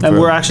experience, and Right.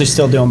 we're actually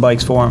still doing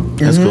bikes for them.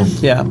 That's cool.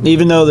 Yeah,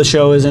 even though the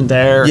show isn't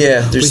there.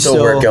 Yeah, there's we still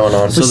work going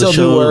on. We So the still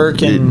show do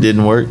work, it and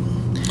didn't work.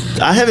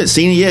 I haven't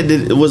seen it yet.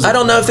 I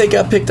don't know if they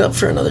got picked up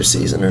for another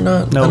season or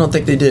not. No. I don't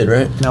think they did,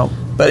 right? no.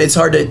 But it's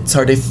hard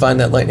to find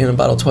that lightning in a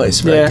bottle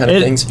twice, right? Yeah, kind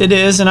of things. it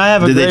is, and I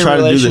have a Did great they try to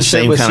do the relationship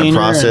same with kind of Senior,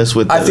 process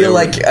with? I feel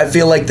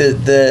like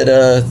that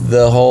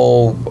the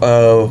whole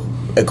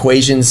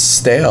equation's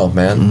stale,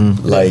 man.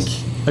 Like,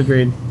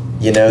 agreed.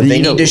 you know, You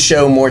they know- need to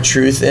show more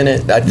truth in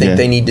it. I think Yeah.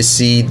 they need to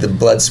see the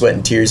blood, sweat,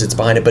 and tears that's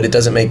behind it. But it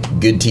doesn't make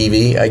good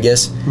TV, I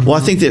guess. Well,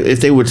 I think that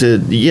if they were to,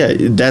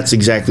 that's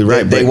exactly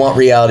right. They but- want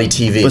reality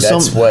TV. But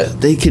That's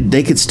what. they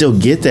could still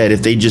get that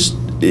if they just.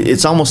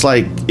 It's almost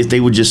like if they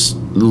would just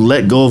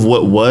let go of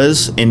what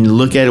was and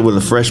look at it with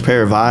a fresh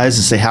pair of eyes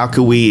and say, how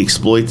could we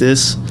exploit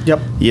this? Yep.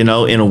 You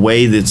know, in a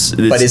way that's But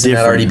isn't different.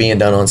 that already being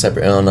done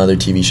on other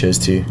TV shows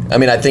too? I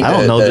mean, I think I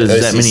don't know the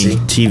there's that many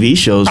OCC TV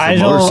shows for I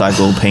don't-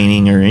 motorcycle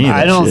painting or any of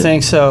that I don't shit.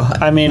 think so.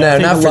 I mean, I No,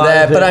 think not a for lot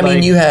that. of But it, I mean,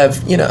 like- you have,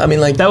 I mean,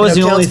 like That was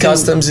the only Kells thing-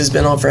 Customs has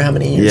been on for how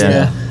many years Yeah. now?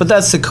 Yeah, but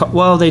that's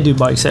well, they do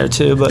bikes there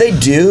too. But They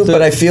do,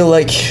 but I feel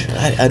like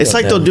I It's don't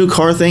like know. they'll do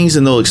car things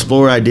and they'll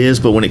explore ideas,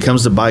 but when it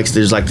comes to bikes,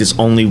 there's like this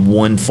only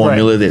one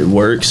formula that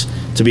works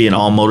to be an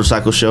all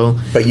motorcycle show.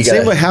 But you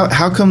Same gotta- way,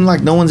 how come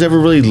like no one's ever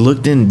really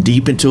looked in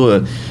deep into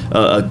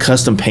a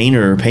custom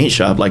painter or paint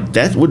shop? Like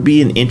that would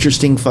be an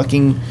interesting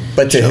fucking.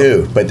 But to show.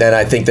 who? But then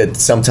I think that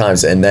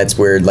sometimes, and that's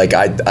where like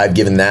I've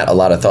given that a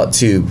lot of thought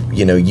too.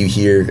 You know, you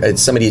hear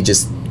somebody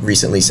just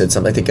recently said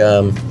something. I think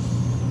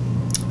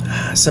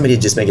somebody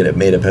had just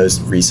made a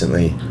post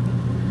recently.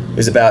 It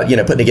was about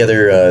putting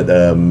together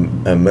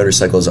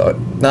motorcycles,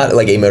 not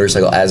like a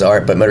motorcycle as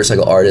art, but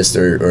motorcycle artists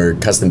or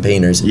custom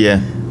painters.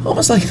 Yeah.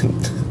 Almost like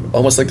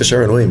the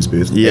Sherwin-Williams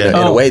booth. Yeah. in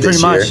a way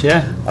this pretty year.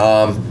 much,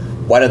 yeah.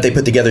 Why don't they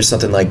put together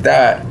something like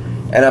that?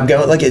 And I'm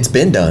going like it's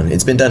been done.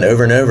 It's been done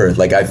over and over.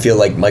 Like I feel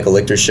like Michael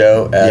Lichter's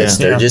show at Yeah.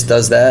 Sturgis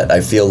does that.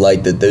 I feel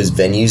like that those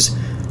venues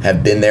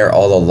have been there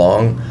all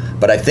along.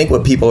 But I think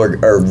what people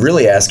are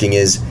really asking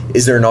is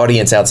there an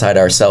audience outside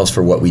ourselves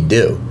for what we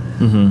do?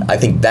 Mm-hmm. I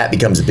think that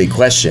becomes a big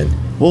question.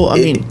 Well, I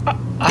mean,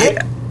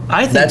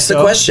 I think that's the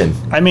so. question.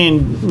 I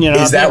mean,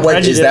 Is that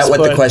what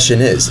the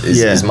question is?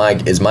 Yeah.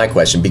 Is my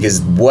question, because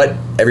what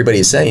everybody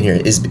is saying here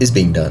is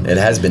being done. It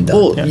has been done.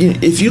 well,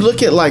 if you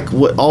look at like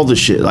what all the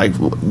shit like.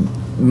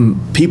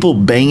 People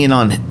banging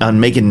on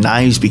making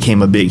knives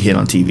became a big hit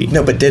on TV.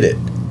 No, but did it?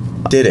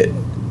 Did it?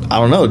 I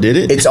don't know. Did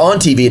it? It's on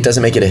TV. It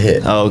doesn't make it a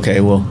hit. Oh, okay.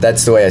 Well,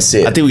 That's the way I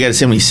see it. I think we got to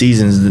see how many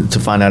seasons to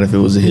find out if it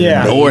was a hit.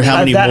 Yeah. Or how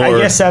many more. I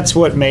guess that's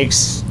what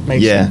makes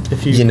Yeah. it,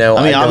 if you, You know,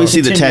 I mean, I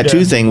obviously the continue tattoo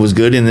to- thing was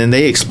good, and then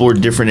they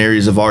explored different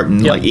areas of art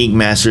and Yep. like ink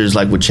masters,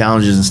 like with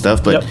challenges and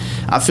stuff. But Yep.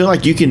 I feel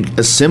like you can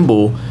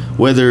assemble,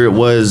 whether it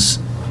was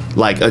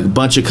like a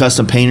bunch of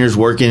custom painters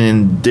working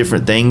in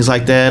different things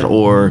like that,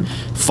 or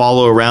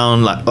follow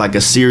around like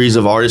a series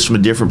of artists from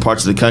different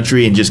parts of the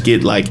country and just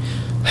get like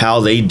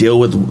how they deal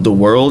with the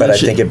world. But and I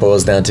shit. think it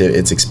boils down to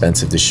it's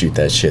expensive to shoot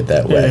that shit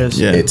that way. is.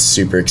 Yeah. It's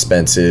super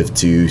expensive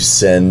to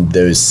send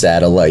those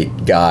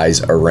satellite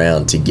guys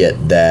around to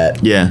get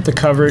that yeah. the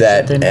coverage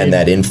that they and need.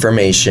 that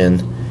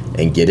information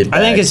and get it back.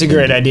 I think it's a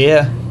great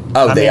idea.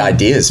 Oh, I the mean,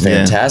 idea is Yeah.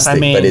 fantastic, I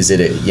mean- but is it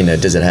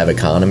does it have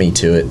economy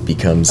to it?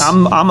 Becomes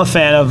I'm a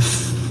fan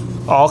of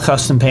all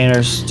custom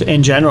painters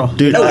in general.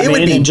 Dude, No, it would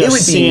be- and it just would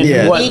be seeing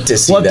neat what, to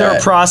see what their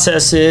that.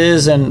 process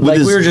is, and like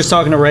his- we were just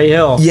talking to Ray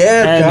Hill.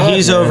 Yeah, and God,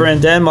 he's man. over in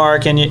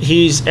Denmark, and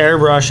he's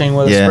airbrushing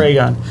with a Yeah. spray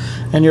gun,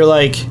 and you're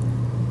like,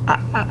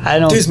 I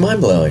don't. dude's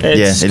mind blowing. It's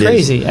Yeah, it is.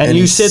 crazy, and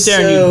you he's sit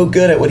there so and you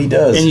good at what he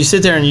does. and you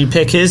sit there and you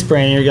pick his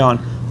brain, and you're going,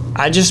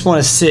 I just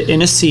want to sit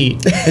in a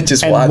seat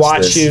Just and watch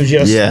watch this. you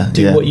just Yeah,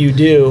 do yeah. what you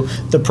do.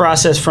 The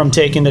process from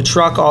taking the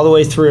truck all the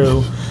way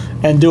through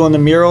and doing the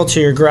mural to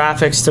your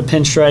graphics to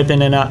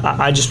pinstriping, and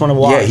I just want to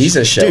watch. yeah, he's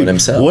just showing Dude,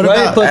 himself. what right,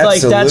 about- but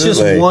like that's just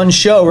Absolutely. one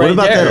show right What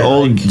about there. that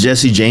old Like,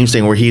 Jesse James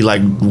thing where he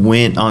like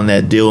went on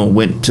that deal and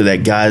went to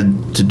that guy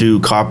to do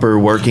copper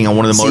working on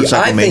one of the See,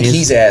 motorcycle I think manias?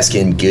 he's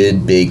asking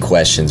good, big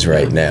questions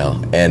right now,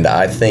 and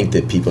I think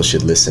that people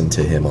should listen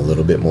to him a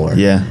little bit more.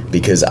 Yeah.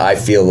 because I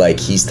feel like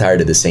he's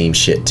tired of the same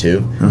shit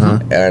too, Uh-huh.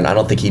 and I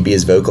don't think he'd be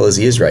as vocal as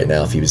he is right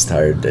now if he was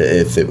tired.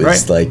 If it was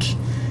Right. like,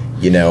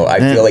 I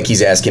Yeah. feel like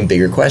he's asking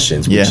bigger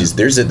questions, which Yeah. is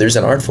there's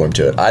an art form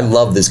to it. I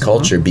love this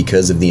culture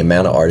because of the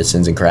amount of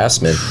artisans and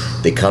craftsmen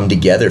that come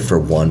together for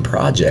one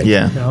project.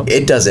 Yeah. Yep.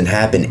 It doesn't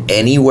happen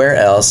anywhere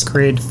else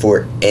Agreed.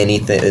 for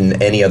anything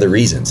and any other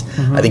reasons.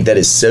 I think that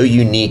is so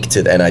unique to,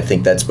 and I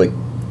think that's what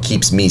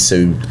keeps me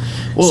so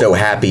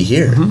happy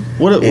here.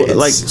 What It's,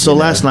 like so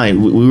last night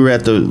we were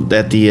at the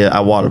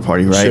Iwata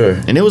party, right? Sure.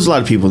 And there was a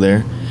lot of people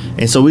there,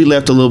 and so we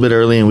left a little bit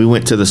early and we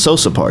went to the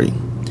Sosa party.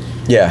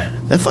 Yeah,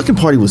 That fucking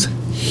party was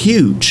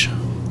huge,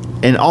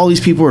 and all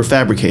these people were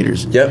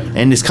fabricators. Yep.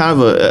 And it's kind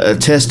of a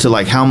test to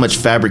like how much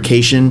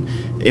fabrication,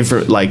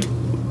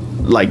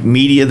 like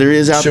media there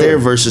is out Sure. there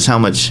versus how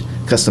much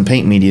custom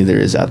paint media there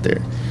is out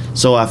there.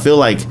 So I feel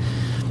like,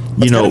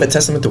 it's kind of a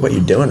testament to what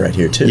you're doing right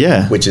here too.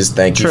 Yeah. which is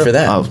thank you True. for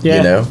that. Oh,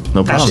 Yeah. no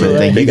problem. Absolutely.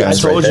 Thank you Big guys.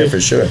 guys right told there you. for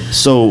sure.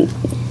 So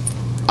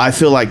I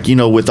feel like,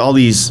 with all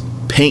these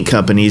paint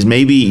companies,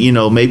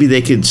 maybe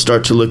they could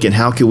start to look at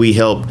how can we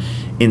help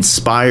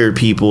inspire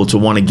people to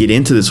want to get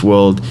into this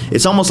world.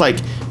 It's almost like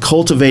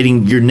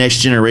cultivating your next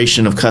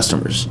generation of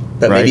customers.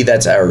 But right? maybe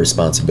that's our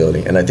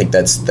responsibility, and I think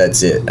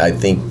that's it. I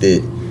think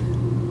that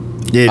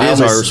Yeah, it I is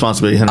our almost-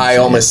 responsibility. 100%. I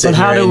almost sit but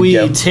how here do and we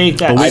go, take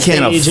that But we stage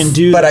can't and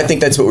do? But I think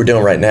that's what we're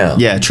doing right now.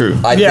 Yeah, true.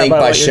 I Yeah, think by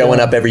by what you're showing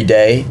doing. up every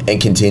day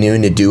and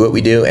continuing to do what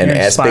we do and You're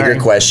ask bigger inspiring.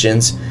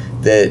 questions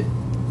that,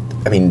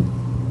 I mean,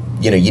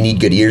 you need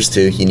good ears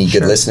too. You need good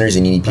Sure. listeners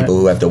and you need people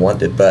Right. who have to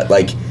want it. But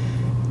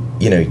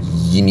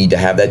you need to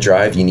have that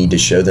drive. You need to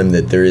show them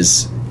that there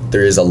is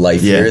a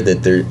life Yeah. here,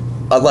 that there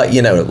a life,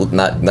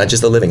 not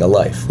just a living, a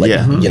life. Like,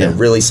 Yeah. Mhm. Yeah.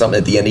 really something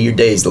at the end of your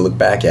days to look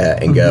back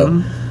at and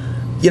go,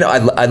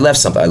 I left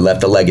something. I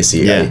left a legacy.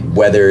 Yeah.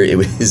 Whether it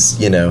was,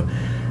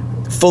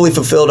 fully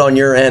fulfilled on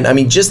your end. I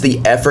mean, just the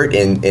effort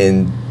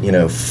in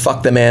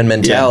fuck the man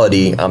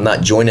mentality. I'm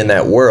not joining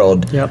that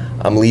world. Yep.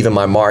 I'm leaving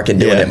my mark and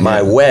doing Yeah, it my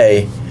yeah.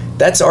 way.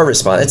 That's our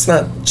response. It's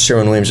not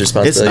Sherwin-Williams'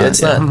 responsibility.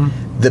 It's not, yeah.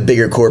 the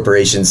bigger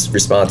corporation's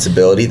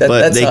responsibility. But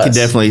that's they us. could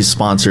definitely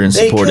sponsor and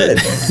They support could.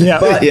 it. Yeah.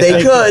 But Yeah.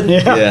 they could.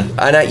 Yeah. Yeah.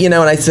 And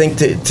I think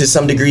to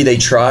some degree they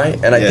try,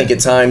 and I Yeah. think at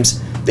times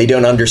they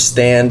don't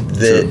understand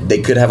that True. they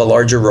could have a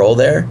larger role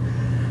there.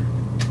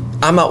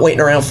 I'm not waiting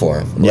around for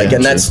them. Yeah,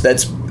 and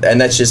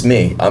that's just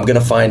me. I'm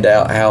gonna find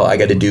out how I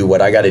got to do what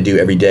I got to do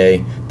every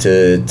day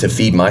to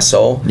feed my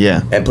soul.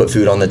 Yeah. And put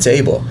food on the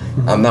table.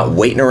 I'm not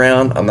waiting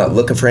around. I'm not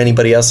looking for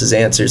anybody else's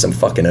answers.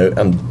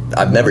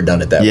 I've never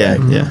done it that Yeah,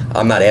 way. yeah.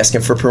 I'm not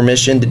asking for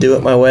permission to do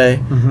it my way.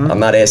 I'm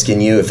not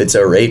asking you if it's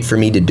all right for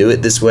me to do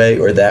it this way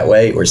or that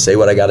way or say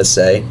what I got to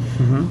say.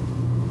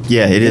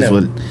 Yeah, it is know,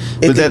 what.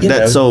 But it-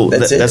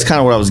 that's it. that's kind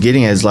of what I was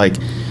getting at. Is like,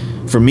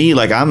 for me,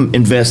 like I'm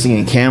investing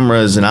in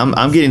cameras, and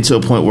I'm getting to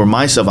a point where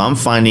myself I'm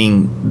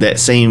finding that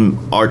same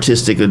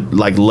artistic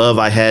like love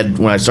I had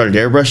when I started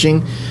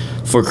airbrushing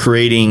for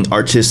creating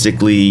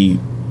artistically.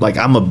 Like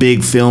I'm a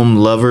big film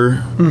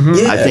lover.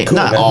 Yeah, I think cool,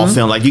 not man. all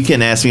film. Like you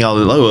can't ask me all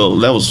the well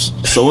that was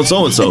so and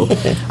so and so.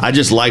 I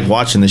just like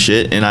watching the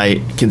shit, and I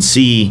can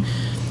see.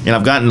 And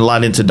I've gotten a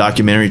lot into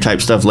documentary type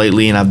stuff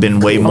lately, and I've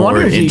been way I more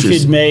wonder if you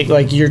interested. could make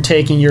like you're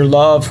taking your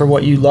love for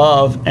what you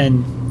love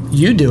and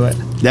you do it.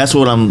 That's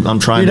what I'm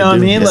trying You know to what I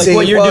do. mean? Like See,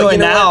 what you're well, doing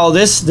you know now.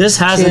 This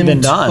hasn't Tim been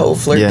done.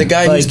 Toffler, Yeah. the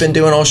guy who's Like- been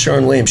doing all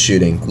Sherwin-Williams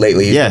shooting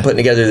lately. He's Yeah. been putting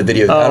together the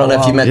video. I don't know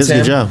if you wow. met He does a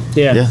Tim. good job.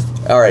 Yeah.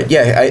 All right,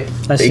 yeah,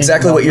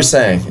 exactly what you're that.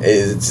 saying.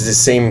 It's the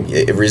same.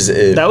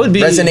 That would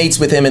be resonates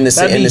with him in the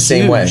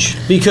same way.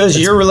 Because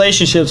your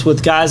relationships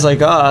with guys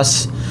like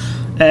us,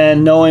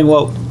 and knowing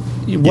what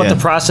the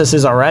process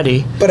is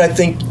already. But I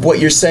think what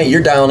you're saying,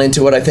 you're dialing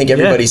into what I think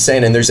everybody's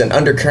saying, and there's an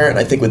undercurrent.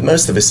 I think with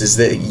most of us is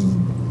that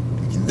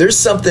there's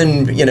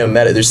something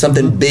meta. There's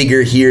something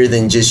bigger here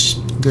than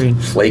just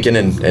flaking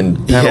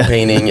and panel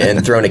painting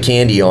and throwing a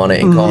candy on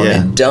it and calling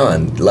it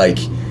done. Like,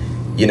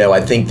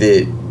 I think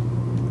that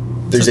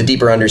there's a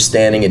deeper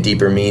understanding, a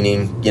deeper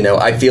meaning.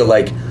 I feel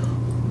like,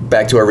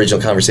 back to our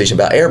original conversation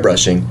about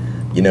airbrushing,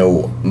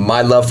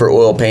 my love for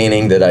oil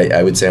painting that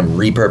I would say I'm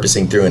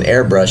repurposing through an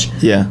airbrush,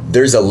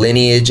 there's a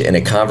lineage and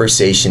a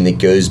conversation that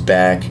goes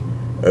back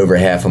over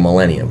half a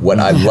millennium. What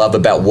I love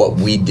about what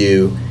we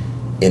do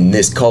in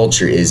this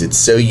culture is it's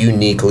so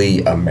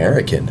uniquely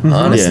American,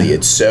 honestly.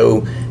 It's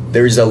so...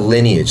 There's a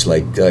lineage,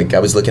 like I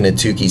was looking at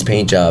Tukey's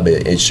paint job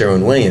at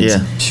Sherwin-Williams,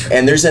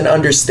 and there's an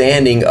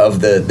understanding of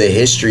the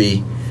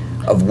history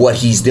of what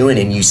he's doing,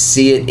 and you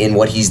see it in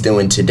what he's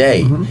doing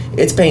today.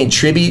 It's paying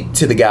tribute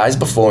to the guys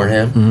before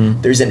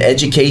him. There's an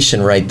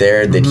education right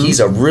there that he's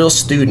a real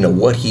student of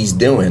what he's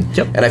doing,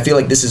 and I feel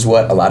like this is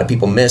what a lot of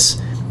people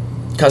miss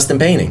custom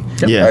painting.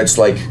 It's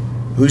like,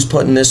 who's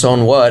putting this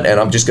on what, and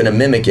I'm just going to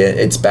mimic it.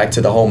 It's back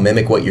to the whole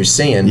mimic what you're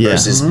seeing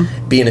versus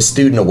being a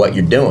student of what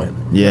you're doing.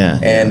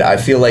 And I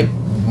feel like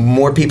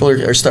more people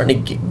are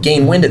starting to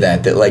gain wind of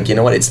that like,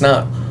 what, it's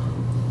not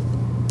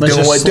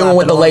doing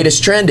what the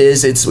latest trend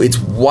is. It's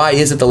why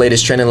is it the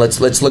latest trend, and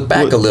let's look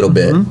back a little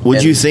bit.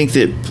 Would you think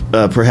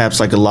that perhaps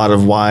like a lot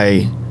of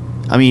why,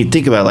 I mean,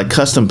 think about it, like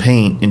custom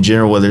paint in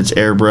general, whether it's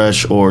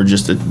airbrush or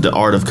just the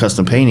art of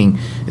custom painting,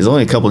 is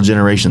only a couple of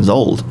generations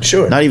old.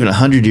 Not even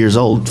 100 years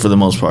old for the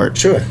most part.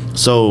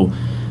 So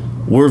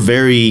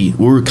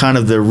we're kind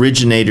of the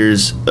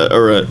originators,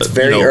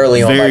 very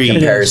early on by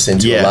comparison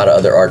to a lot of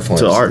other art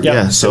forms. To art,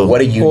 So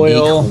what a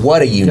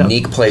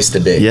unique place to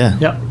be.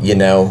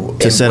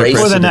 To set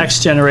for the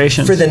next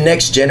generation. For the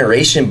next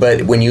generation,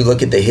 but when you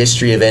look at the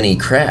history of any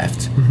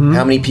craft,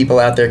 how many people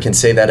out there can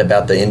say that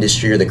about the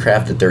industry or the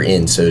craft that they're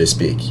in, so to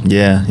speak?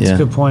 That's a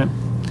good point.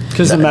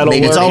 Because the metal,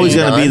 it's always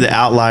going to be the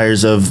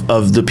outliers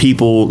of the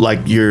people, like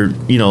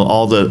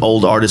all the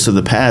old artists of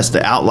the past,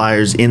 the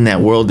outliers in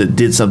that world that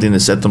did something that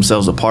set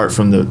themselves apart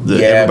from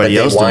the everybody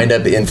else. But they wind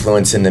up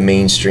influencing the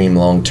mainstream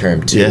long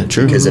term too.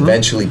 Because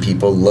eventually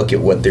people look at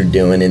what they're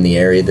doing in the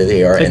area that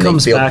they are, and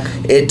comes they feel back.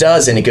 It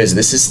does, and it goes,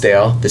 this is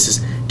stale. This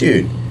is,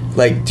 dude.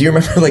 Like, do you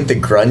remember like the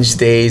grunge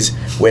days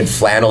when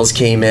flannels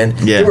came in?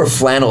 There were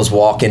flannels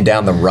walking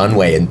down the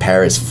runway in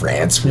Paris,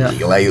 France. Like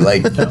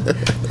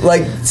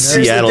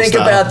seriously, think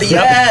about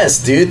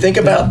dude. Think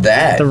about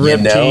that. The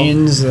ripped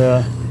jeans.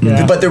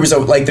 But there was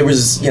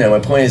my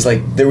point is,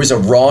 like, there was a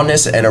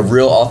rawness and a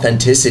real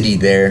authenticity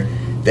there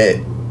that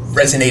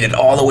resonated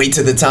all the way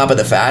to the top of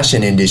the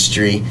fashion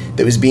industry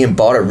that was being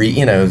bought at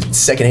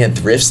secondhand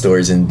thrift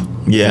stores in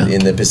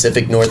the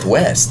Pacific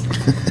Northwest.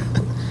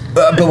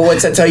 But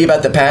what's that tell you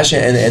about the passion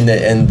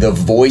and the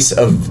voice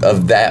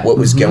of that, what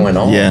was going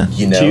on?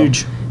 It's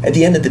huge. At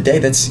the end of the day,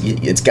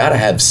 it's got to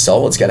have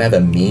soul. It's got to have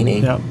a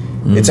meaning.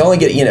 It's only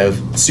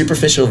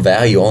superficial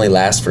value only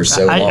lasts for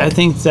so long. I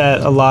think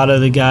that a lot of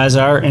the guys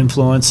are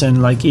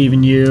influencing, like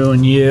even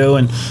you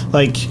and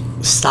like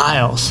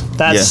styles.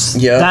 That's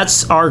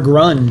our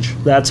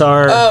grunge. That's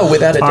our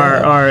without a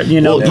doubt. Our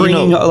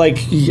bringing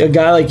like a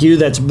guy like you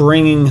that's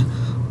bringing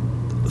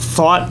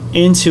thought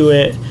into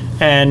it.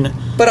 And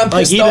but I'm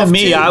like even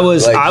me, too. I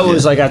was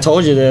like I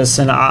told you this,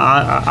 and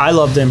I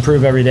love to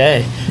improve every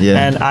day.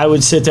 And I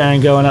would sit there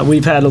and go, and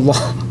we've had a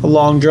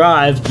long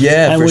drive.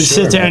 And we'd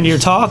sit there and you're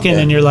talking,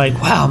 and you're like,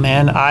 wow,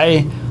 man,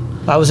 I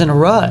was in a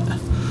rut.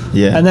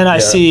 And then I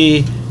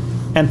see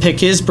and pick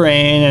his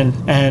brain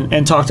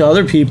and talk to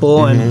other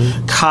people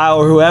and Kyle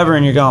or whoever,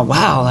 and you're going,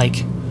 wow,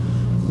 like,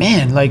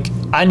 man, like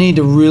I need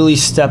to really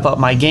step up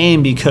my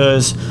game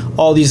because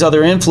all these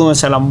other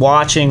influences that I'm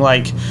watching,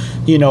 like,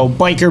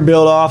 biker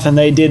build off and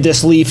they did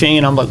this leafing,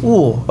 and I'm like,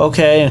 ooh,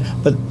 okay.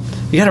 But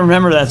you got to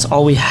remember that's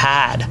all we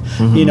had.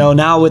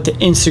 Now with the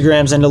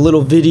Instagrams and the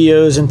little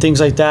videos and things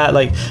like that,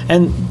 like,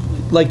 and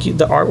like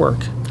the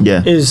artwork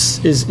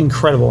is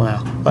incredible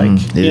now.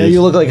 Like,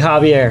 you look like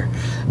Javier.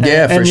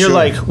 And you're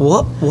like,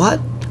 what?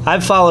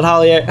 I've followed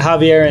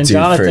Javier and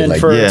Jonathan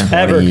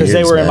forever because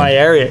they were in my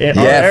area.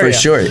 For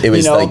sure. It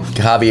was like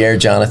Javier,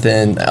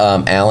 Jonathan,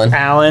 Alan.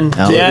 Yeah,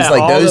 it was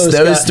like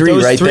those three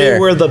right there. Those three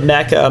were the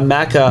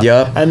mecca.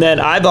 Yep. And then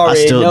I've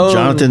already known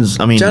Jonathan's.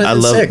 I mean, I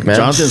love sick, man.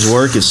 Jonathan's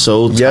work is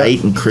so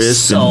tight and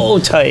crisp. So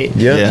tight.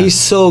 Yeah. He's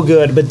so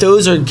good. But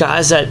those are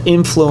guys that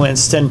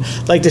influenced, and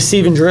like the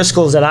Steven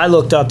Driscolls that I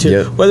looked up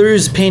to. Whether he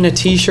was painting a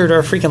T-shirt or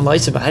a freaking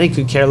lights up, I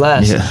could care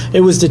less.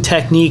 It was the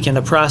technique and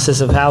the process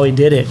of how he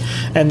did it,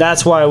 and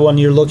that's why when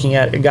you're looking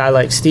at a guy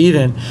like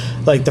Steven,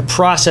 like the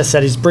process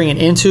that he's bringing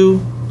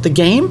into the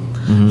game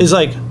is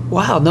like,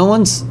 wow, no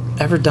one's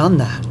ever done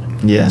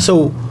that.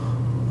 So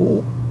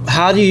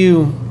how do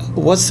you,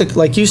 what's the,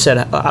 like you said,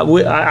 I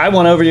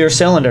went over to your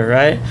cylinder,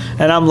 right?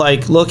 And I'm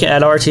like looking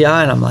at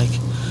RTI and I'm like,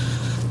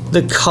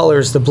 the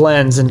colors, the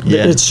blends, and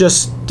it's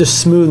just the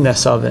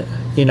smoothness of it.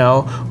 You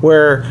know,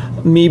 where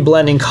me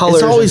blending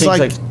colors.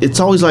 It's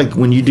always like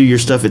when you do your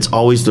stuff, it's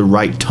always the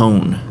right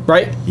tone,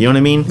 right? You know what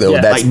I mean?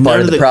 That's like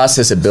part of the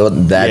process of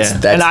building. That's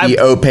the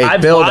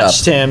opaque buildup. I've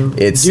watched him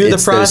it's do the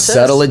process. Those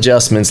subtle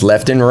adjustments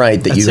left and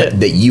right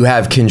that you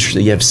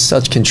have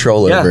such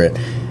control over it,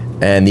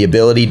 and the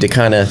ability to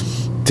kind of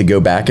to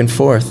go back and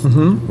forth.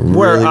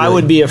 Where I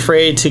would be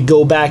afraid to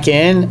go back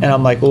in, and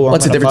I'm like, oh,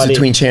 what's the difference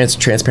between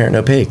transparent and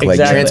opaque? Exactly.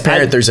 Like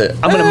transparent,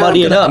 I'm gonna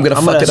muddy it up. I'm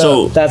gonna fuck it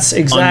up. That's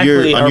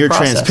exactly on your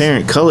process.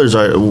 transparent colors.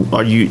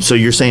 Are you? So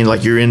you're saying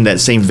like you're in that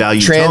same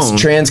value tone?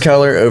 Trans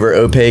color over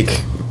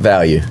opaque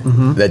value.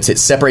 That's it.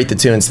 Separate the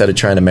two instead of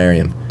trying to marry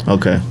them.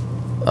 Okay.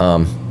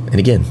 And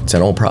again, it's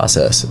an old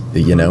process.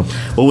 You know.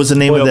 What was the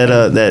name of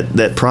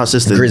that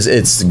process?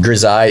 It's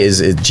grisaille.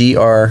 Is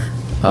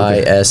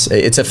GRIS.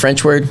 It's a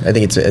French word. I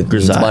think it's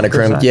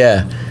monochrome. Grisaille.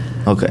 Yeah.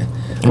 Okay.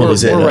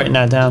 We're writing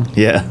that down.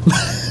 Yeah.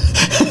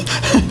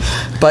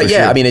 But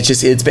I mean,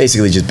 it's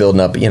basically just building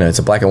up. You know, it's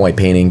a black and white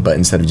painting, but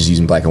instead of just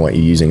using black and white,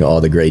 you're using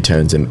all the gray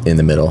tones in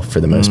the middle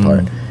for the most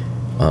part.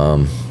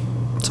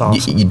 It's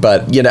awesome.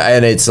 But you know,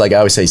 and it's like I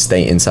always say,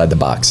 stay inside the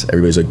box.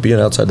 Everybody's like, be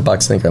an outside the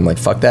box thinker. I'm like,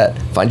 fuck that.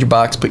 Find your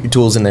box, put your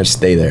tools in there,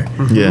 stay there.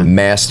 Yeah.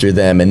 Master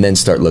them, and then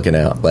start looking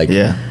out. Like,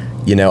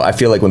 you know, I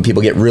feel like when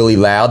people get really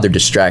loud, they're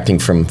distracting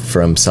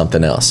from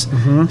something else.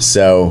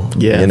 So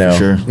you know, for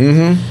sure.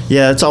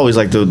 Yeah, it's always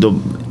like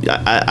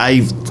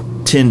I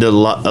tend to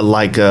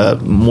like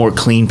more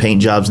clean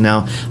paint jobs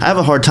now. I have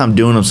a hard time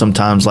doing them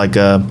sometimes. Like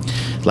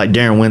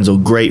Darren Wenzel,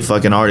 great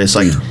fucking artist,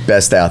 like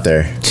best out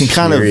there. Can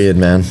kind of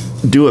man.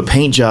 Do a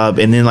paint job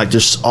and then like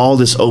there's all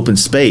this open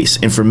space,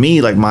 and for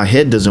me, like my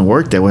head doesn't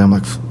work that way. I'm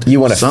like,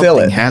 you want to fill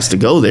it. Something has to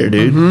go there,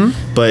 dude.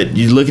 But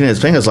you're looking at his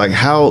paint, it's like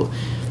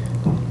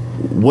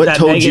what that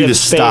told you to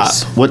space.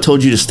 stop? What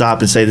told you to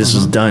stop and say this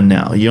is done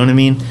now? You know what I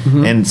mean?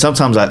 And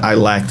sometimes I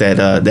lack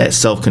that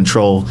self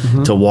control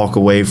to walk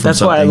away from. That's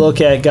something. why I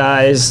look at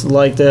guys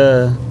like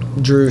the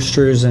Drew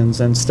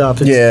Struzans and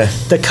stuff.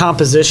 It's the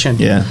composition.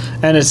 Yeah.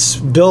 And it's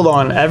built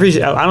on I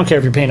don't care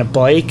if you're painting a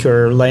bike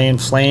or laying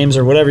flames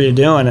or whatever you're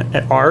doing.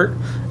 At art,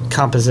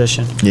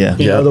 composition. Yeah.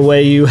 You know, the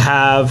way you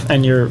have,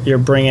 and you're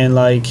bringing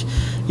like,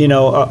 you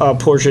know, a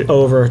portrait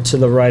over to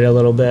the right a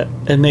little bit.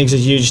 It makes a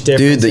huge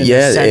difference. Dude,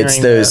 it's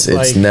those.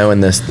 It's knowing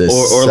this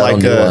or like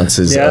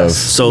nuances of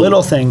so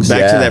little things.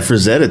 Back to that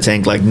Frazetta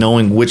tank, like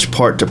knowing which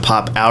part to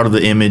pop out of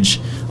the image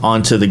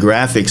onto the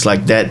graphics,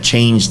 like that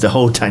changed the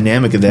whole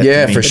dynamic of that.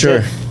 Yeah, for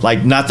sure.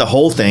 Like not the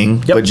whole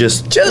thing, but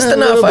just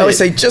enough. I would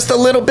say just a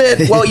little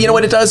bit. Well, you know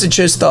what it does? It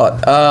shows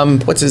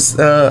thought. What's his?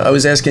 I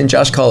was asking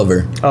Josh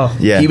Culliver. Oh,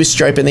 yeah. He was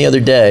striping the other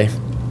day.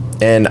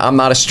 And I'm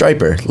not a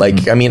striper.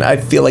 Like, I mean, I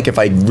feel like if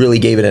I really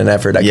gave it an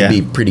effort, I could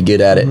be pretty good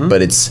at it.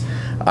 But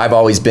I've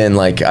always been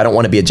like, I don't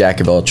want to be a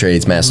jack of all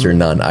trades, master of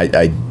none.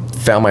 I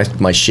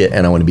found my shit,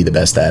 and I want to be the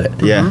best at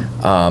it. Yeah.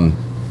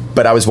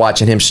 But I was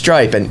watching him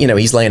stripe, and you know,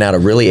 he's laying out a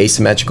really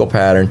asymmetrical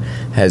pattern,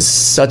 has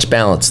such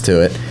balance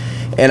to it.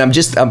 And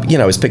you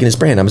know, I was picking his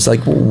brain. I was like,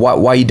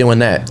 why are you doing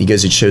that? He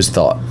goes, it shows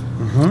thought.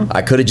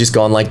 I could have just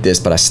gone like this,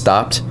 but I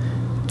stopped.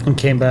 And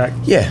came back.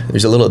 Yeah,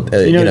 there's a little.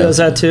 You know who does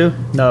that too?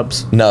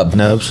 Nubs.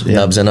 Nubs. Yeah.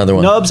 Nubs, another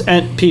one. Nubs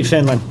and Pete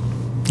Finland.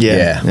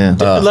 Yeah.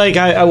 Like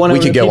I want to.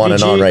 We could go on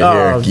and on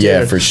right here.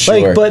 Yeah, for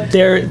sure.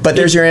 Like, but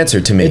there's your answer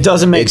to me. It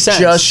doesn't make sense.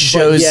 It just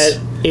shows. But yet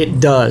it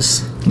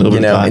does. You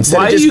know, instead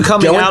why of are just you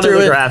coming going out of through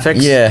the it,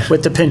 graphics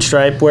with the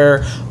pinstripe?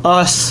 Where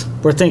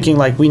we're thinking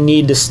like we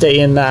need to stay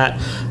in that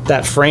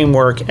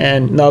framework,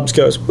 and Nubs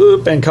goes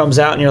whoop and comes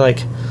out, and you're like,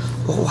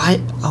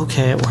 why?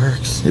 Okay, it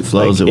works. It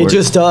flows. Like, it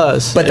just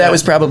does. But that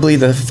was probably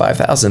the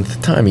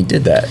 5,000th time he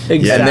did that.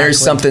 Exactly. And there's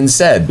something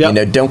said. You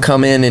know, don't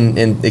come in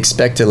and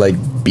expect to like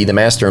be the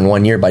master in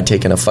 1 year by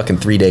taking a fucking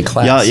 3-day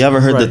class. You ever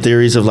heard the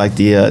theories of like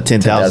the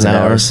 10,000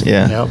 hours?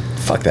 Yeah. Yep.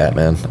 Fuck that,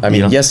 man. I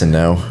mean, yes and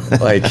no.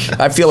 Like,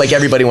 I feel like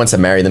everybody wants to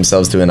marry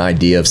themselves to an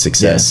idea of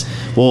success.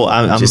 Yeah. Well,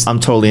 I'm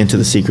totally into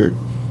The Secret.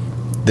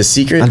 The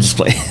Secret? I'm just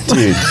playing.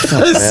 Dude,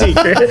 The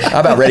Secret. I'm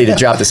about ready to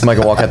drop this mic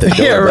and walk out the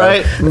door. Yeah,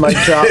 right. Mic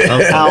drop.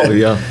 Out.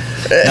 Yeah.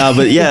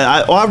 But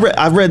yeah,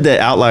 I've read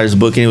the Outliers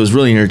book, and it was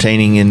really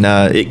entertaining, and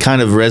it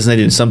kind of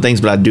resonated in some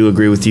things. But I do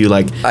agree with you.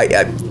 Like,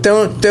 I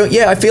don't.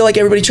 Yeah, I feel like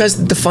everybody tries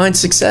to define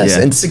success,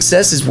 and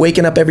success is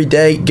waking up every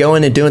day,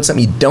 going and doing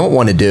something you don't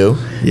want to do,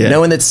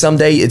 knowing that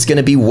someday it's going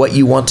to be what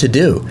you want to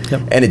do,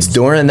 and it's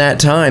during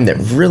that time that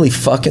really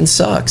fucking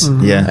sucks.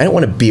 Yeah, I don't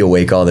want to be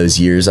awake all those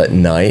years at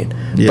night,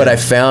 but I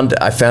found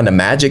a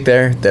magic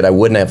there that I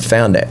wouldn't have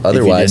found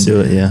otherwise. If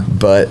you didn't do it,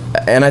 But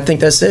I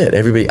think that's it.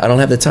 Everybody, I don't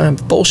have the time.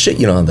 Bullshit,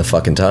 you don't have the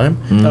fucking time.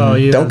 Oh,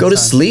 you don't go to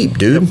sleep,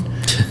 dude.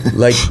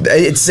 Like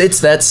it's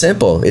that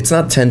simple. It's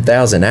not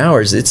 10,000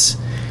 hours. It's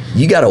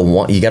you gotta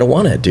want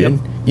it, dude.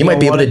 You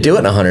might be able to do it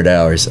in 100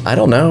 hours. I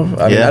don't know.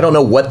 I mean, I don't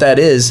know what that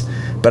is,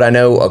 but I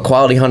know a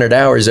quality 100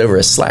 hours over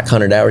a slack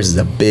 100 hours is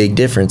a big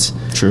difference.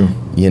 True.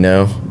 You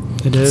know.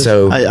 It is.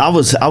 So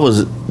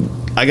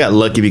I got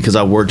lucky because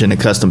I worked in a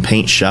custom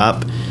paint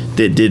shop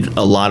that did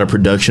a lot of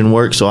production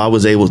work, so I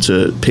was able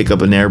to pick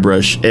up an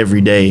airbrush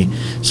every day.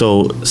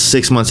 So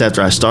 6 months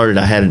after I started,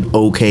 I had an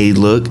okay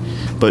look,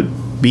 but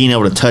being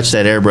able to touch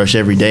that airbrush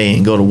every day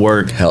and go to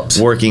work helps.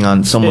 Working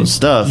on someone's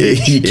stuff.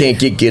 You can't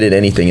get good at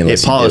anything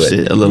unless it polished you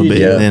do it a little bit.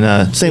 Yeah. And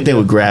then same thing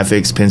with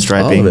graphics,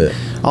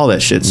 pinstriping, all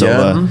that shit.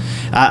 So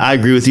I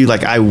agree with you.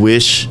 Like, I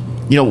wish,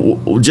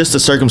 just the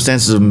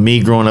circumstances of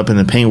me growing up in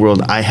the paint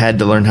world, I had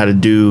to learn how to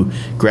do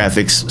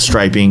graphics,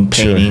 striping,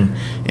 painting.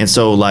 And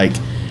so, like,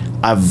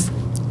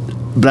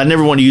 but I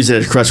never want to use it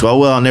as a crutch.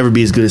 Well, I'll never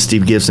be as good as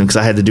Steve Gibson because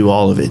I had to do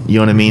all of it. You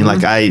know what I mean?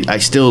 Like, I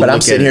still. But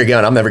I'm sitting here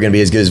going, I'm never going to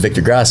be as good as Victor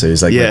Grasso,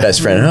 who's like my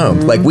best friend at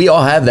home. Like, we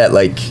all have that,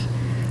 like.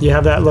 You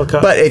have that look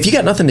up. But if you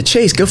got nothing to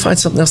chase, go find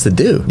something else to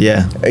do.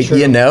 Yeah.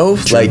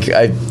 True. Like,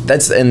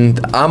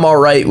 and I'm all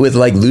right with,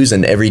 like,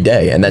 losing every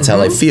day, and that's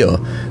how I feel.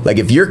 Like,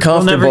 if you're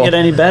comfortable. You'll never get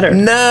any better.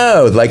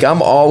 No. Like,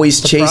 I'm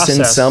always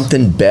chasing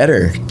something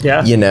better.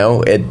 Yeah.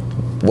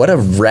 What a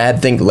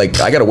rad thing. Like,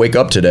 I got to wake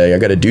up today. I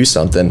got to do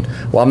something.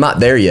 Well, I'm not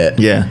there yet.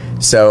 Yeah.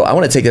 So I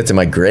want to take that to to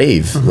my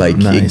grave. Like,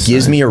 it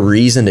gives me a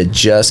reason to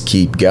just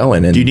keep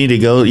going. And do you need to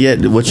go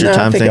yet? What's your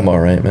time I think thing? I'm all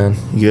right, man.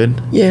 You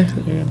good? Yeah.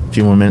 A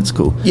few more minutes,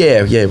 cool.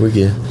 Yeah, we're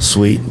good.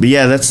 Sweet. But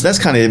yeah, that's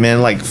kind of it,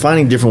 man. Like,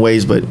 finding different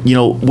ways. But,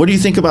 what do you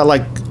think about,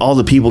 like, all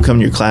the people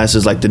coming to your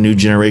classes, like the new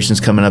generations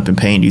coming up in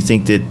paint? Do you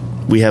think that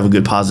we have a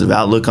good positive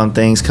outlook on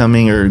things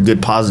coming, or a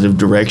good positive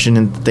direction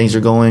and things are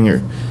going,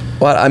 or?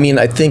 Well, I mean,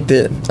 I think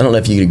that, I don't know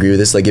if you could agree with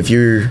this. Like, if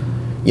you're,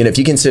 if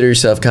you consider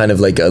yourself kind of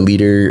like a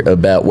leader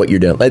about what you're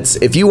doing,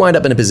 if you wind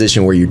up in a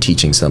position where you're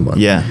teaching someone,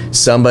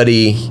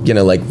 somebody,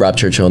 like Rob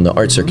Churchill in the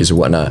art circus or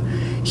whatnot,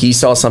 he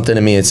saw something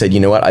in me and said,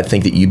 you know what, I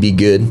think that you'd be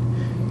good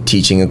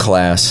teaching a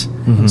class.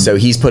 So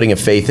he's putting a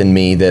faith in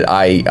me that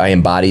I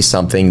embody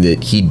something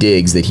that he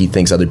digs, that he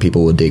thinks other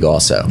people will dig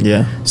also.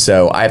 Yeah.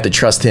 So I have to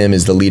trust him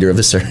as the leader of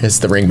the circus,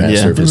 the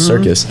ringmaster of his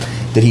circus,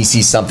 that he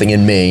sees something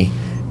in me.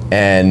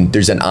 And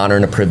there's an honor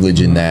and a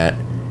privilege in that,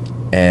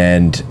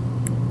 and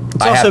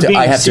it's also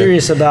being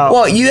serious about.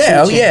 Well, teaching.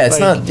 It's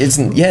like,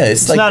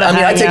 it's like, I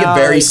mean, I take it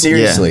very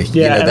seriously.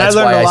 Yeah, and that's I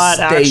learned why a lot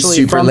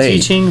actually from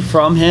teaching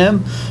from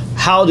him,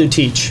 how to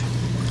teach.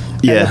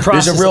 Yeah,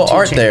 there's a real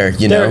art there.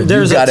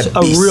 There's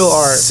a real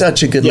art.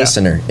 Such a good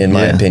listener, in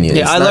my opinion.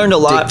 Yeah, I learned a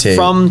lot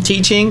from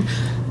teaching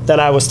that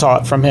I was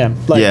taught from him.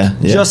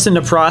 Like, just in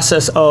the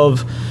process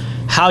of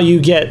how you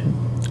get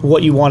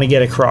what you want to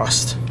get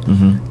across.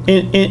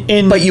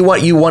 But you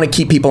want to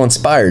keep people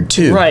inspired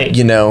too, right?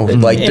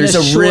 Like, there's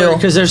a real,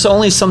 because there's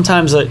only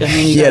sometimes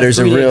there's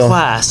a real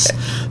class.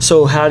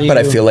 So how do you? But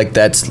I feel like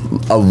that's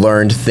a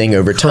learned thing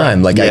over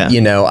time. Like,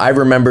 I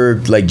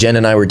remember, like, Jen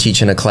and I were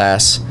teaching a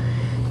class,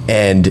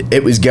 and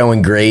it was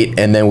going great,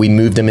 and then we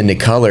moved them into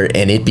color,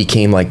 and it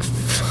became like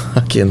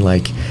fucking,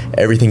 like,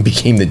 everything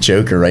became the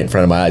Joker right in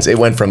front of my eyes. It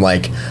went from,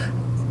 like,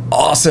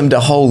 awesome to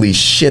holy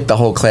shit, the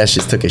whole class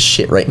just took a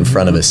shit right in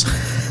front of us.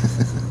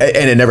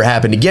 And it never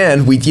happened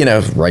again. We,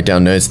 write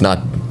down notes,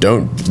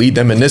 don't lead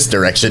them in this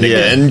direction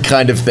again,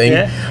 kind of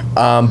thing.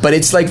 But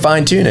it's like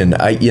fine tuning.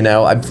 I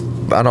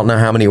don't know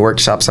how many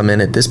workshops I'm in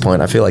at this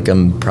point. I feel like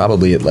I'm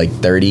probably at like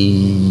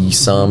 30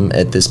 some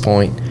at this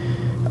point,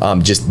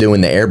 just doing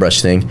the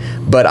airbrush thing.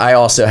 But I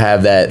also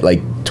have that,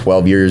 like,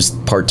 12 years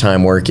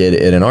part-time work at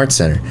an art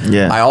center.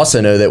 I also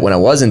know that when I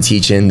wasn't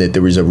teaching, that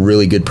there was a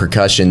really good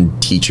percussion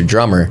teacher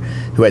drummer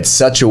who had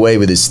such a way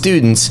with his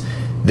students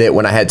that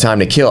when I had time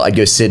to kill, I'd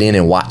go sit in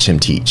and watch him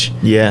teach.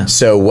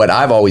 So what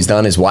I've always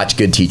done is watch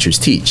good teachers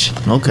teach.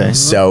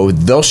 So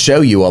they'll show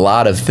you a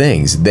lot of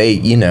things. They,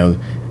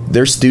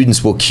 their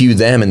students will cue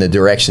them in the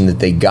direction that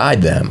they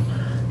guide them.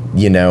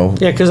 Yeah,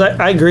 because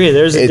I agree.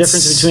 There's a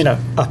difference between a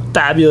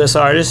fabulous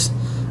artist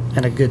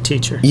and a good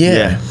teacher.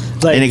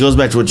 Like, and it goes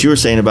back to what you were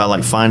saying about,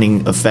 like,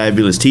 finding a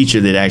fabulous teacher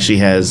that actually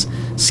has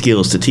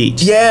skills to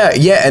teach.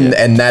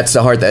 And that's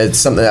the hard. It's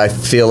something that I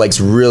feel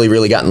like's really,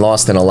 really gotten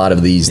lost in a lot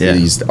of these art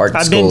schools, so to speak.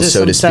 I've been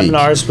to some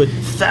seminars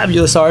with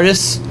fabulous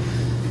artists,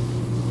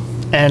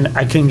 and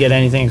I couldn't get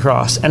anything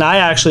across. And I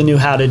actually knew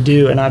how to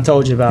do, and I've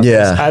told you about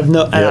this. I've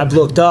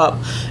looked up,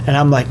 and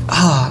I'm like,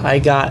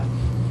 I got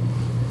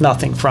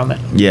nothing from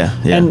it.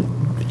 And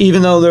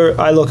even though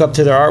I look up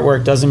to their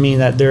artwork, doesn't mean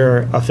that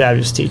they're a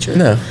fabulous teacher.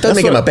 No, doesn't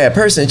make them a bad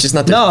person. It's just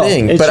not their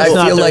thing. But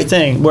I feel like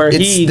thing where it's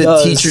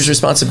the teacher's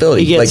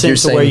responsibility. He gets like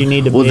into where you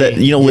need to be.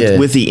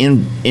 With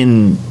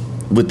the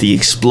with the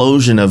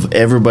explosion of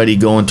everybody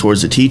going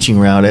towards the teaching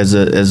route as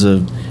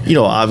a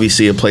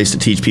obviously a place to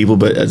teach people,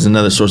 but as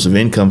another source of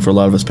income for a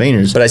lot of us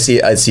painters. But I see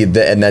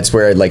that, and that's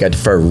where I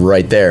defer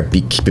right there.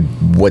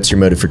 What's your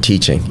motive for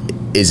teaching?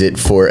 Is it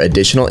for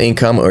additional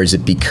income, or is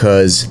it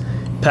because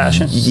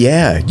passion?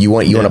 You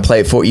want to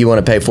play it for, you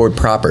want to pay for it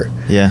proper.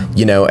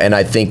 And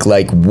I think,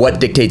 like, what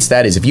dictates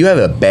that is if you have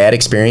a bad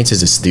experience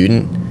as a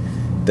student,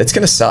 that's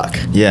gonna suck.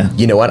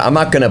 You know what? I'm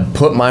not gonna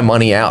put my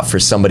money out for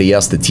somebody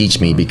else to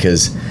teach me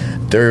because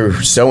they're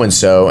so and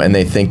so, and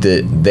they think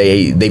that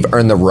they've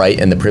earned the right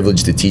and the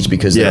privilege to teach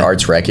because their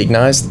art's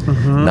recognized.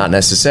 Not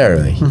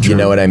necessarily. You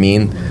know what I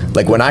mean?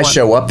 Like, when I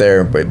show up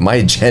there, my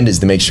agenda is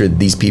to make sure that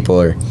these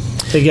people are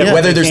They get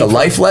whether there's a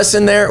life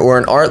lesson there or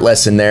an art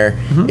lesson there,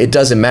 it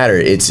doesn't matter.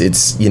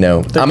 It's you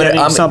know,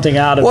 I'm something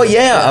out of it.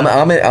 Well,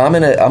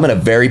 I'm in a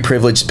very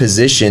privileged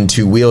position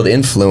to wield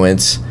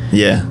influence.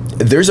 Yeah.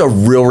 There's a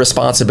real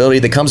responsibility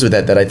that comes with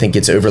that I think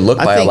gets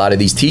overlooked by a lot of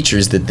these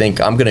teachers that think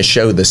I'm going to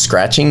show the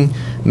scratching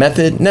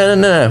method.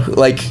 No.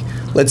 Like,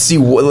 let's see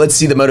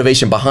the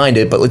motivation behind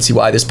it, but let's see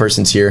why this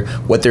person's here,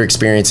 what their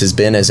experience has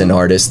been as an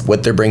artist,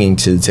 what they're bringing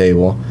to the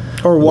table.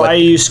 Or why are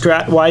you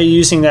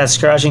using that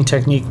scratching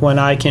technique when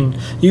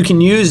you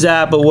can use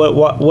that, but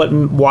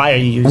why are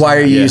you using it? Why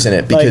are you using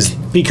it?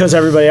 Because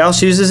everybody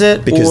else uses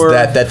it? Because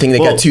that thing that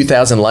got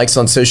 2,000 likes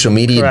on social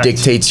media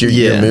dictates your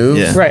move.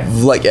 Yeah. Right.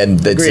 Like, and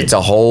it's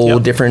a whole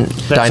different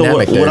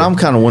dynamic so what I'm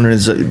kind of wondering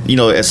is, you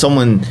know, as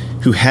someone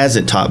who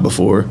hasn't taught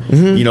before,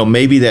 you know,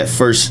 maybe that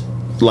first,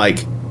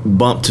 like,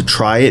 bump to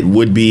try it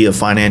would be a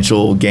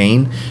financial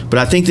gain, but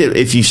I think that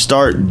if you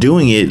start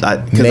doing it,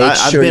 because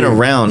I've been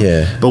around,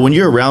 but when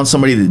you're around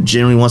somebody that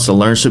genuinely wants to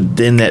learn something,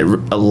 then that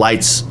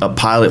lights a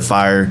pilot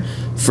fire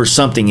for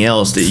something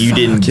else that you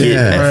didn't get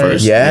at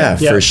first. Yeah,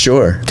 for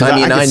sure. I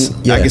mean,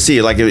 I can see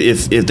it. Like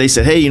if they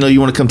said, "Hey, you know,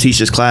 you want to come teach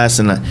this class,"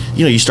 and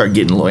you know, you start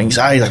getting a little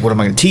anxiety. Like, what am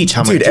I going to teach?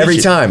 How am I going to teach every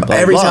it?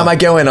 time I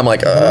go in, I'm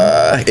like,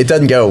 it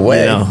doesn't go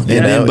away.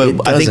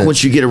 But I think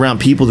once you get around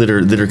people that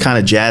are kind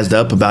of jazzed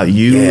up about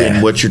you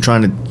and what you're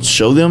trying to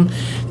show them,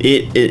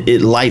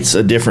 it lights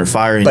a different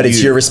fire in you. But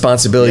it's your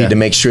responsibility to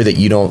make sure that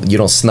you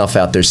don't snuff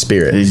out their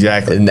spirit.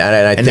 Exactly. And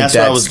I think that's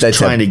what I was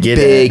trying to get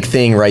big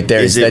thing right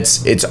there.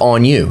 It's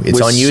on you. It's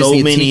on you as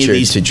the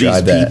teacher to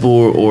drive that. People,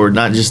 or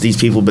not just these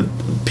people, but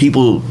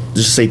people,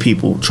 just say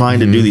people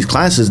trying to do these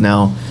classes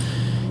now,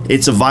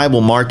 it's a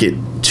viable market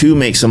to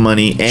make some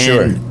money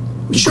and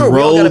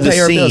grow the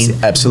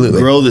scene.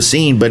 Absolutely. Grow the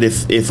scene. But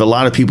if a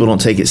lot of people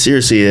don't take it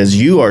seriously as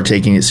you are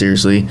taking it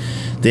seriously,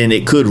 then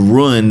it could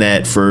ruin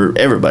that for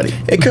everybody.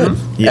 It could.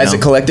 As a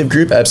collective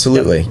group,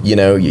 absolutely. You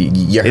know,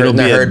 you're hurting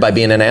the herd by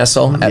being an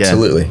asshole.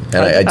 Absolutely. And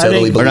I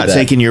totally believe that. We're not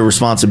taking your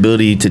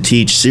responsibility to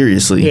teach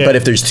seriously. Yeah. But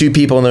if there's 2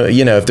 people,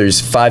 if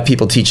there's 5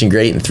 people teaching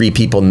great and 3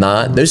 people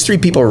not, those 3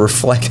 people are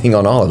reflecting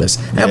on all of us.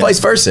 And vice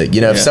versa.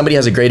 You know, if somebody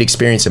has a great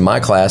experience in my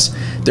class,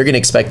 they're going to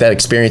expect that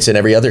experience in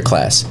every other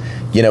class.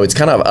 You know, it's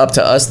kind of up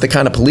to us to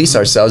kind of police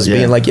ourselves,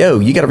 being like, yo,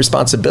 you got a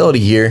responsibility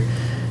here.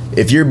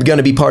 If you're going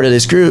to be part of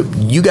this group,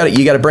 you got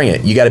to bring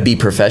it. You got to be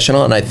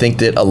professional. And I think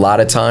that a lot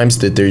of times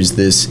that there's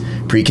this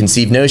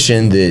preconceived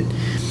notion that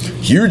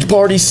huge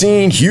party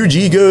scene, huge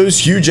egos,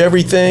 huge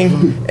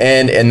everything,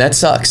 and that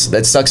sucks.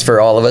 That sucks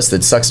for all of us.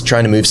 That sucks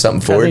trying to move something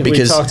forward.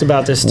 Because we talked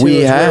about this too.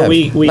 We have.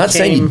 We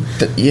came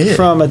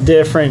from a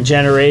different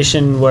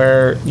generation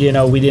where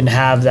we didn't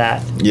have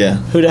that. Yeah.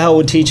 Who the hell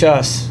would teach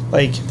us?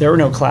 Like, there were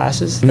no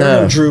classes. There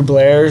were no Drew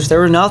Blairs. There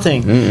were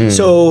nothing.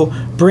 So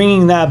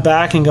bringing that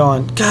back and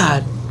going,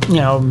 God,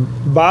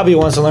 Bobby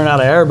wants to learn how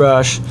to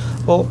airbrush.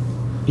 Well,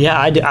 yeah,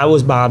 I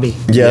was Bobby.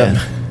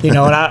 Yeah. And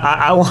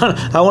I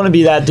want to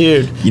be that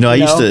dude. I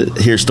used to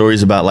hear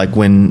stories about like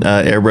when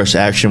Airbrush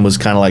Action was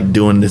kind of like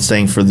doing this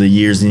thing for the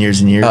years and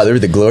years and years. Oh, there were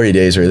the glory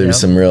days where there was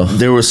some real.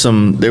 There was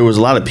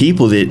a lot of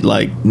people that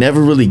like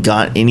never really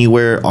got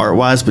anywhere art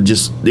wise, but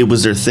just it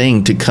was their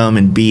thing to come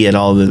and be at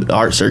all the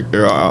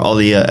all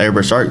the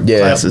Airbrush art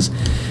classes.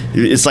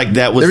 It's like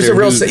that was. There's a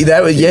real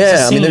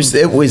I mean,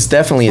 it was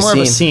definitely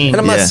a scene. And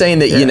I'm not saying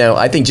that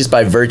I think just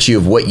by virtue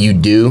of what you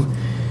do,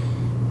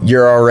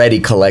 you're already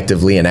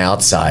collectively an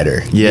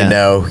outsider.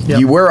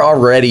 You were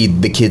already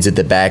the kids at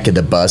the back of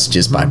the bus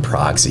just by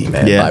proxy,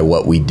 man, by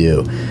what we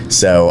do.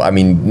 So, I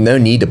mean, no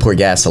need to pour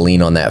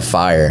gasoline on that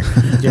fire.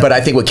 But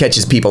I think what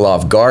catches people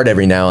off guard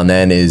every now and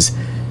then is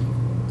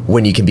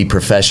when you can be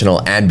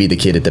professional and be the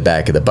kid at the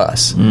back of the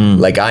bus.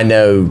 Like, I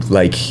know,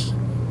 like,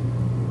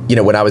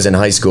 when I was in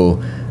high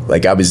school,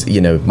 like I was,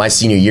 my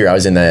senior year, I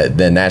was in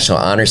the National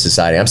Honor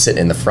Society. I'm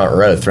sitting in the front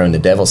row throwing the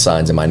devil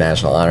signs in my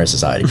National Honor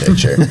Society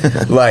picture.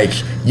 Like,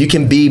 you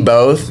can be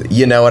both,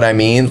 you know what I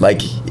mean? Like,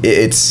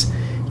 it's,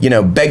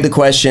 beg the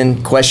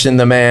question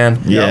the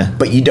man. Yeah.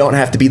 But you don't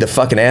have to be the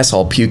fucking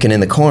asshole puking in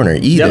the corner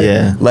either. Yep.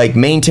 Yeah. Like,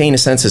 maintain a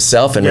sense of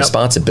self and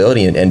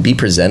responsibility and be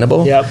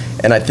presentable. Yep.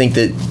 And I think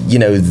that,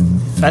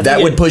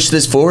 that would push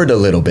this forward a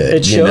little bit.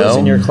 It shows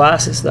in your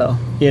classes, though.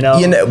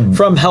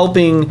 From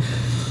helping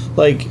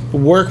like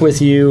work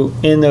with you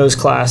in those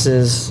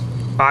classes,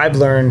 I've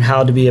learned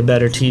how to be a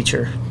better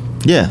teacher.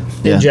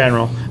 In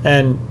general,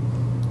 and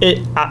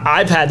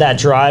I've had that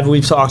drive.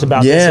 We've talked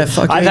about this.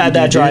 I've had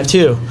that drive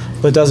too,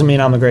 but it doesn't mean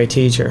I'm a great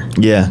teacher.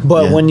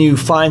 But when you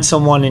find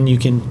someone and you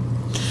can,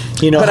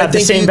 have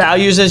the same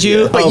values as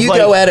you, but you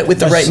go at it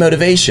with the right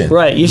motivation,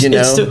 right?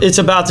 It's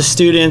about the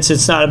students.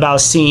 It's not about a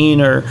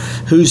scene or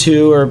who's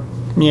who or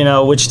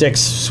which stick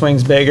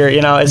swings bigger.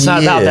 It's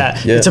not about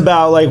that. Yeah. It's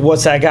about like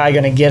what's that guy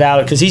going to get out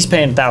of it, because he's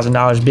paying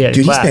 $1,000 to be at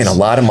Dude, class. he's paying a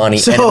lot of money,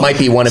 and it might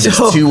be one of his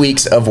 2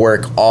 weeks of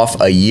work off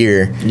a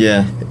year.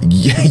 Yeah.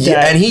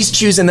 Yeah, and he's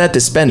choosing that to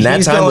spend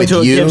that time with He's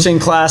going to a you. Gibson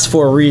class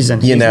for a reason.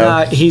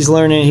 He's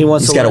learning. He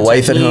wants. He's to got a learn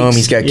wife at home. techniques.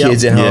 He's got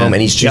kids at home,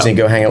 and he's choosing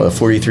to go hang out with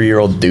a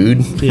 43-year-old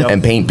dude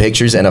and paint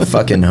pictures in a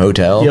fucking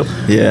hotel. Yep.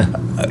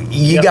 Yeah.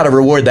 You got to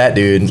reward that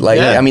dude. Like,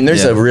 I mean,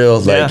 there's a real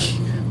like.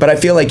 But I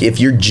feel like if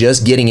you're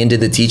just getting into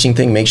the teaching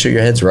thing, make sure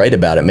your head's right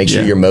about it. Make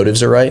sure your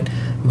motives are right.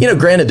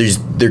 Granted,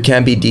 there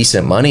can be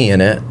decent money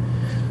in it,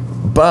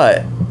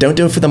 but don't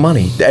do it for the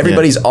money.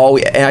 Everybody's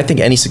always, and I think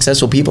any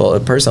successful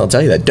person will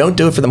tell you that. Don't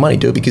do it for the money.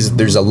 Do it because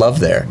there's a love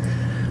there.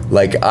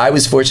 Like, I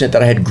was fortunate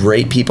that I had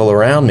great people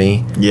around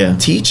me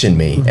teaching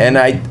me. And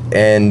I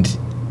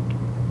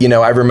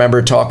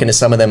remember talking to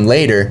some of them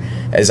later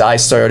as I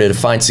started to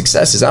find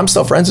successes. I'm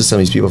still friends with some of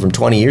these people from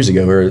 20 years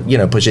ago who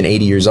are, pushing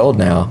 80 years old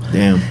now.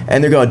 Damn.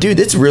 And they're going, dude,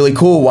 it's really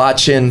cool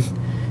watching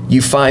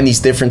you find these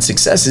different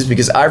successes,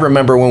 because I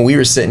remember when we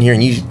were sitting here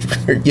and you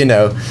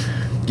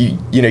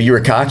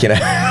were cocky and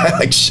I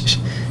like,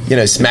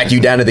 smack you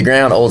down to the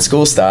ground, old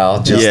school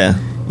style.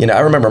 I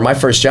remember my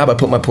first job, I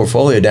put my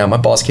portfolio down. My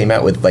boss came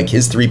out with like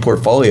his 3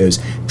 portfolios,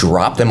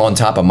 dropped them on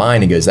top of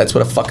mine, and goes, that's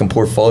what a fucking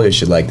portfolio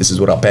should like. This is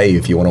what I'll pay you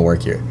if you want to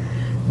work here.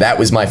 That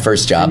was my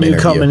first job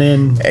interview. Coming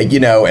in.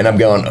 And I'm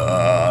going,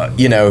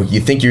 you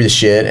think you're the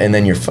shit, and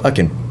then you're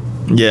fucking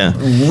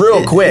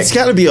real quick. It's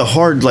got to be a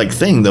hard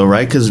thing though,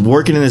 right? Because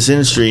working in this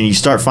industry and you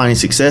start finding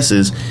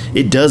successes,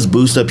 it does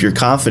boost up your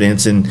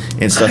confidence and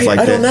stuff like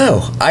that. I don't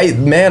know.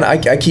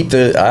 I keep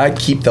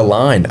the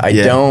line.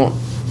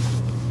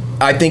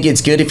 I think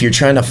it's good if you're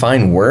trying to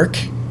find work,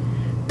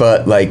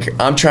 but like,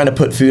 I'm trying to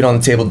put food on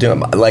the table.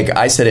 Like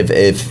I said,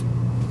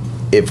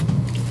 if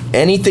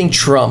anything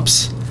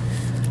trumps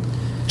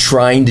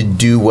trying to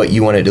do what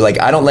you want to do, like,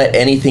 I don't let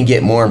anything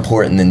get more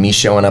important than me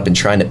showing up and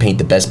trying to paint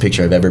the best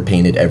picture I've ever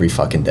painted every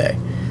fucking day.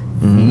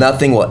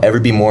 Nothing will ever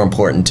be more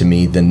important to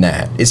me than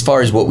that, as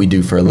far as what we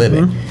do for a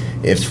living.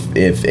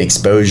 If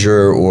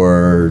exposure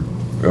or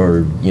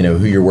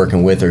who you're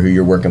working with or who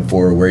you're working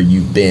for or where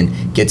you've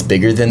been gets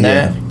bigger than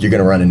that, you're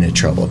gonna run into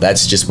trouble.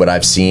 That's just what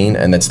I've seen,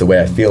 and that's the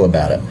way I feel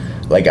about it.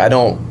 Like, I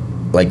don't,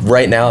 like,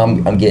 right now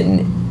I'm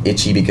getting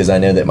itchy because I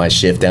know that my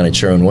shift down at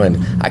Sherwin-Williams,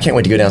 I can't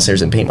wait to go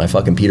downstairs and paint my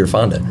fucking Peter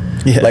Fonda.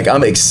 Like,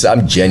 I'm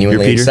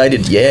genuinely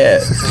excited.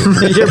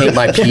 Paint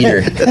my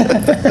Peter.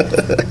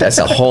 That's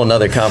a whole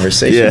nother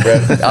conversation, bro.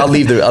 I'll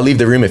leave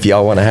the room if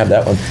y'all want to have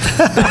that one.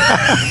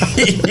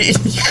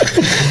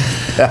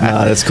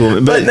 Nah, that's cool.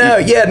 But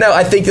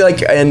I think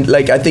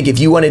I think if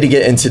you wanted to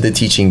get into the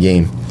teaching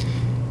game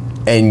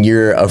and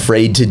you're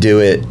afraid to do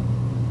it,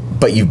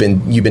 but you've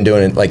been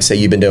doing it, like, say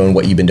you've been doing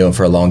what you've been doing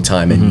for a long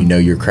time and you know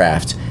your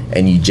craft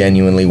and you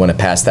genuinely want to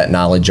pass that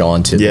knowledge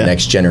on to the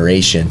next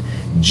generation,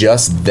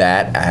 just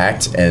that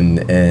act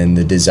and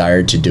the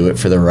desire to do it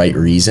for the right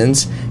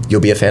reasons, you'll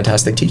be a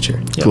fantastic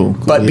teacher. Cool.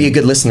 But be a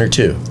good listener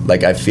too.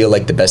 Like, I feel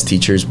like the best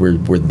teachers were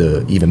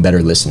the even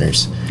better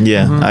listeners.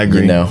 I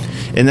agree.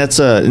 And that's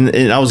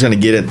and I was gonna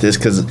get at this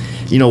because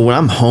when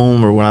I'm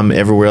home or when I'm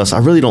everywhere else, I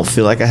really don't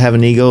feel like I have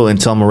an ego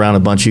until I'm around a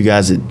bunch of you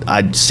guys that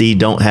I see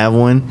don't have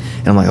one,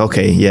 and I'm like,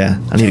 okay, I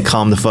need to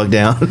calm the fuck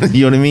down.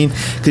 You know what I mean?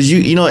 Because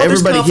everybody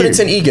there's confidence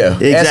and ego.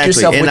 Exactly. Ask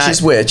yourself which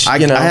is which. I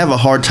have a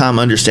hard time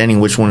understanding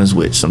which one is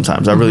which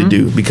sometimes. I really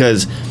do,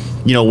 because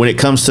when it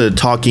comes to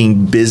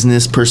talking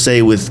business per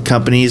se with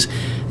companies,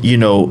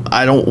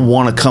 I don't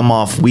want to come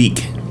off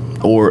weak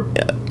or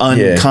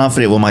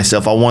unconfident with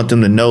myself. I want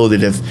them to know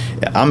that if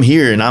I'm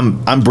here and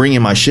I'm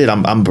bringing my shit,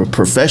 I'm a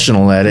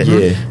professional at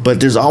it. But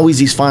there's always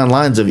these fine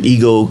lines of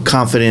ego,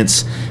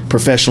 confidence,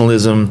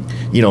 professionalism.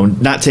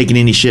 Not taking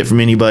any shit from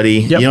anybody.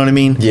 You know what I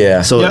mean?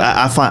 So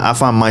I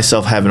find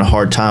myself having a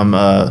hard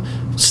time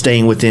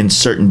staying within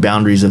certain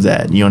boundaries of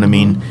that. You know what I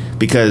mean?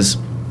 Because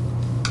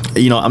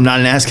I'm not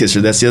an ass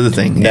kisser. That's the other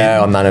thing.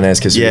 No, I'm not an ass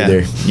kisser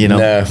either.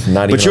 No,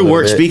 not even. But your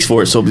work speaks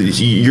for it. So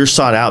you're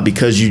sought out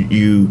because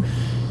you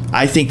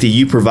I think that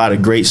you provide a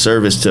great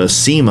service to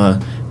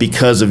SEMA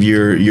because of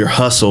your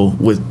hustle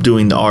with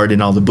doing the art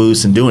and all the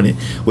booths and doing it,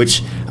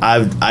 which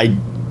I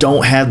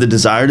don't have the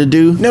desire to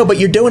do. No, but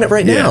you're doing it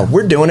right now.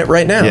 We're doing it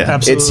right now.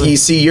 Absolutely.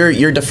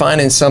 You're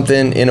defining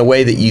something in a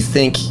way that you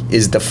think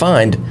is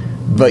defined,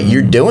 but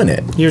you're doing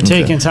it. You're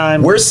taking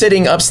time. We're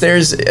sitting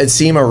upstairs at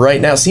SEMA right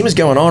now. SEMA's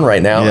going on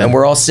right now, and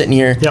we're all sitting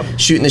here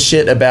shooting the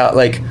shit about,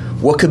 like,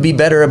 what could be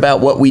better about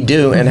what we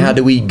do and how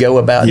do we go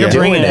about doing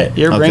it.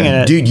 You're bringing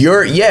it. Dude,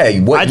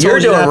 what you're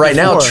doing right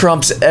now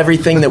trumps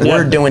everything that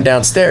we're doing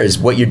downstairs.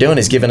 What you're doing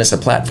is giving us a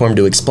platform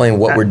to explain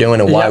what we're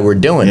doing and why we're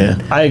doing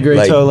it. I agree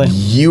totally.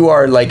 You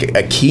are like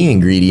a key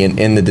ingredient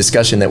in the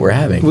discussion that we're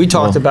having. We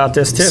talked about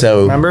this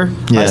too, remember?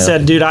 I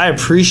said, dude, I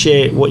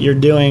appreciate what you're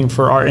doing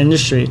for our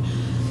industry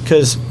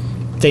because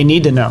they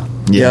need to know.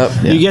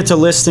 You get to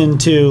listen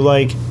to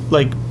like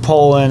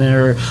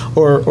Poland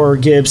or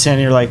Gibson,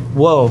 and you're like,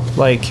 whoa,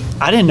 like,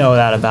 I didn't know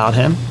that about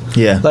him.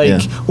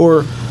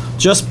 Or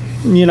just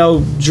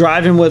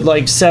driving with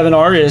like 7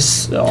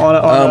 artists on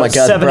a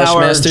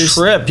 7-hour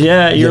trip.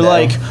 Yeah, you're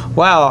like,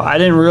 wow, I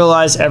didn't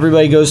realize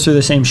everybody goes through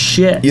the same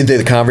shit.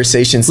 The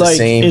conversation's the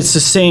same. It's the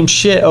same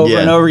shit over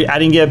and over. I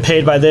didn't get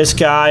paid by this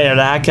guy or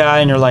that guy,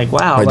 and you're like,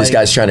 wow. Or this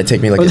guy's trying to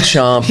take me like a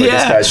chump. Or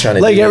this guy's trying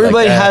to like do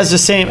everybody like has the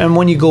same. And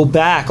when you go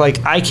back,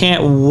 like I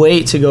can't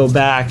wait to go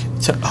back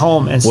to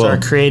home and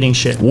start creating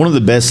shit. One of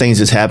the best things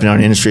that's happened in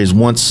our industry is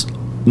once.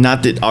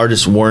 Not that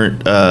artists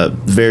weren't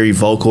very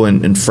vocal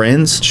and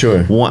friends.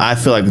 Sure. I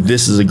feel like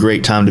this is a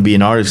great time to be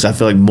an artist. I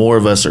feel like more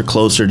of us are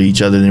closer to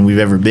each other than we've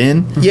ever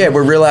been. Yeah,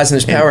 we're realizing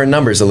there's power in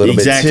numbers a little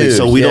bit too. Exactly.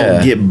 So we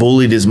don't get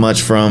bullied as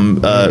much from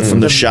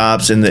the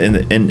shops and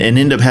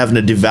end up having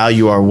to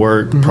devalue our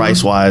work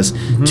price wise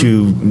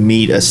to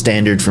meet a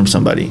standard from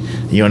somebody.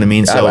 You know what I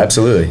mean? So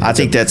absolutely. I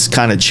think that's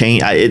kind of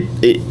changed.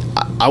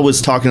 I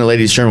was talking to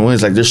Lady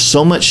Sherman-Williams, like there's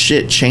so much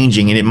shit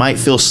changing, and it might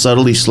feel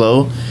subtly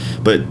slow,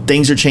 but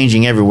things are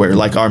changing everywhere.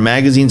 Like our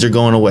magazines are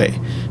going away.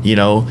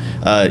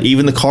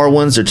 Even the car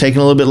ones are taking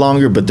a little bit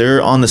longer, but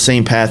they're on the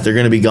same path. They're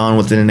going to be gone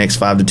within the next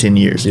 5 to 10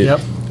 years.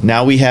 Yep.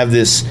 Now we have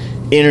this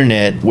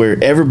internet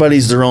where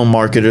everybody's their own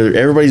marketer,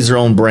 everybody's their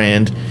own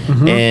brand,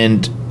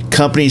 and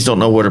companies don't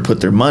know where to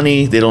put their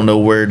money. They don't know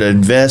where to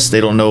invest.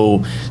 They don't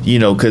know,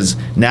 because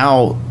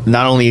now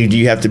not only do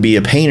you have to be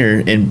a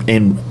painter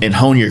and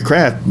hone your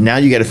craft, now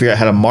you got to figure out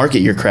how to market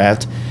your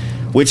craft,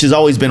 which has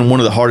always been one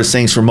of the hardest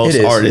things for most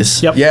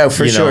artists. Yep. Yeah,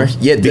 for sure.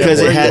 Yeah,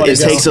 because it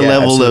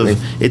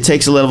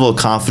takes a level of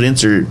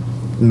confidence or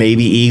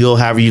maybe ego,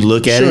 however you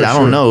look at it. I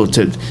don't know,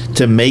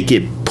 to make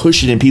it,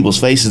 push it in people's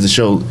faces to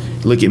show,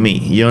 look at me.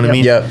 You know what I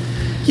mean? Yep.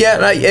 Yeah,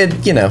 I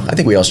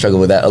think we all struggle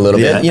with that a little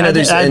bit.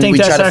 I think we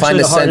that's try to find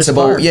a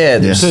sensible. Part. Yeah,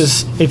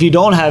 because if you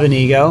don't have an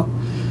ego,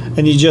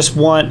 and you just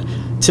want,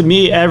 to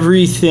me,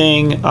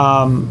 everything,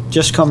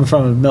 just coming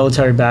from a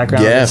military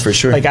background. Yeah, for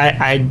sure. Like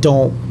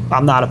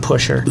I'm not a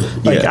pusher.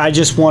 Like I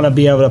just want to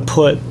be able to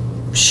put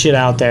shit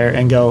out there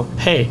and go,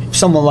 hey, if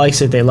someone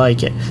likes it, they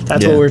like it.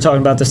 That's what we were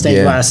talking about, the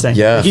stained glass thing.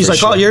 Yeah, he's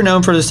like, oh, you're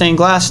known for the stained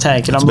glass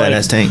tank, and I'm like,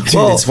 badass tank. Dude,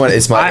 I'm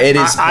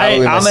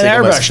an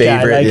airbrush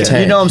guy. Like,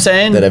 you know what I'm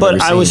saying?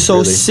 But I was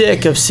so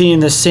sick of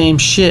seeing the same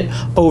shit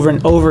over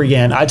and over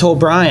again. I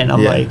told Brian,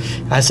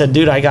 I said,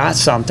 dude, I got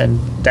something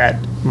that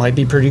might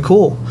be pretty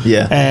cool.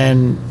 Yeah.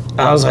 And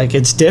I was like,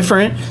 it's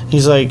different.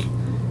 He's like,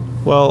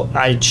 well,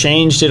 I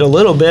changed it a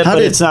little bit,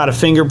 but it's not a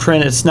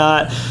fingerprint. It's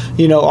not,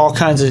 all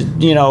kinds of,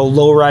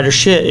 lowrider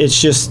shit. It's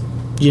just,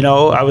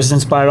 I was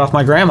inspired off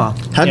my grandma.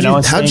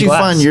 How'd you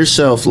find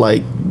yourself,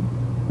 like,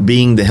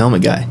 being the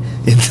helmet guy?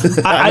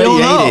 I don't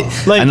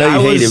know. I know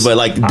you hate it, but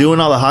like doing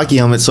all the hockey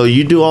helmets, so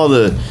you do all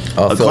the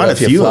quite a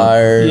few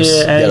Flyers.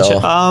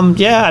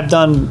 Yeah, I've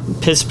done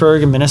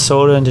Pittsburgh and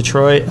Minnesota and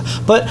Detroit,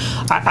 but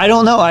I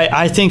don't know.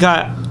 I think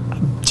I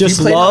just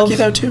you played love hockey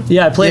though too.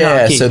 Yeah, I played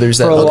hockey. So there's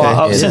that for a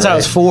while, since I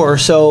was 4.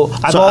 So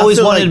I've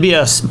always wanted to be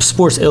a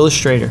sports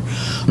illustrator,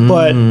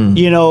 but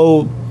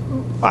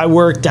I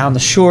work down the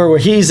shore where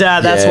he's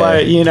at. That's why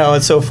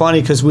it's so funny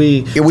because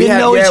we didn't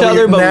know each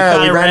other, but we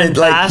kind of ran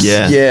past.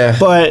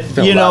 But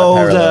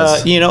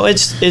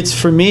it's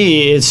for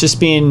me. It's just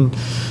being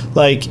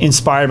like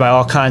inspired by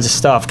all kinds of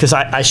stuff because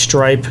I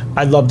stripe.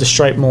 I'd love to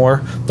stripe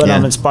more, but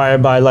I'm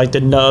inspired by like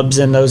the Nubs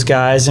and those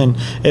guys, and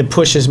it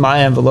pushes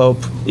my envelope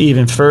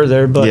even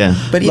further. But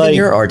even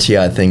your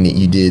RTI thing that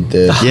you did,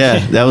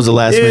 that was the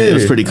last minute. It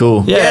was pretty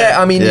cool. Yeah,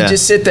 I mean, you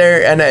just sit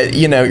there and I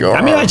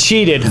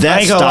cheated.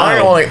 I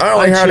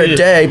only had a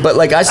day, but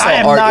like I saw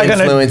art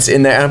influence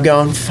in there, and I'm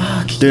going,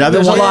 fuck, dude. I've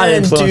been a lot of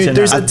influence. Dude,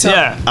 there's a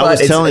ton. I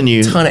was telling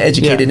you, a ton of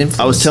educated influence.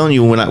 I was telling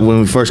you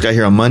when we first got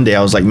here on Monday,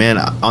 I was like, man,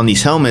 on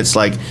these helmets,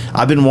 like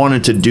I've been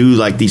wanting to do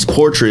like these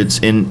portraits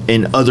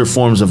in other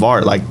forms of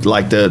art, like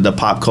the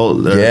pop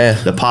culture,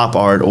 the pop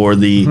art or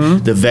the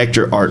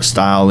vector art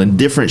style and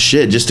different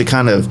shit, just to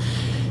kind of,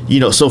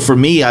 so for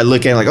me, I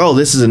look at it like, oh,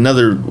 this is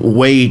another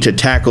way to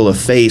tackle a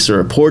face or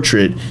a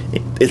portrait.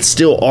 It's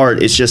still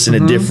art. It's just in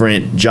a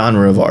different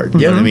genre of art.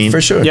 You know what I mean?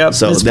 For sure. Yep.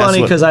 So it's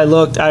funny because I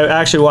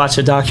actually watched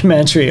a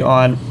documentary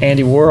on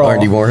Andy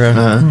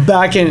Warhol.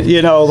 Back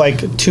in,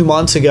 like 2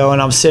 months ago,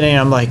 and I'm sitting,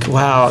 I'm like,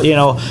 wow,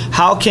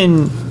 how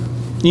can,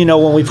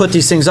 when we put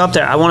these things up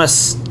there, I want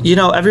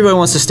to, everybody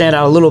wants to stand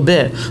out a little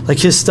bit. Like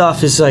his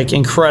stuff is like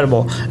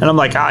incredible. And I'm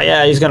like,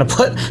 he's going to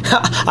put,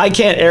 I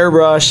can't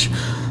airbrush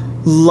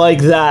like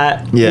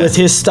that with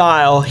his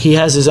style. He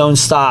has his own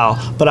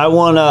style, but I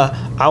want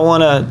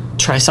to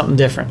try something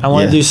different. I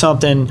want to do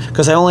something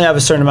because I only have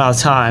a certain amount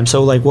of time.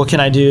 So like, what can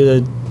I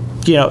do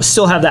to,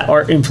 still have that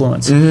art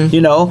influence,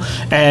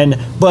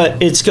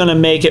 but it's going to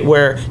make it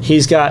where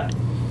he's got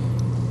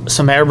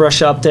some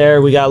airbrush up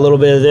there. We got a little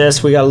bit of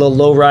this. We got a little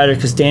lowrider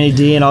because Danny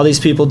D and all these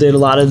people did a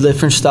lot of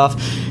different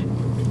stuff.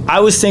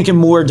 I was thinking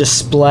more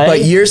display,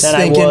 but you're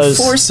thinking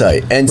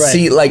foresight and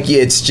see, like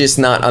it's just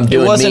not. I'm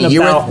doing it wasn't me.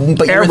 About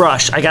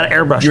airbrush. I got an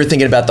airbrush. You were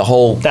thinking about the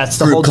whole. That's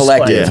the whole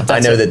collective. Display. I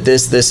know that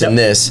this, and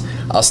this.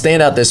 I'll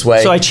stand out this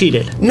way. So I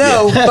cheated.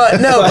 No, but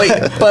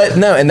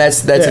no, and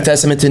that's a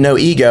testament to no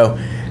ego.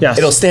 Yes.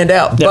 It'll stand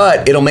out,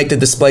 but it'll make the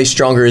display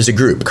stronger as a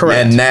group.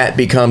 Correct. And that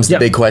becomes the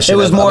big question. It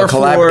was more it's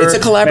a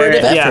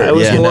collaborative effort. Yeah, it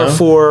was more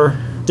for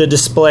the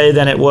display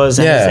than it was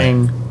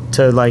anything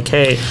to like,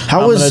 hey,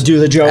 I'm going to do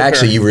the Joker.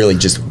 Actually, you really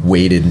just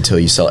waited until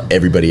you saw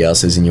everybody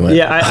else's and you went,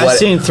 I've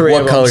seen 3 of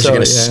them. What colors are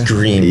going to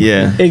scream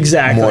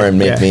exactly. more and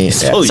make me...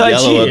 So I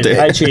yellow up cheated.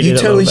 there. I cheated. You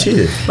totally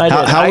cheated.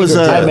 How was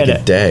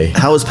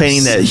How was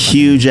painting that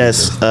huge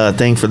ass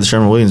thing for the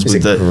Sherman-Williams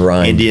with the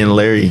grind. Indian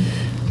Larry?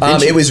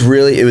 It was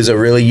a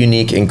really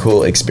unique and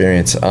cool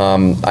experience.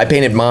 I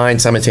painted mine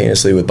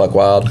simultaneously with Buck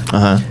Wild.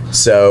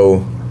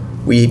 So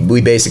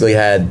we basically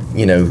had,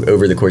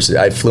 over the course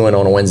I flew in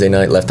on a Wednesday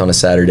night, left on a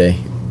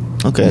Saturday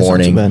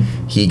morning.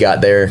 He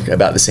got there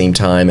about the same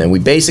time, and we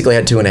basically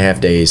had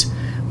 2.5 days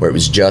where it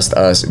was just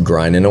us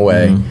grinding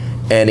away.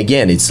 And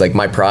again, it's like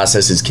my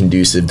process is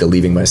conducive to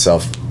leaving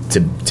myself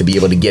to be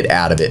able to get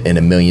out of it in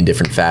a million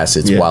different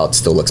facets while it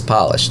still looks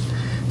polished.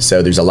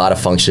 So there's a lot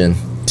of function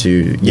to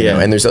you know,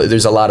 and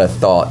there's a lot of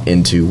thought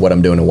into what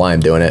I'm doing and why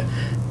I'm doing it.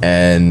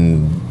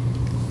 And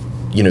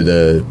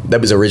that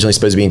was originally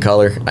supposed to be in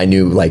color. I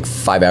knew like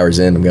 5 hours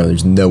in, I'm going,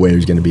 there's no way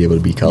there's going to be able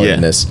to be color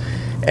in this.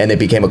 And it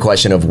became a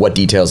question of what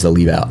details they'll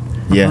leave out.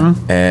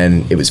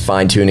 And it was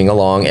fine tuning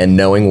along and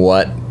knowing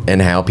what and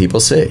how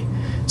people see.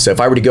 So if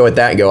I were to go at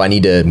that and go, I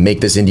need to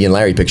make this Indian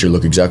Larry picture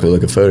look exactly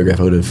like a photograph,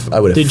 I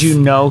would have. Did you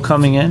know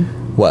coming in?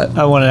 What?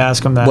 I wanted to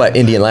ask him that. What,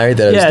 Indian Larry?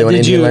 That I was doing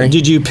Indian Larry?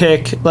 Did you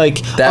pick,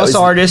 like, that us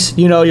artists,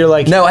 you're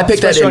like... No, I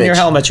picked that image. on your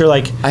helmet, you're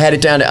like... I had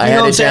it down to,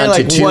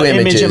 like, to 2 what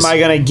images. image am I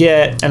going to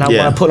get, and I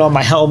want to put on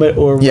my helmet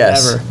or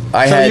whatever.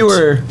 I had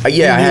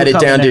it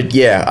down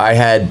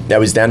to, I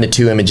was down to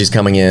 2 images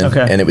coming in,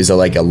 and it was a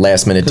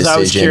last minute decision. I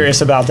was curious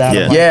about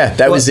that.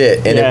 That was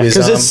it. And it was...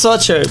 Because it's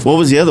such a... What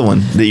was the other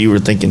one that you were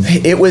thinking?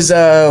 It was,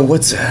 it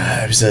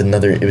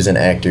was an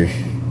actor.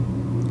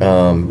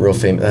 Real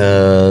famous.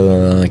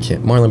 I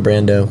can't. Marlon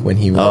Brando when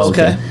he was. Oh,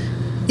 okay.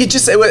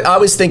 I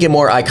was thinking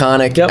more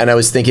iconic, and I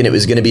was thinking it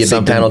was going to be a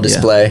big panel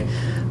display.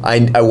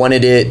 I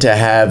wanted it to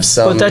have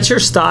some. But that's your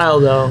style,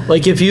 though.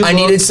 Like if you. I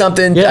needed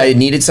something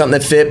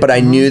that fit, but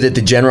I knew that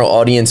the general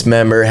audience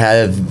member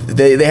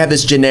they have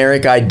this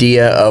generic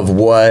idea of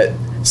what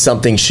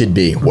something should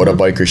be, what a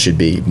biker should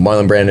be.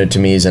 Marlon Brando to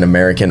me is an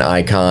American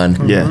icon.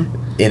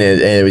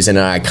 It was an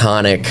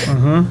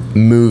iconic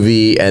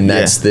movie, and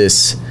that's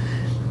this.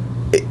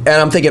 And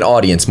I'm thinking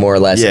audience, more or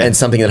less, and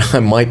something that I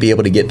might be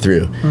able to get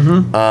through.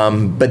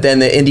 But then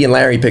the Indian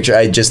Larry picture,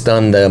 I had just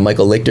done the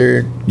Michael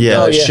Lichter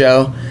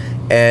show,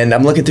 and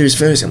I'm looking through his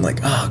photos, I'm like,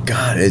 oh,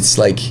 God, it's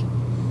like,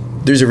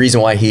 there's a reason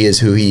why he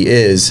is who he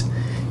is.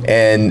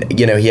 And,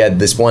 he had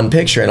this one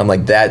picture, and I'm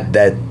like,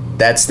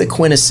 that's the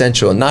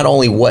quintessential, not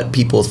only what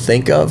people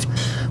think of,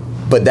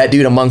 but that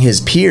dude among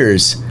his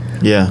peers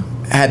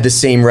had the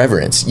same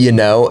reverence,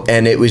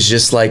 and it was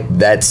just like,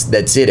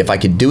 that's it. If I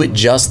could do it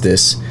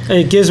justice.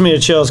 It gives me the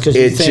chills because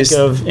you think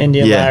of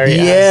Indian Larry.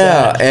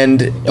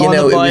 And on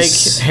the bike,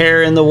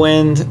 hair in the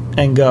wind,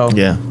 and go.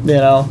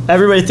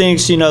 Everybody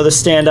thinks the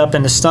stand up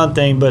and the stunt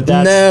thing, but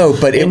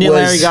that's Indian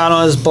Larry got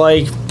on his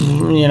bike,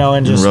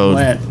 and just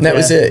went. That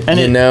was it.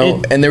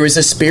 And there was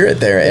a spirit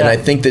there, and I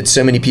think that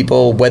so many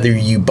people, whether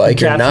you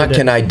bike or not,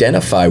 can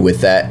identify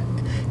with that.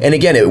 And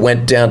again, it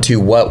went down to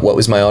what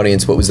was my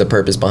audience, what was the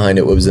purpose behind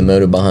it, what was the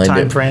motive behind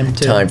it,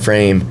 time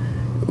frame,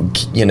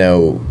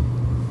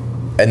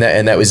 and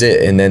that was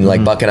it. And then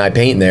like Buck and I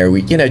painting there,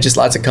 we just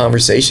lots of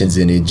conversations,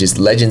 and it just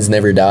legends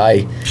never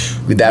die.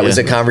 That was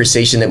a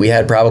conversation that we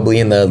had probably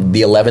in the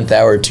 11th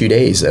hour of 2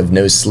 days of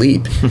no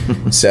sleep.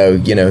 So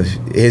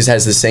his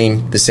has the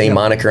same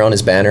moniker on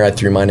his banner. I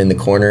threw mine in the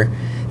corner.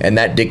 And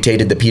that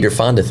dictated the Peter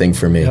Fonda thing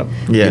for me.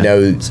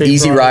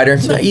 Easy Rider.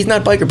 He's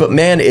not a biker, but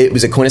man, it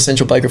was a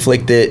quintessential biker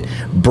flick that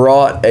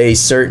brought a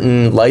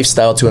certain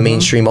lifestyle to a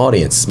mainstream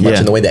audience, much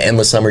in the way that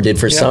Endless Summer did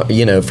for for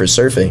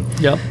surfing.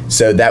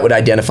 So that would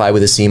identify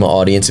with a SEMA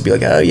audience and be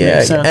like, oh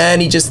yeah, and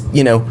he just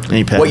and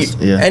he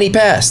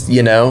passed.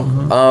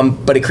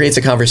 But it creates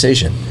a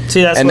conversation.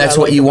 See, that's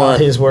what you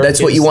want.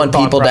 That's what you want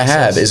people to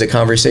have is a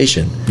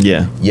conversation.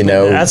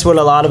 That's what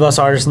a lot of us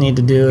artists need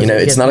to do.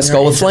 It's not a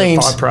skull with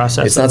flames.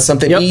 It's not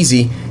something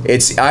easy.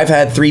 I've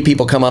had 3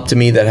 people come up to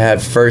me that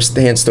have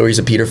first-hand stories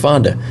of Peter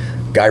Fonda.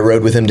 Guy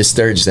rode with him to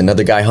Sturgis.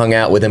 Another guy hung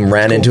out with him,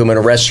 ran into him in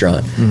a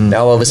restaurant.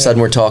 Now all of a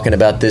sudden we're talking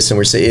about this, and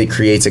we're saying it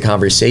creates a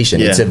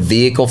conversation. It's a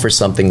vehicle for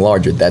something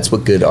larger. That's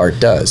what good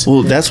art does.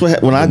 Well, that's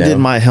what when I did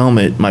my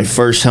helmet, my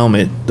first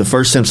helmet, the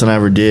first Simpson I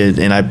ever did,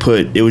 and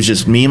it was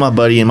just me and my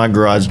buddy in my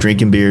garage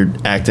drinking beer,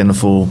 acting a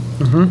fool.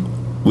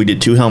 We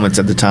did 2 helmets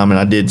at the time, and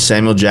I did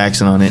Samuel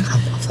Jackson on it.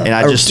 And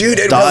I just dude,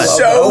 it was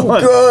so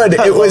good.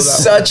 It was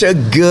such a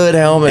good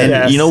helmet.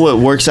 And you know what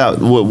worked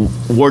out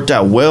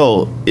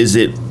well is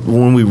that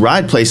when we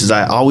ride places,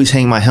 I always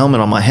hang my helmet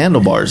on my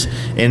handlebars.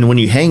 And when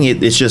you hang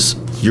it, it's just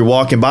you're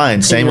walking by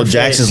and Samuel your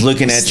Jackson's face.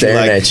 looking at you Staring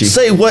like, at you.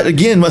 say what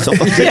again,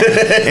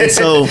 motherfucker? And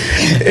so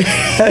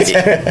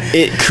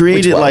it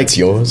created like It's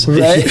yours.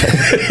 Right?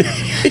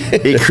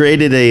 it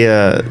created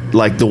a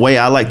like the way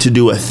I like to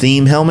do a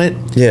theme helmet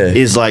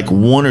is like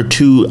 1 or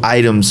 2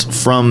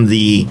 items from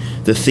the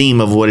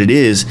theme of what it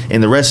is,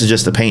 and the rest is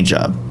just a paint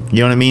job. You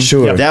know what I mean?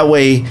 Sure. Yep. That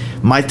way,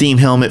 my theme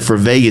helmet for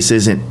Vegas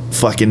isn't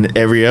fucking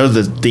every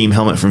other theme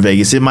helmet from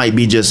Vegas. It might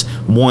be just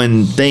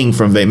one thing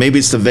from Vegas. Maybe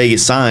it's the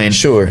Vegas sign,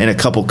 Sure, and a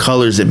couple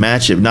colors that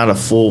match it, not a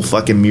full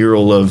fucking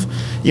mural of,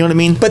 you know what I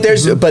mean? But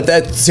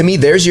that to me,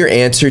 there's your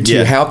answer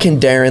to how can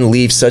Darren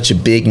leave such a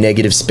big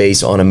negative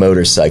space on a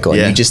motorcycle?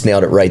 And you just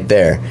nailed it right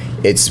there.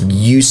 It's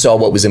you saw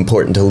what was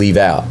important to leave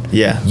out.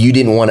 Yeah. You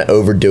didn't want to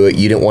overdo it.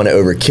 You didn't want to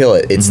overkill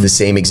it. It's the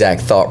same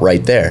exact thought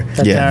right there.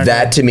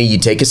 That to me, you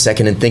take a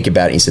second and think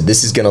about it. You said,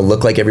 this is going to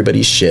look like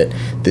everybody's shit.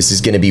 This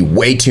is going to be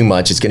way too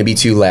much. It's going to be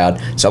too loud.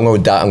 So I'm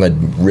going to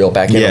reel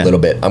back in a little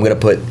bit. I'm going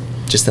to put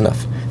just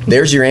enough.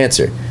 There's your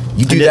answer.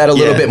 You do that a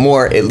little bit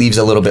more, it leaves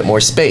a little bit more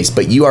space.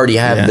 But you already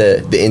have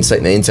the insight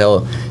and the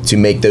intel to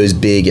make those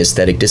big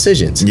aesthetic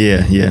decisions.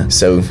 Yeah, yeah.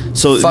 So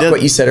fuck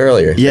what you said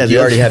earlier. Yeah, you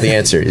already have the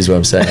answer, is what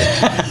I'm saying.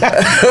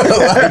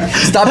 Like,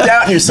 stop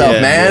doubting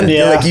yourself, man.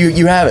 Yeah. Like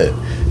you have it.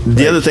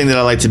 The other thing that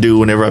I like to do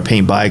whenever I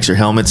paint bikes or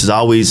helmets is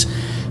always,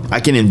 I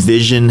can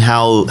envision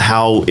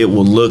how it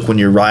will look when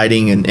you're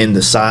riding and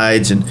the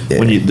sides and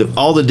when you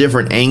all the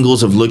different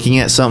angles of looking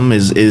at something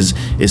is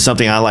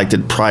something I like to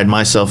pride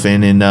myself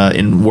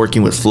in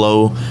working with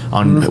flow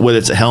on whether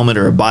it's a helmet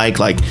or a bike.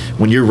 Like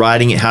when you're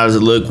riding it, how does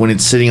it look? When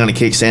it's sitting on a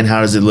kickstand, how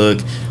does it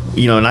look?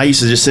 You know, and I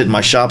used to just sit in my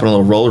shop in a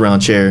little roll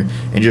around chair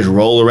and just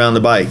roll around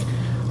the bike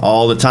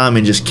all the time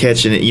and just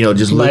catching it, you know,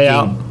 just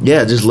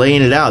just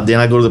laying it out. Then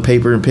I go to the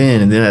paper and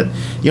pen, and then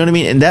you know what I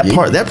mean. And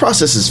that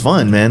process is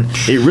fun, man.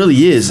 It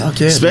really is,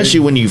 especially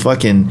when you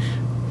fucking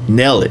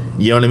nail it.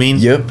 You know what I mean?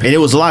 Yep. And it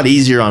was a lot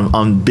easier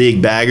on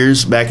big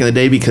baggers back in the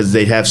day because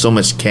they'd have so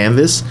much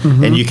canvas,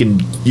 and you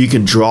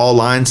can draw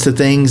lines to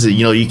things.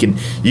 You know, you can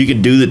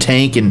do the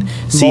tank and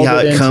see Mold how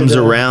it comes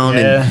around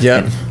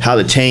and how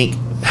the tank.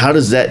 How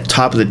does that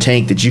top of the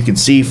tank that you can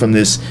see from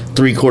this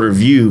 3/4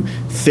 view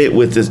fit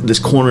with this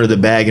corner of the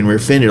bag and rear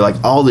fender? Like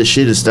all this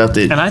shit is stuff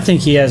that. And I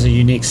think he has a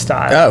unique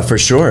style. Oh, for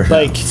sure.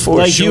 Like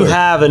you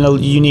have a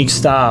unique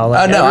style.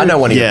 Like I know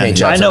one of your paint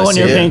jobs. I know one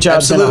of your paint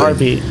jobs in a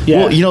heartbeat. Yeah.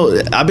 Well, you know,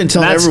 I've been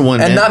telling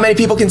everyone, and man, not many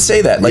people can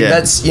say that. Like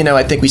that's, you know,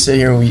 I think we sit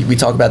here and we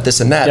talk about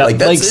this and that. Yeah, like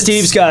that's, like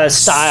Steve's got a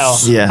style.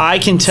 Yeah. I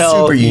can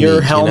tell super unique,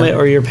 your helmet you know?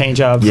 or your paint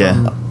job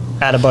from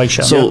at a bike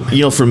shop. So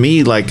you know, for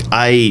me, like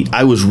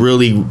I was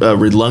really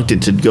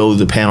reluctant to go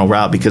the panel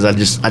route because I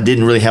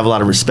didn't really have a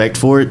lot of respect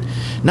for it.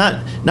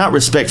 Not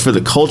respect for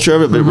the culture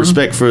of it, but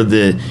respect for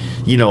the,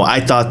 you know,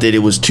 I thought that it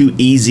was too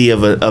easy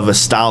of a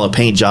style of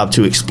paint job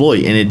to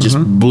exploit, and it just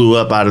blew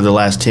up out of the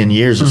last 10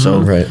 years or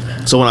so. Right.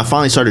 So when I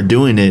finally started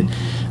doing it,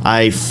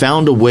 I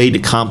found a way to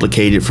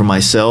complicate it for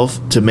myself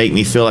to make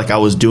me feel like I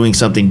was doing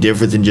something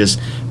different than just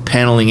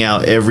paneling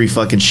out every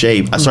fucking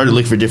shape. I started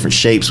looking for different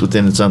shapes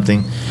within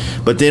something.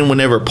 But then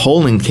whenever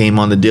Poland came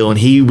on the deal, and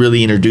he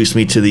really introduced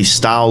me to the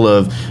style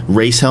of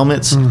race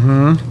helmets,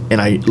 and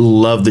I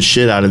love the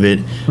shit out of it.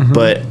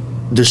 But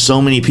there's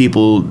so many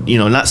people, you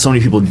know, not so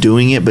many people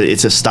doing it, but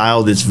it's a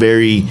style that's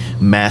very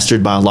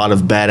mastered by a lot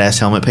of badass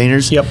helmet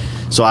painters. Yep.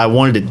 So I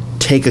wanted to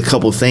take a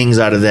couple things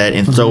out of that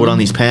and throw it on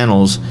these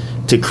panels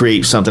to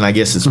create something, I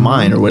guess it's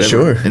mine or whatever.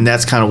 Sure. And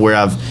that's kind of where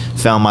I've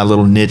found my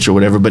little niche or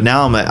whatever. But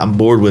now I'm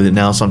bored with it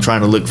now, so I'm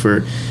trying to look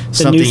for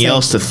something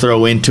else to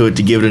throw into it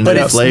to give it a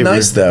new flavor. But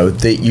it's nice though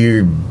that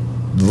you're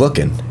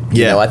looking.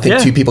 You know, I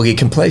think two people get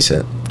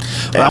complacent.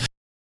 But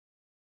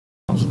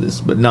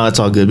no, it's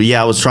all good. But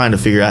yeah, I was trying to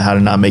figure out how to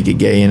not make it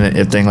gay and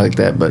everything like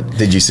that. But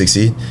did you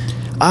succeed?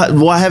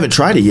 Well, I haven't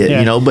tried it yet,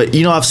 you know. But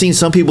you know, I've seen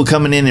some people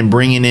coming in and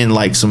bringing in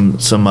like some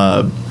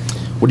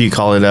what do you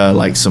call it?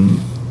 Like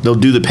some. They'll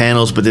do the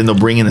panels, but then they'll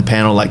bring in the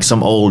panel like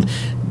some old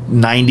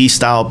 90s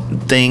style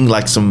thing,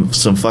 like some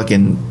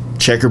fucking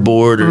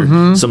checkerboard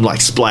or some like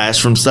splash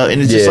from stuff,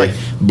 and it's just like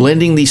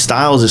blending these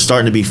styles is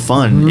starting to be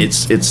fun.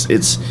 It's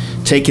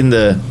taking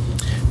the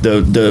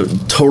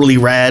totally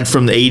rad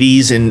from the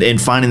 80s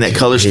and finding that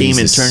color scheme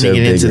and turning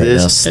it into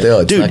this. Now. Still,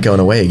 it's not going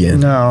away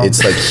again. No,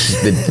 it's like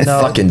the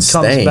fucking it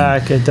stain. comes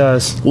back. It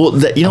does. Well,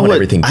 you know what?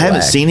 I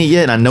haven't seen it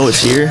yet, and I know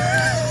it's here.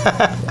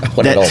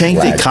 That tank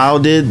that Kyle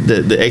did,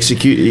 the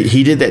execute,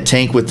 he did that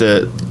tank with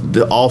the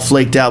all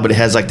flaked out, but it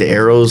has like the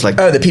arrows, like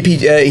the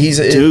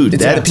PPG. Dude,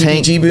 it's that at the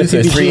PPG tank, booth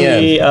or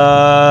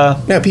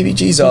 3M. No,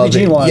 PPG's all PPG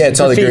the one. it's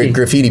all the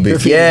graffiti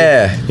booth.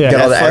 Yeah,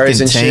 got all the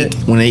arrows and tank,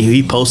 shit. when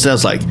he posted, I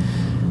was like,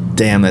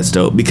 damn, that's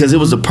dope, because it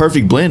was a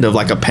perfect blend of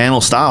like a panel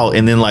style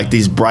and then like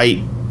these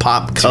bright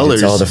pop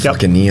colors. It's all the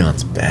fucking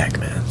neon's back,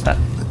 man.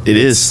 It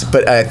is,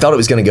 but I thought it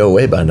was going to go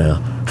away by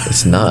now.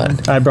 It's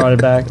not. I brought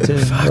it back too.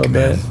 Fuck, a little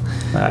man. bit.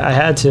 I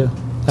had to.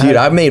 Dude,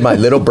 I made my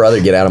little brother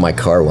get out of my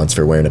car once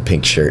for wearing a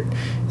pink shirt.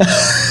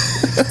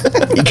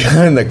 He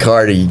got in the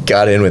car, he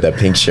got in with a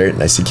pink shirt,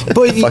 and I said, "Get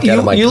the fuck out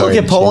of my car." You look at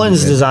and Poland's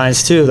change it.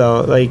 designs too,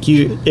 though. Like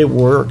it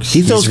works.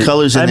 He throws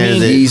colors in there.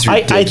 he's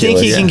I think he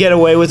ridiculous. can get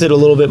away with it a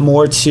little bit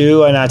more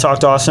too. And I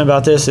talked to Austin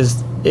about this.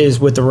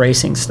 Is with the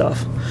racing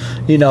stuff.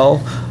 You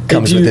know,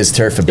 Comes with his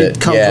turf a bit.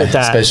 It comes Yeah, with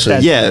that.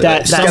 especially-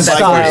 that some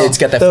style. It's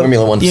got that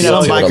Formula One You feel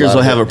know, Some to it a bikers lot will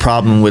of have it. a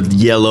problem with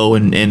yellow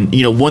and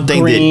you know one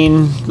thing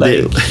Green,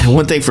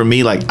 one thing for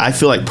me, like I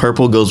feel like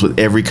purple goes with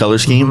every color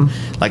scheme,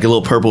 like a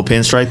little purple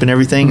pinstripe and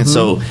everything. And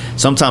so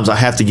sometimes I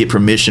have to get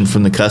permission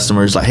from the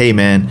customers, like, hey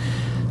man,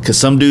 because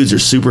some dudes are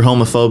super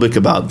homophobic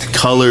about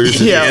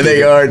colors. Yeah,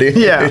 they are, dude.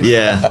 Yeah.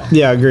 Yeah.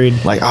 Yeah,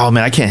 agreed. Like, oh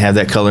man, I can't have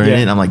that color in Yeah.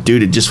 it. And I'm like,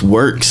 dude, it just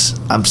works.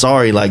 I'm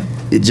sorry, like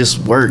it just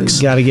works.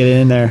 Got to get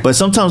it in there. But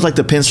sometimes, like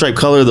the pinstripe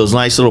color, those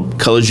nice little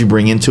colors you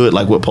bring into it,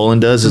 like what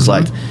Poland does, is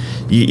like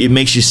it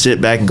makes you sit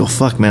back and go,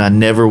 "Fuck, man, I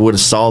never would have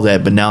saw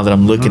that." But now that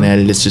I'm looking at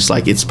it, it's just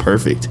like it's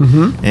perfect,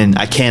 and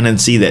I can't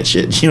unsee that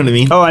shit. You know what I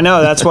mean? Oh, I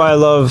know. That's why I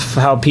love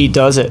how Pete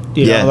does it.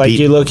 You Yeah, know, like Pete-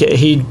 you look at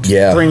he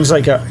Yeah. brings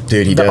like a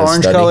Dude, he the does,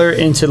 orange doesn't he? color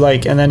into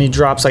like, and then he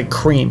drops like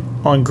cream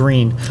on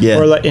green. Yeah.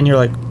 Or like, and you're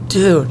like,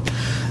 dude,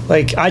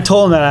 like I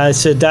told him that I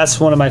said that's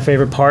one of my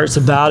favorite parts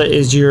about it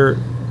is you're.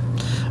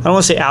 I don't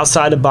want to say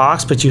outside the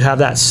box, but you have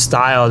that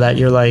style that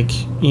you're like,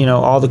 you know,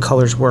 all the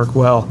colors work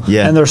well.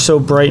 Yeah. And they're so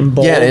bright and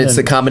bold. Yeah, and it's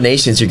and, the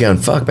combinations. You're going,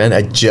 fuck, man,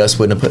 I just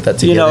wouldn't have put that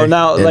together. you know,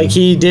 now And- like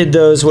he did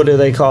those, what do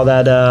they call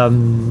that?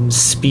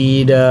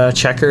 Speed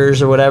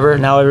checkers or whatever.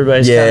 Now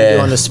everybody's kind Yeah. of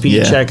doing the speed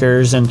Yeah.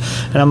 checkers, and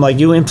I'm like,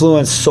 you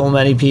influence so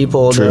many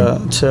people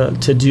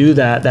to do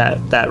that.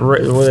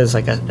 What is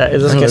like is it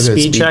like a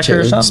speed checker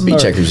or something? Speed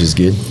checkers is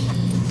good.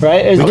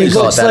 right? It, We it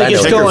call looks it that, I like know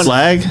it's it. Checker going.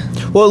 flag.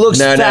 Well, it looks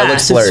No, fast. it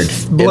looks blurred.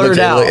 It's blurred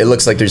out. It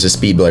looks like there's a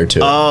speed blur to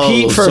it. Oh,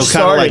 Pete first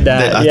kinda started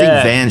that, I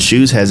yeah. think Van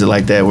Shoes has it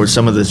like that, where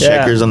some of the Yeah.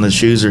 checkers on the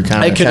shoes are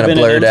kind It of could have kinda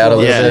been blurred an out a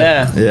little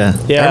influence. bit. Yeah. yeah.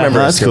 Yeah. I remember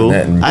Oh, that's doing cool.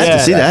 that in- I have Yeah.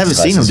 to see that. I haven't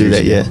seen him do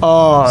that yet.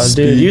 Oh,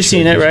 dude, you've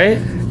seen it, right?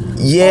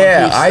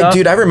 Yeah, All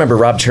Pete stuff? I remember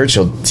Rob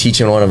Churchill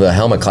teaching one of the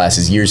helmet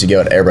classes years ago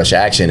at Airbrush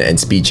Action, and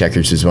speed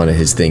checkers was one of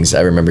his things. I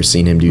remember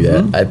seeing him do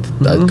that. I'd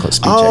call speed checkers.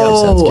 Sounds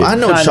Oh, good. I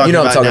know what you're Kinda. talking You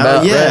know what I'm about talking now.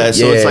 about, Yeah, right?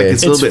 so it's like it's a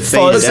It's little bit fuzzy.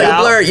 faded Looks like a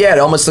out. blur. Yeah, it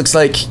almost looks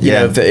like you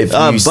know if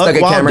you stuck Buck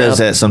a Wild camera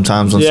does out. that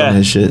sometimes on some Yeah. of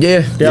his shit.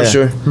 Yeah,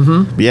 sure.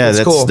 Yeah, That's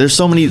that's cool. There's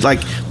so many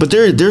but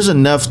there's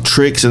enough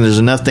tricks and there's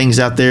enough things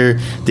out there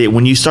that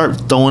when you start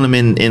throwing them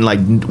in like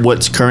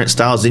what's current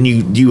styles, then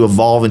you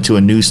evolve into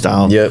a new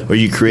style. Yep. Or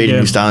you create a Yeah.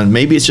 new style, and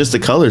maybe it's just the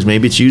colors.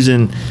 Maybe it's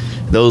using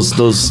those.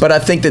 But I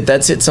think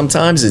that's it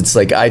sometimes. It's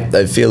like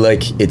I feel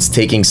like it's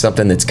taking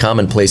something that's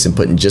commonplace and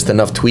putting just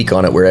enough tweak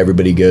on it where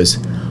everybody goes,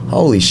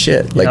 holy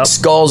shit. Like Yep.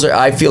 skulls are,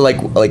 I feel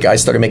like I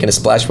started making a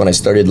splash when I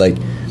started like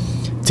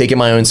taking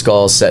my own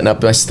skulls, setting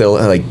up my still,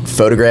 like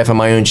photographing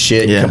my own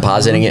shit, Yeah.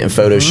 compositing it in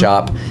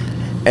Photoshop,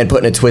 and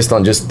putting a twist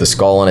on just the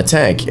skull on a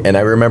tank. And I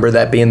remember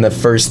that being the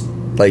first,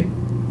 like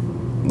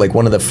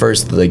one of the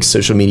first like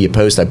social media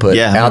posts I put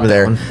Yeah, I out remember that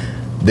there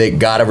one. that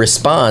got a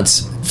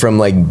response from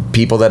like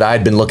people that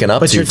I'd been looking up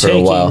But to you're for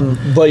taking, a while.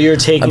 but you're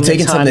taking. I'm the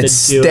taking time something to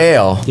that's do it.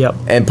 stale Yep.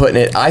 and putting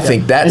it. I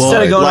think that's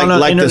Instead of going like on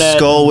like the internet-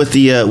 skull with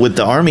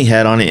the army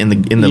hat on it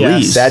in the Yes.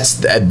 leaves. that's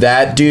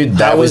that dude. That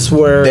That was was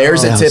where-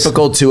 there's That a was-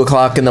 typical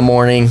 2:00 in the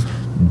morning,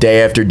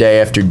 day after day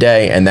after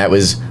day, and that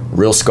was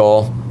real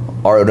skull.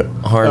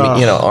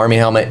 Army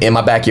helmet in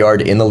my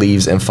backyard in the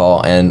leaves in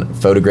fall, and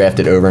photographed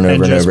it over and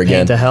over and just over again,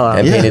 paint the hell out of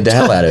and it. painted the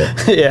hell out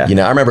of it. Yeah. You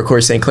know, I remember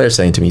Corey St. Clair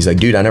saying to me, he's like,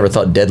 "Dude, I never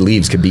thought dead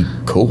leaves could be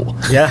cool."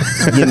 Yeah.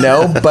 You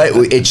know, but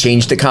it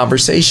changed the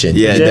conversation.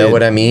 Yeah, you it know did.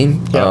 what I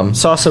mean? Yeah.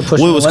 It's also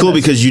pushing. well, it was the cool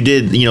limits. because you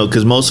did,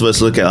 because most of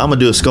us look at, I'm gonna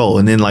do a skull,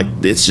 and then like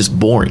it's just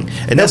boring.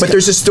 And No, that's but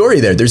there's a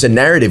story there. There's a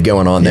narrative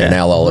going on there Yeah.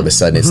 now. All of a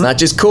sudden, it's not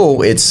just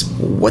cool. It's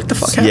what the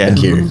fuck happened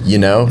here. You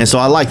know? And so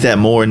I like that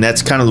more, and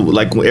that's kind of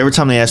like every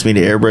time they ask me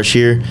to airbrush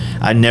here,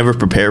 I never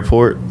prepare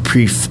for it,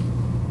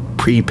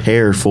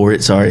 prepare for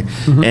it. Sorry,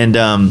 and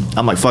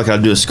I'm like, fuck it,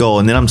 I'll do a skull,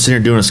 and then I'm sitting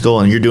here doing a skull,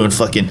 and you're doing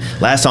fucking.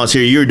 Last time I was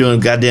here, you were doing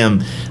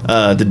goddamn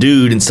the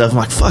dude and stuff. I'm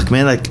like, fuck,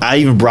 man. Like I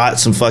even brought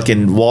some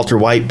fucking Walter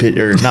White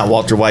or not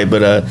Walter White,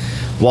 but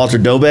Walter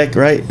Dobeck,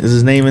 right? Is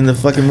his name in the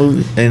fucking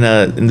movie in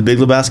the Big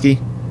Lebowski?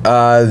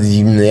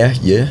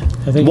 Yeah.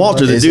 I think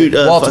Walter, the Is dude.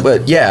 it Walter,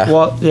 but yeah.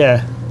 Well,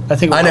 yeah. I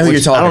think I know who you're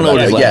talking I don't know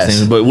what about. his last Yes.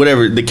 name is, but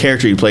whatever the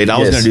character he played, I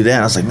was Yes. gonna do that.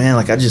 I was like, man,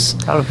 like I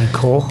just. That would have been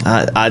cool.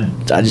 I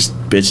just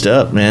bitched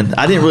up, man.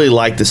 I didn't really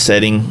like the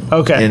setting.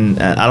 Okay.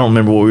 And I don't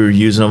remember what we were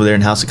using over there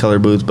in House of Color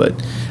booth, but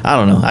I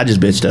don't know. I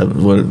just bitched up.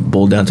 Is what it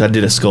boiled down to. I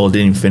did a skull,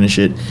 didn't even finish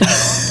it.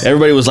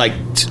 Everybody was like,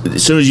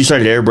 as soon as you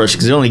started airbrush,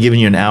 because they're only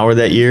giving you an hour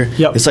that year.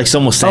 Yep. It's like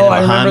someone was standing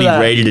I behind me,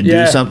 remember that. ready to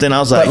Yeah. do something. I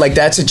was like, But like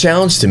that's a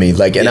challenge to me.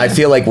 Like, and I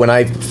feel like when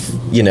I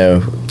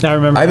I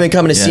remember. I've been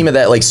coming to Yeah. SEMA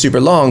that like super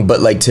long, but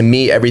like to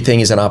me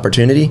everything is an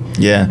opportunity.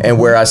 Yeah. And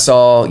where I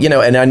saw,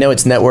 and I know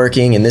it's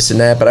networking and this and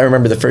that, but I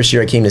remember the first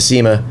year I came to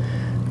SEMA,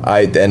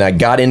 I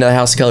got into the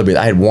House of Color booth.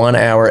 I had 1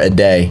 hour a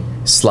day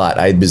slot.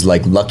 I was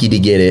like lucky to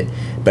get it,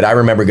 but I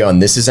remember going,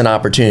 this is an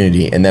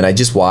opportunity. And then I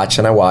just watched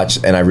and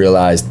I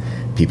realized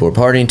People were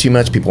partying too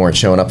much. People weren't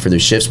showing up for their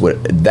shifts.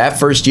 That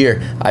first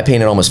year, I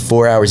painted almost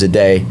 4 hours a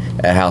day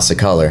at House of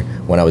Color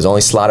when I was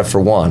only slotted for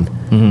one.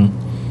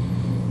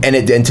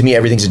 And to me,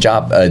 everything's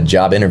a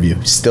job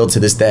interview. Still to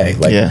this day,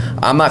 like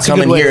I'm not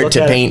coming here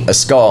to paint a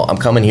skull. I'm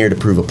coming here to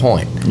prove a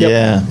point.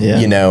 Yeah.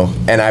 You know,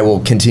 and I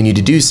will continue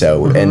to do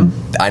so. And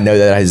I know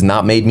that has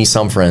not made me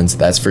some friends.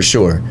 That's for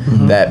sure.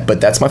 But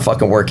that's my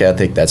fucking work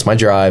ethic. That's my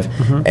drive.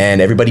 And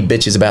everybody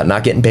bitches about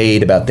not getting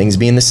paid, about things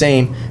being the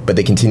same, but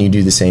they continue to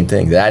do the same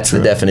thing. That's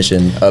the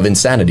definition of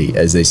insanity,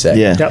 as they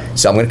say.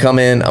 So I'm gonna come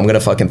in. I'm gonna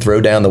fucking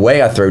throw down the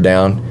way I throw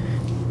down.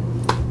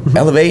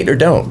 Elevate or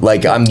don't.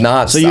 Like I'm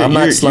not. So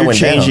you're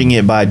changing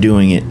it by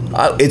doing it.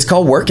 It's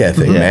called work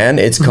ethic, man.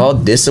 It's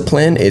called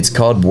discipline. It's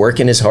called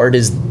working as hard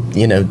as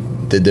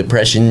the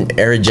Depression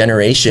era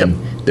generation.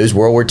 Those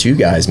World War II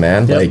guys,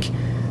 man. Like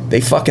they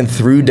fucking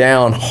threw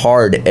down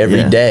hard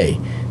every day.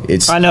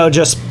 It's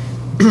just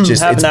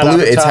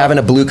it's having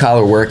a blue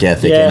collar work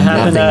ethic and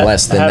nothing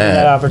less than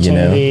that.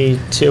 Opportunity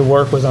to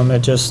work with them. It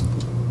just.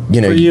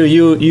 For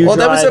you well,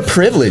 that was a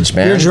privilege,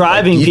 man. You're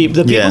driving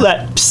people. The people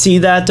that see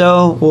that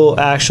though will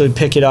actually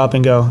pick it up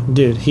and go,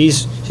 dude,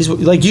 he's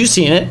like, you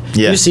seen it.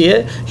 You see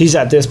it. He's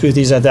at this booth.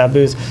 He's at that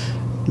booth.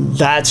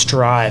 That's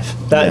drive.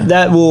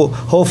 That will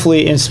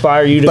hopefully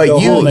inspire you to go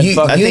home and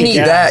fucking you need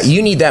that.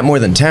 You need that more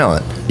than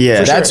talent.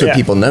 That's what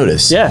people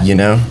notice.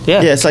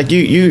 It's like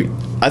you.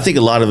 I think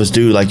a lot of us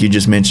do, like you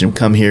just mentioned,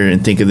 come here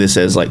and think of this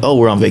as like, oh,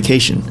 we're on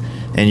vacation.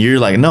 And you're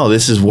like, no,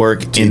 this is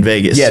work in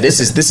Vegas. Yeah, this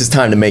is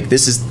time to make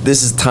this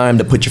is time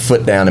to put your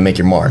foot down and make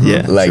your mark.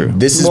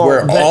 This is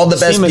where all the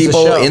best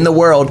people in the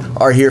world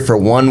are here for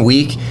 1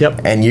 week.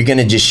 And you're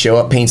gonna just show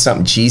up, paint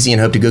something cheesy,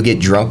 and hope to go get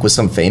drunk with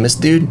some famous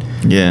dude.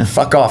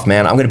 Fuck off,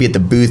 man. I'm gonna be at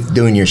the booth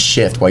doing your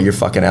shift while you're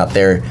fucking out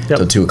there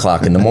till 2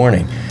 o'clock in the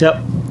morning.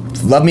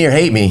 Love me or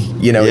hate me,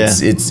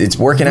 it's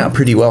working out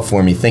pretty well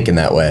for me thinking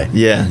that way.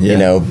 You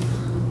know,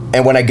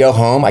 and when I go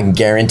home, I can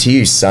guarantee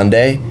you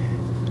Sunday,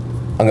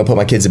 I'm gonna put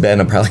my kids to bed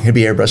and I'm probably gonna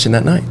be airbrushing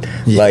that night.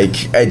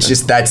 Like it's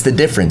just, that's the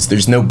difference.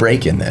 There's no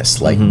break in this.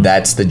 Like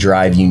that's the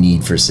drive you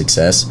need for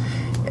success.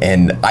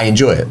 And I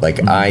enjoy it.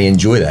 Like I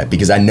enjoy that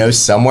because I know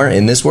somewhere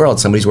in this world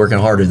somebody's working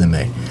harder than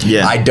me.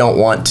 I don't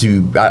want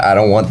to. I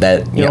don't want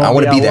that. I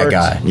want to be that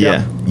guy.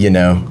 You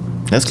know,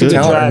 that's good.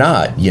 Talent or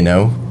not. You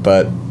know,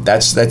 but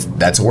that's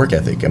a work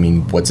ethic. I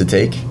mean, what's it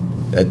take?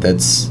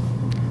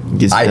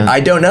 I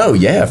don't know.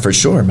 Yeah, for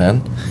sure,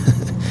 man.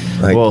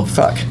 Like, well,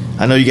 fuck.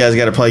 I know you guys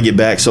got to probably get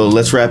back, so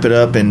let's wrap it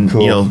up and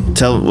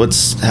tell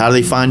how do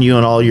they find you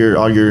on all your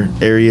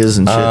areas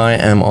and shit. I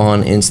am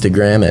on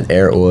Instagram at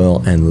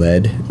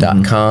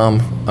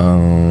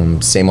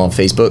airoilandlead.com. Same on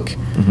Facebook.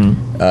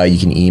 You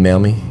can email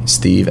me,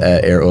 Steve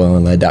at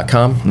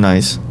airoilandlead.com.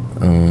 Nice.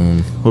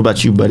 What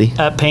about you, buddy?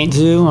 At Paint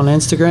Zoo on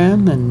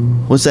Instagram.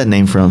 And what's that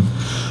name from?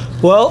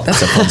 Well,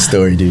 that's a fun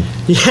story, dude.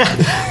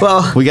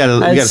 Well, we got a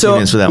few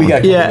minutes for that one.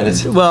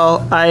 Minutes.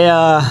 Well,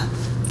 I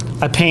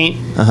paint.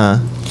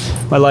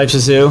 My life's a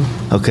zoo.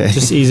 Okay.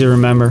 Just easy to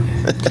remember.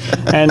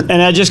 and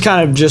I just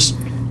kind of just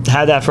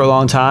had that for a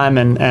long time.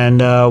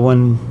 And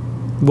when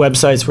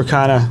websites were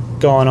kind of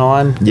going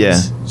on, it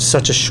was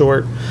such a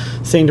short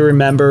thing to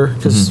remember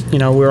because,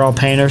 we're all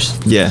painters.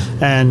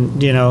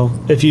 And,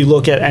 if you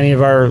look at any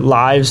of our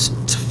lives,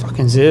 it's a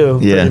fucking zoo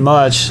pretty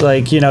much.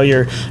 Like,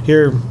 you're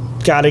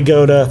got to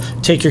go to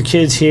take your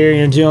kids here,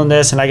 you're doing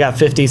this, and I got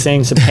 50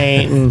 things to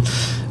paint and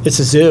it's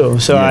a zoo,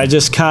 so I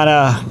just kind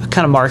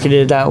of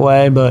marketed it that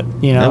way, but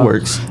that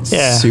works.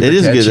 Super it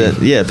is catchy.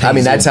 good. I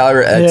mean, that's how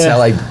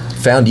I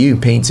found you,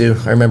 Paint Zoo.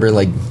 I remember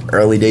like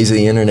early days of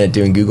the internet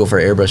doing Google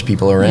for airbrush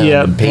people around.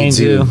 And Paint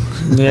Zoo.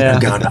 Yeah. I'm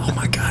going, oh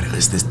my god, who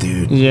is this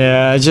dude?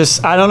 Yeah, I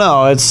don't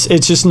know. It's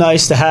just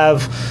nice to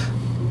have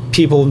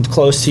people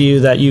close to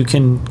you that you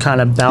can kind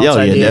of bounce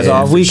ideas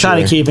off. We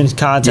kind of keep in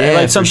contact.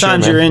 Like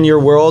sometimes you're in your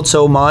world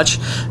so much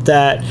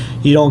that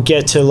you don't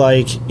get to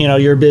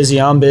you're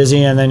busy, I'm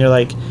busy, and then you're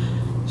like,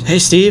 hey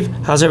Steve,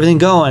 how's everything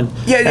going?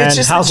 It's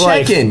just a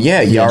check-in.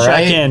 You all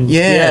right? Check-in.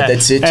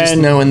 That's it. Just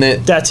knowing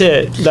that. That's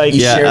it. Like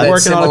I'm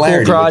working on a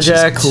cool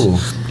project. Cool.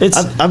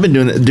 I've been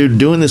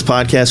doing this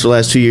podcast for the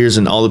last 2 years,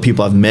 and all the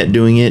people I've met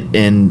doing it,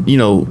 and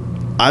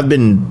I've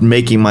been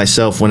making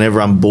myself, whenever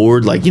I'm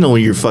bored,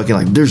 when you're fucking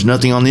like, there's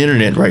nothing on the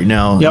internet right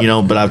now,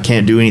 but I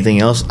can't do anything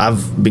else.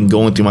 I've been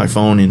going through my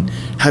phone and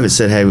haven't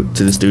said hey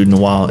to this dude in a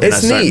while.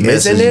 It's neat,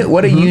 isn't it?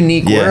 What a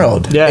unique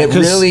world. Yeah, it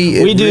really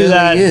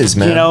is,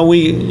 man.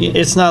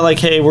 It's not like,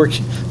 hey,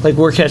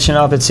 we're catching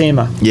up at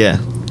SEMA.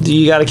 Yeah.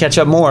 You got to catch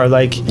up more.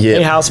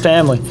 Hey, how's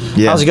family?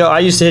 How's it go? I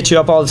used to hit you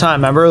up all the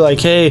time. Remember,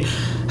 hey,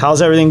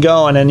 how's everything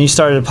going? And you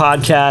started a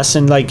podcast,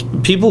 and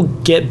people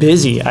get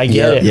busy. I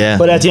get it. Yeah.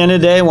 But at the end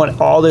of the day, when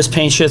all this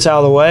paint shit's out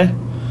of the way,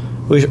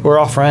 we're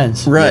all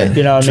friends. Right.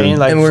 You know what I mean?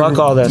 Fuck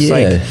all this.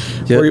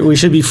 We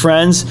should be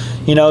friends.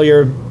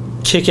 You're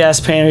kick-ass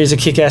painter, he's a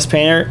kick-ass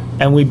painter,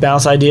 and we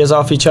bounce ideas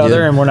off each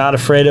other, and we're not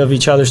afraid of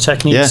each other's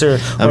techniques or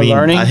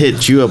learning. I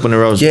hit you up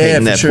whenever I was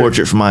painting that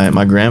portrait for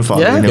my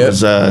grandfather, and it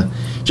was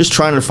just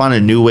trying to find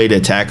a new way to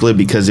tackle it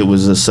because it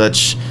was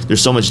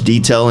there's so much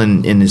detail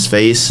in his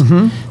face,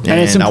 and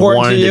it's important I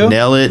wanted to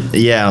nail it.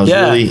 Yeah, I was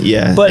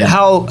really But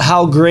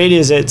how great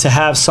is it to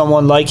have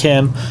someone like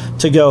him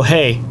to go,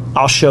 hey,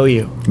 I'll show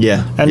you.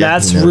 Yeah. And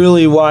that's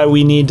really why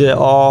we need to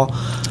all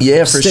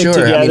for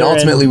sure. I mean,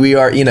 ultimately we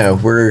are,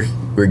 we're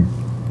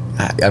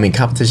I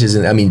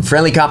mean,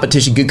 friendly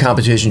competition, good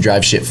competition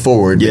drives shit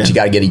forward, but you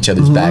got to get each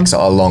other's backs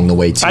all along the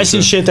way too. I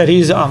see shit that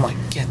I'm like,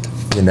 get the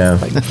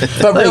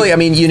but really, I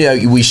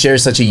mean, we share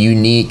such a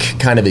unique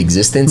kind of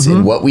existence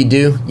in what we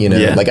do.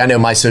 Like I know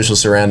my social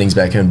surroundings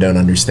back home don't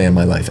understand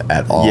my life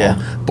at all.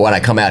 But when I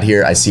come out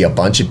here, I see a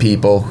bunch of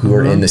people who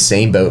are in the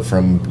same boat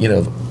from,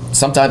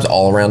 sometimes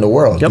all around the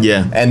world.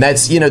 And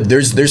that's,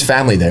 there's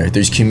family there.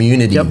 There's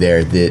community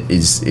there that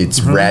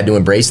it's rad to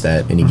embrace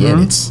that. And again,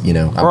 it's,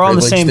 I'm We're on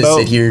the same privileged to boat.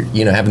 sit here,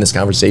 having this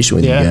conversation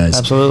with you guys.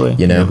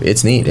 Absolutely.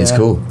 It's neat. It's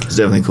cool. It's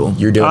definitely cool.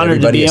 You're doing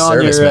Honored everybody to be a on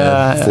service, your,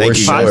 man. Thank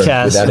you.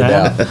 Podcast, without a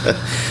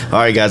doubt. All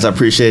right, guys, I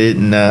appreciate it,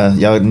 and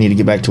y'all need to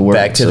get back to work.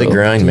 Back to the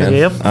grind, man.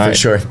 Yep. For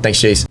sure.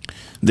 Thanks, Chase.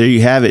 There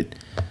you have it.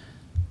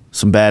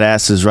 Some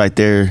badasses right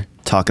there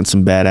talking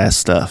some badass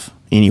stuff.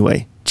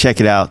 Anyway, check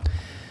it out.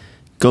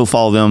 Go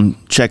follow them.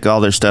 Check all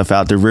their stuff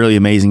out. They're really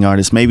amazing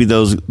artists. Maybe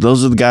those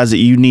are the guys that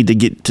you need to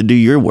get to do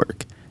your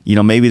work.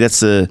 Maybe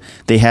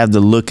they have the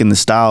look and the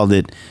style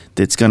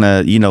that's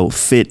gonna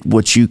fit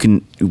what you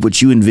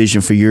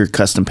envision for your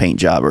custom paint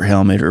job or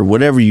helmet or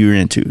whatever you're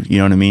into. You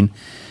know what I mean?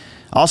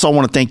 Also, I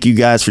want to thank you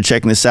guys for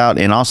checking this out,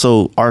 and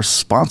also our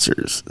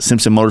sponsors,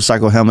 Simpson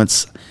Motorcycle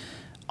Helmets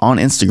on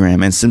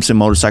Instagram and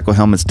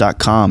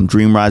SimpsonMotorcycleHelmets.com,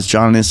 Dream Rides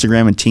John on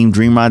Instagram and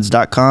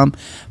TeamDreamRides.com.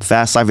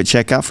 Fast Life at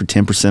checkout for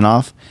 10%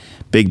 off.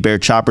 Big Bear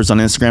Choppers on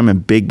Instagram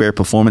and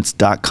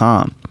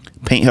BigBearPerformance.com.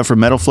 Paint Huffer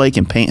Metal Flake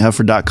and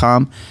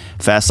PaintHuffer.com.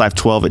 Fast Life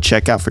 12 at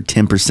checkout for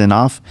 10%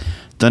 off.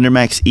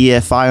 Thundermax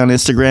EFI on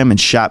Instagram and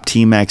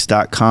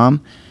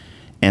ShopTmax.com.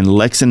 And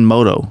Lexan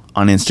Moto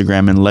on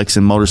Instagram and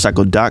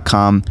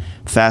LexanMotorcycle.com.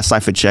 Fast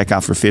Life at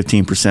checkout for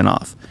 15%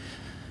 off.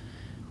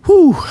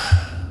 Whew.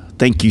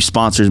 Thank you,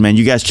 sponsors, man.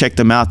 You guys check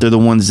them out. They're the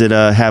ones that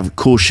have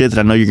cool shit that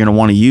I know you're going to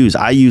want to use.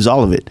 I use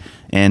all of it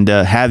and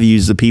have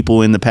used the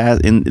people in the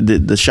past in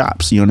the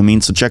shops. You know what I mean?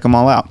 So check them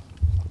all out.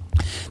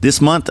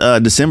 This month,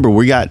 December,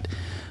 we got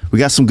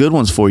some good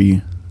ones for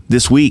you.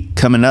 This week,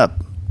 coming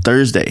up,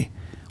 Thursday,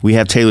 we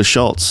have Taylor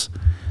Schultz.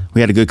 We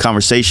had a good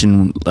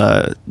conversation.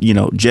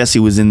 Jesse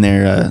was in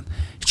there.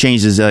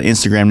 Changed his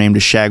Instagram name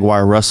to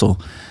Shagwire Russell,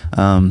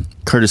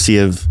 courtesy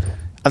of,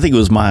 I think it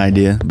was my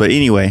idea. But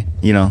anyway,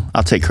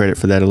 I'll take credit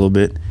for that a little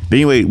bit. But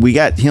anyway, we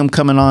got him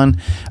coming on.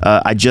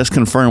 I just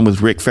confirmed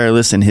with Rick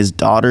Fairless and his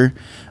daughter,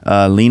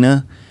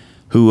 Lena,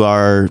 who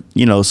are,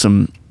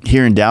 some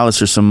here in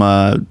Dallas are some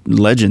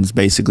legends,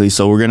 basically.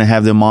 So we're going to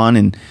have them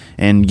on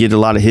and get a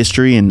lot of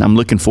history, and I'm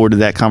looking forward to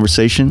that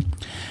conversation.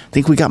 I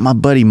think we got my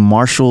buddy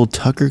Marshall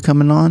Tucker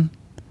coming on.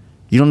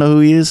 You don't know who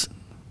he is?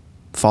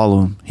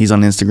 Follow him. He's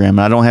on Instagram.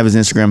 And I don't have his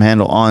Instagram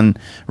handle on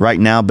right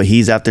now, but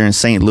he's out there in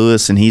St.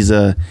 Louis, and he's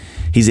an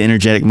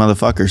energetic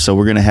motherfucker. So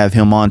we're going to have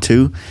him on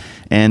too.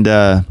 And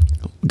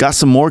got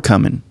some more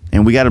coming.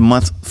 And we got a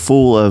month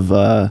full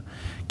of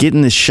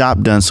getting this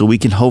shop done so we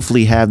can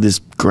hopefully have this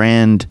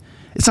grand,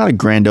 it's not a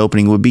grand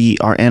opening, it would be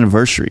our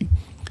anniversary.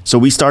 So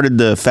we started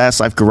the Fast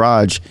Life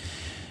Garage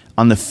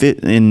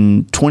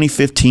in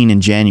 2015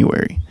 in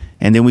January.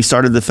 And then we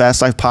started the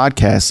Fast Life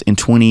podcast in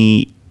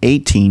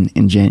 2018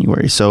 in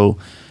January. So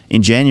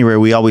in January,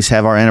 we always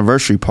have our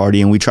anniversary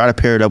party, and we try to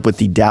pair it up with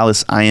the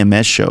Dallas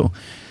IMS show.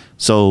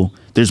 So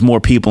there's more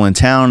people in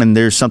town, and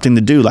there's something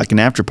to do, like an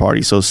after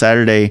party. So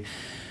Saturday,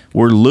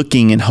 we're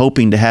looking and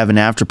hoping to have an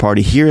after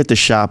party here at the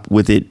shop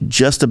with it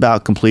just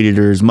about completed,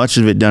 or as much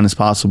of it done as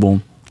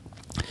possible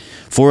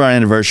for our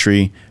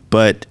anniversary,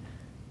 but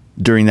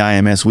during the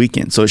IMS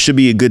weekend. So it should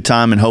be a good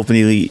time, and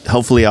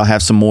hopefully I'll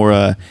have some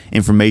more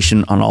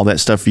information on all that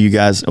stuff for you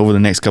guys over the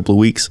next couple of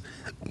weeks.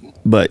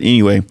 But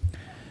anyway,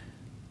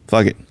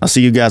 fuck it. I'll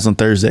see you guys on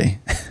Thursday.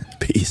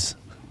 Peace.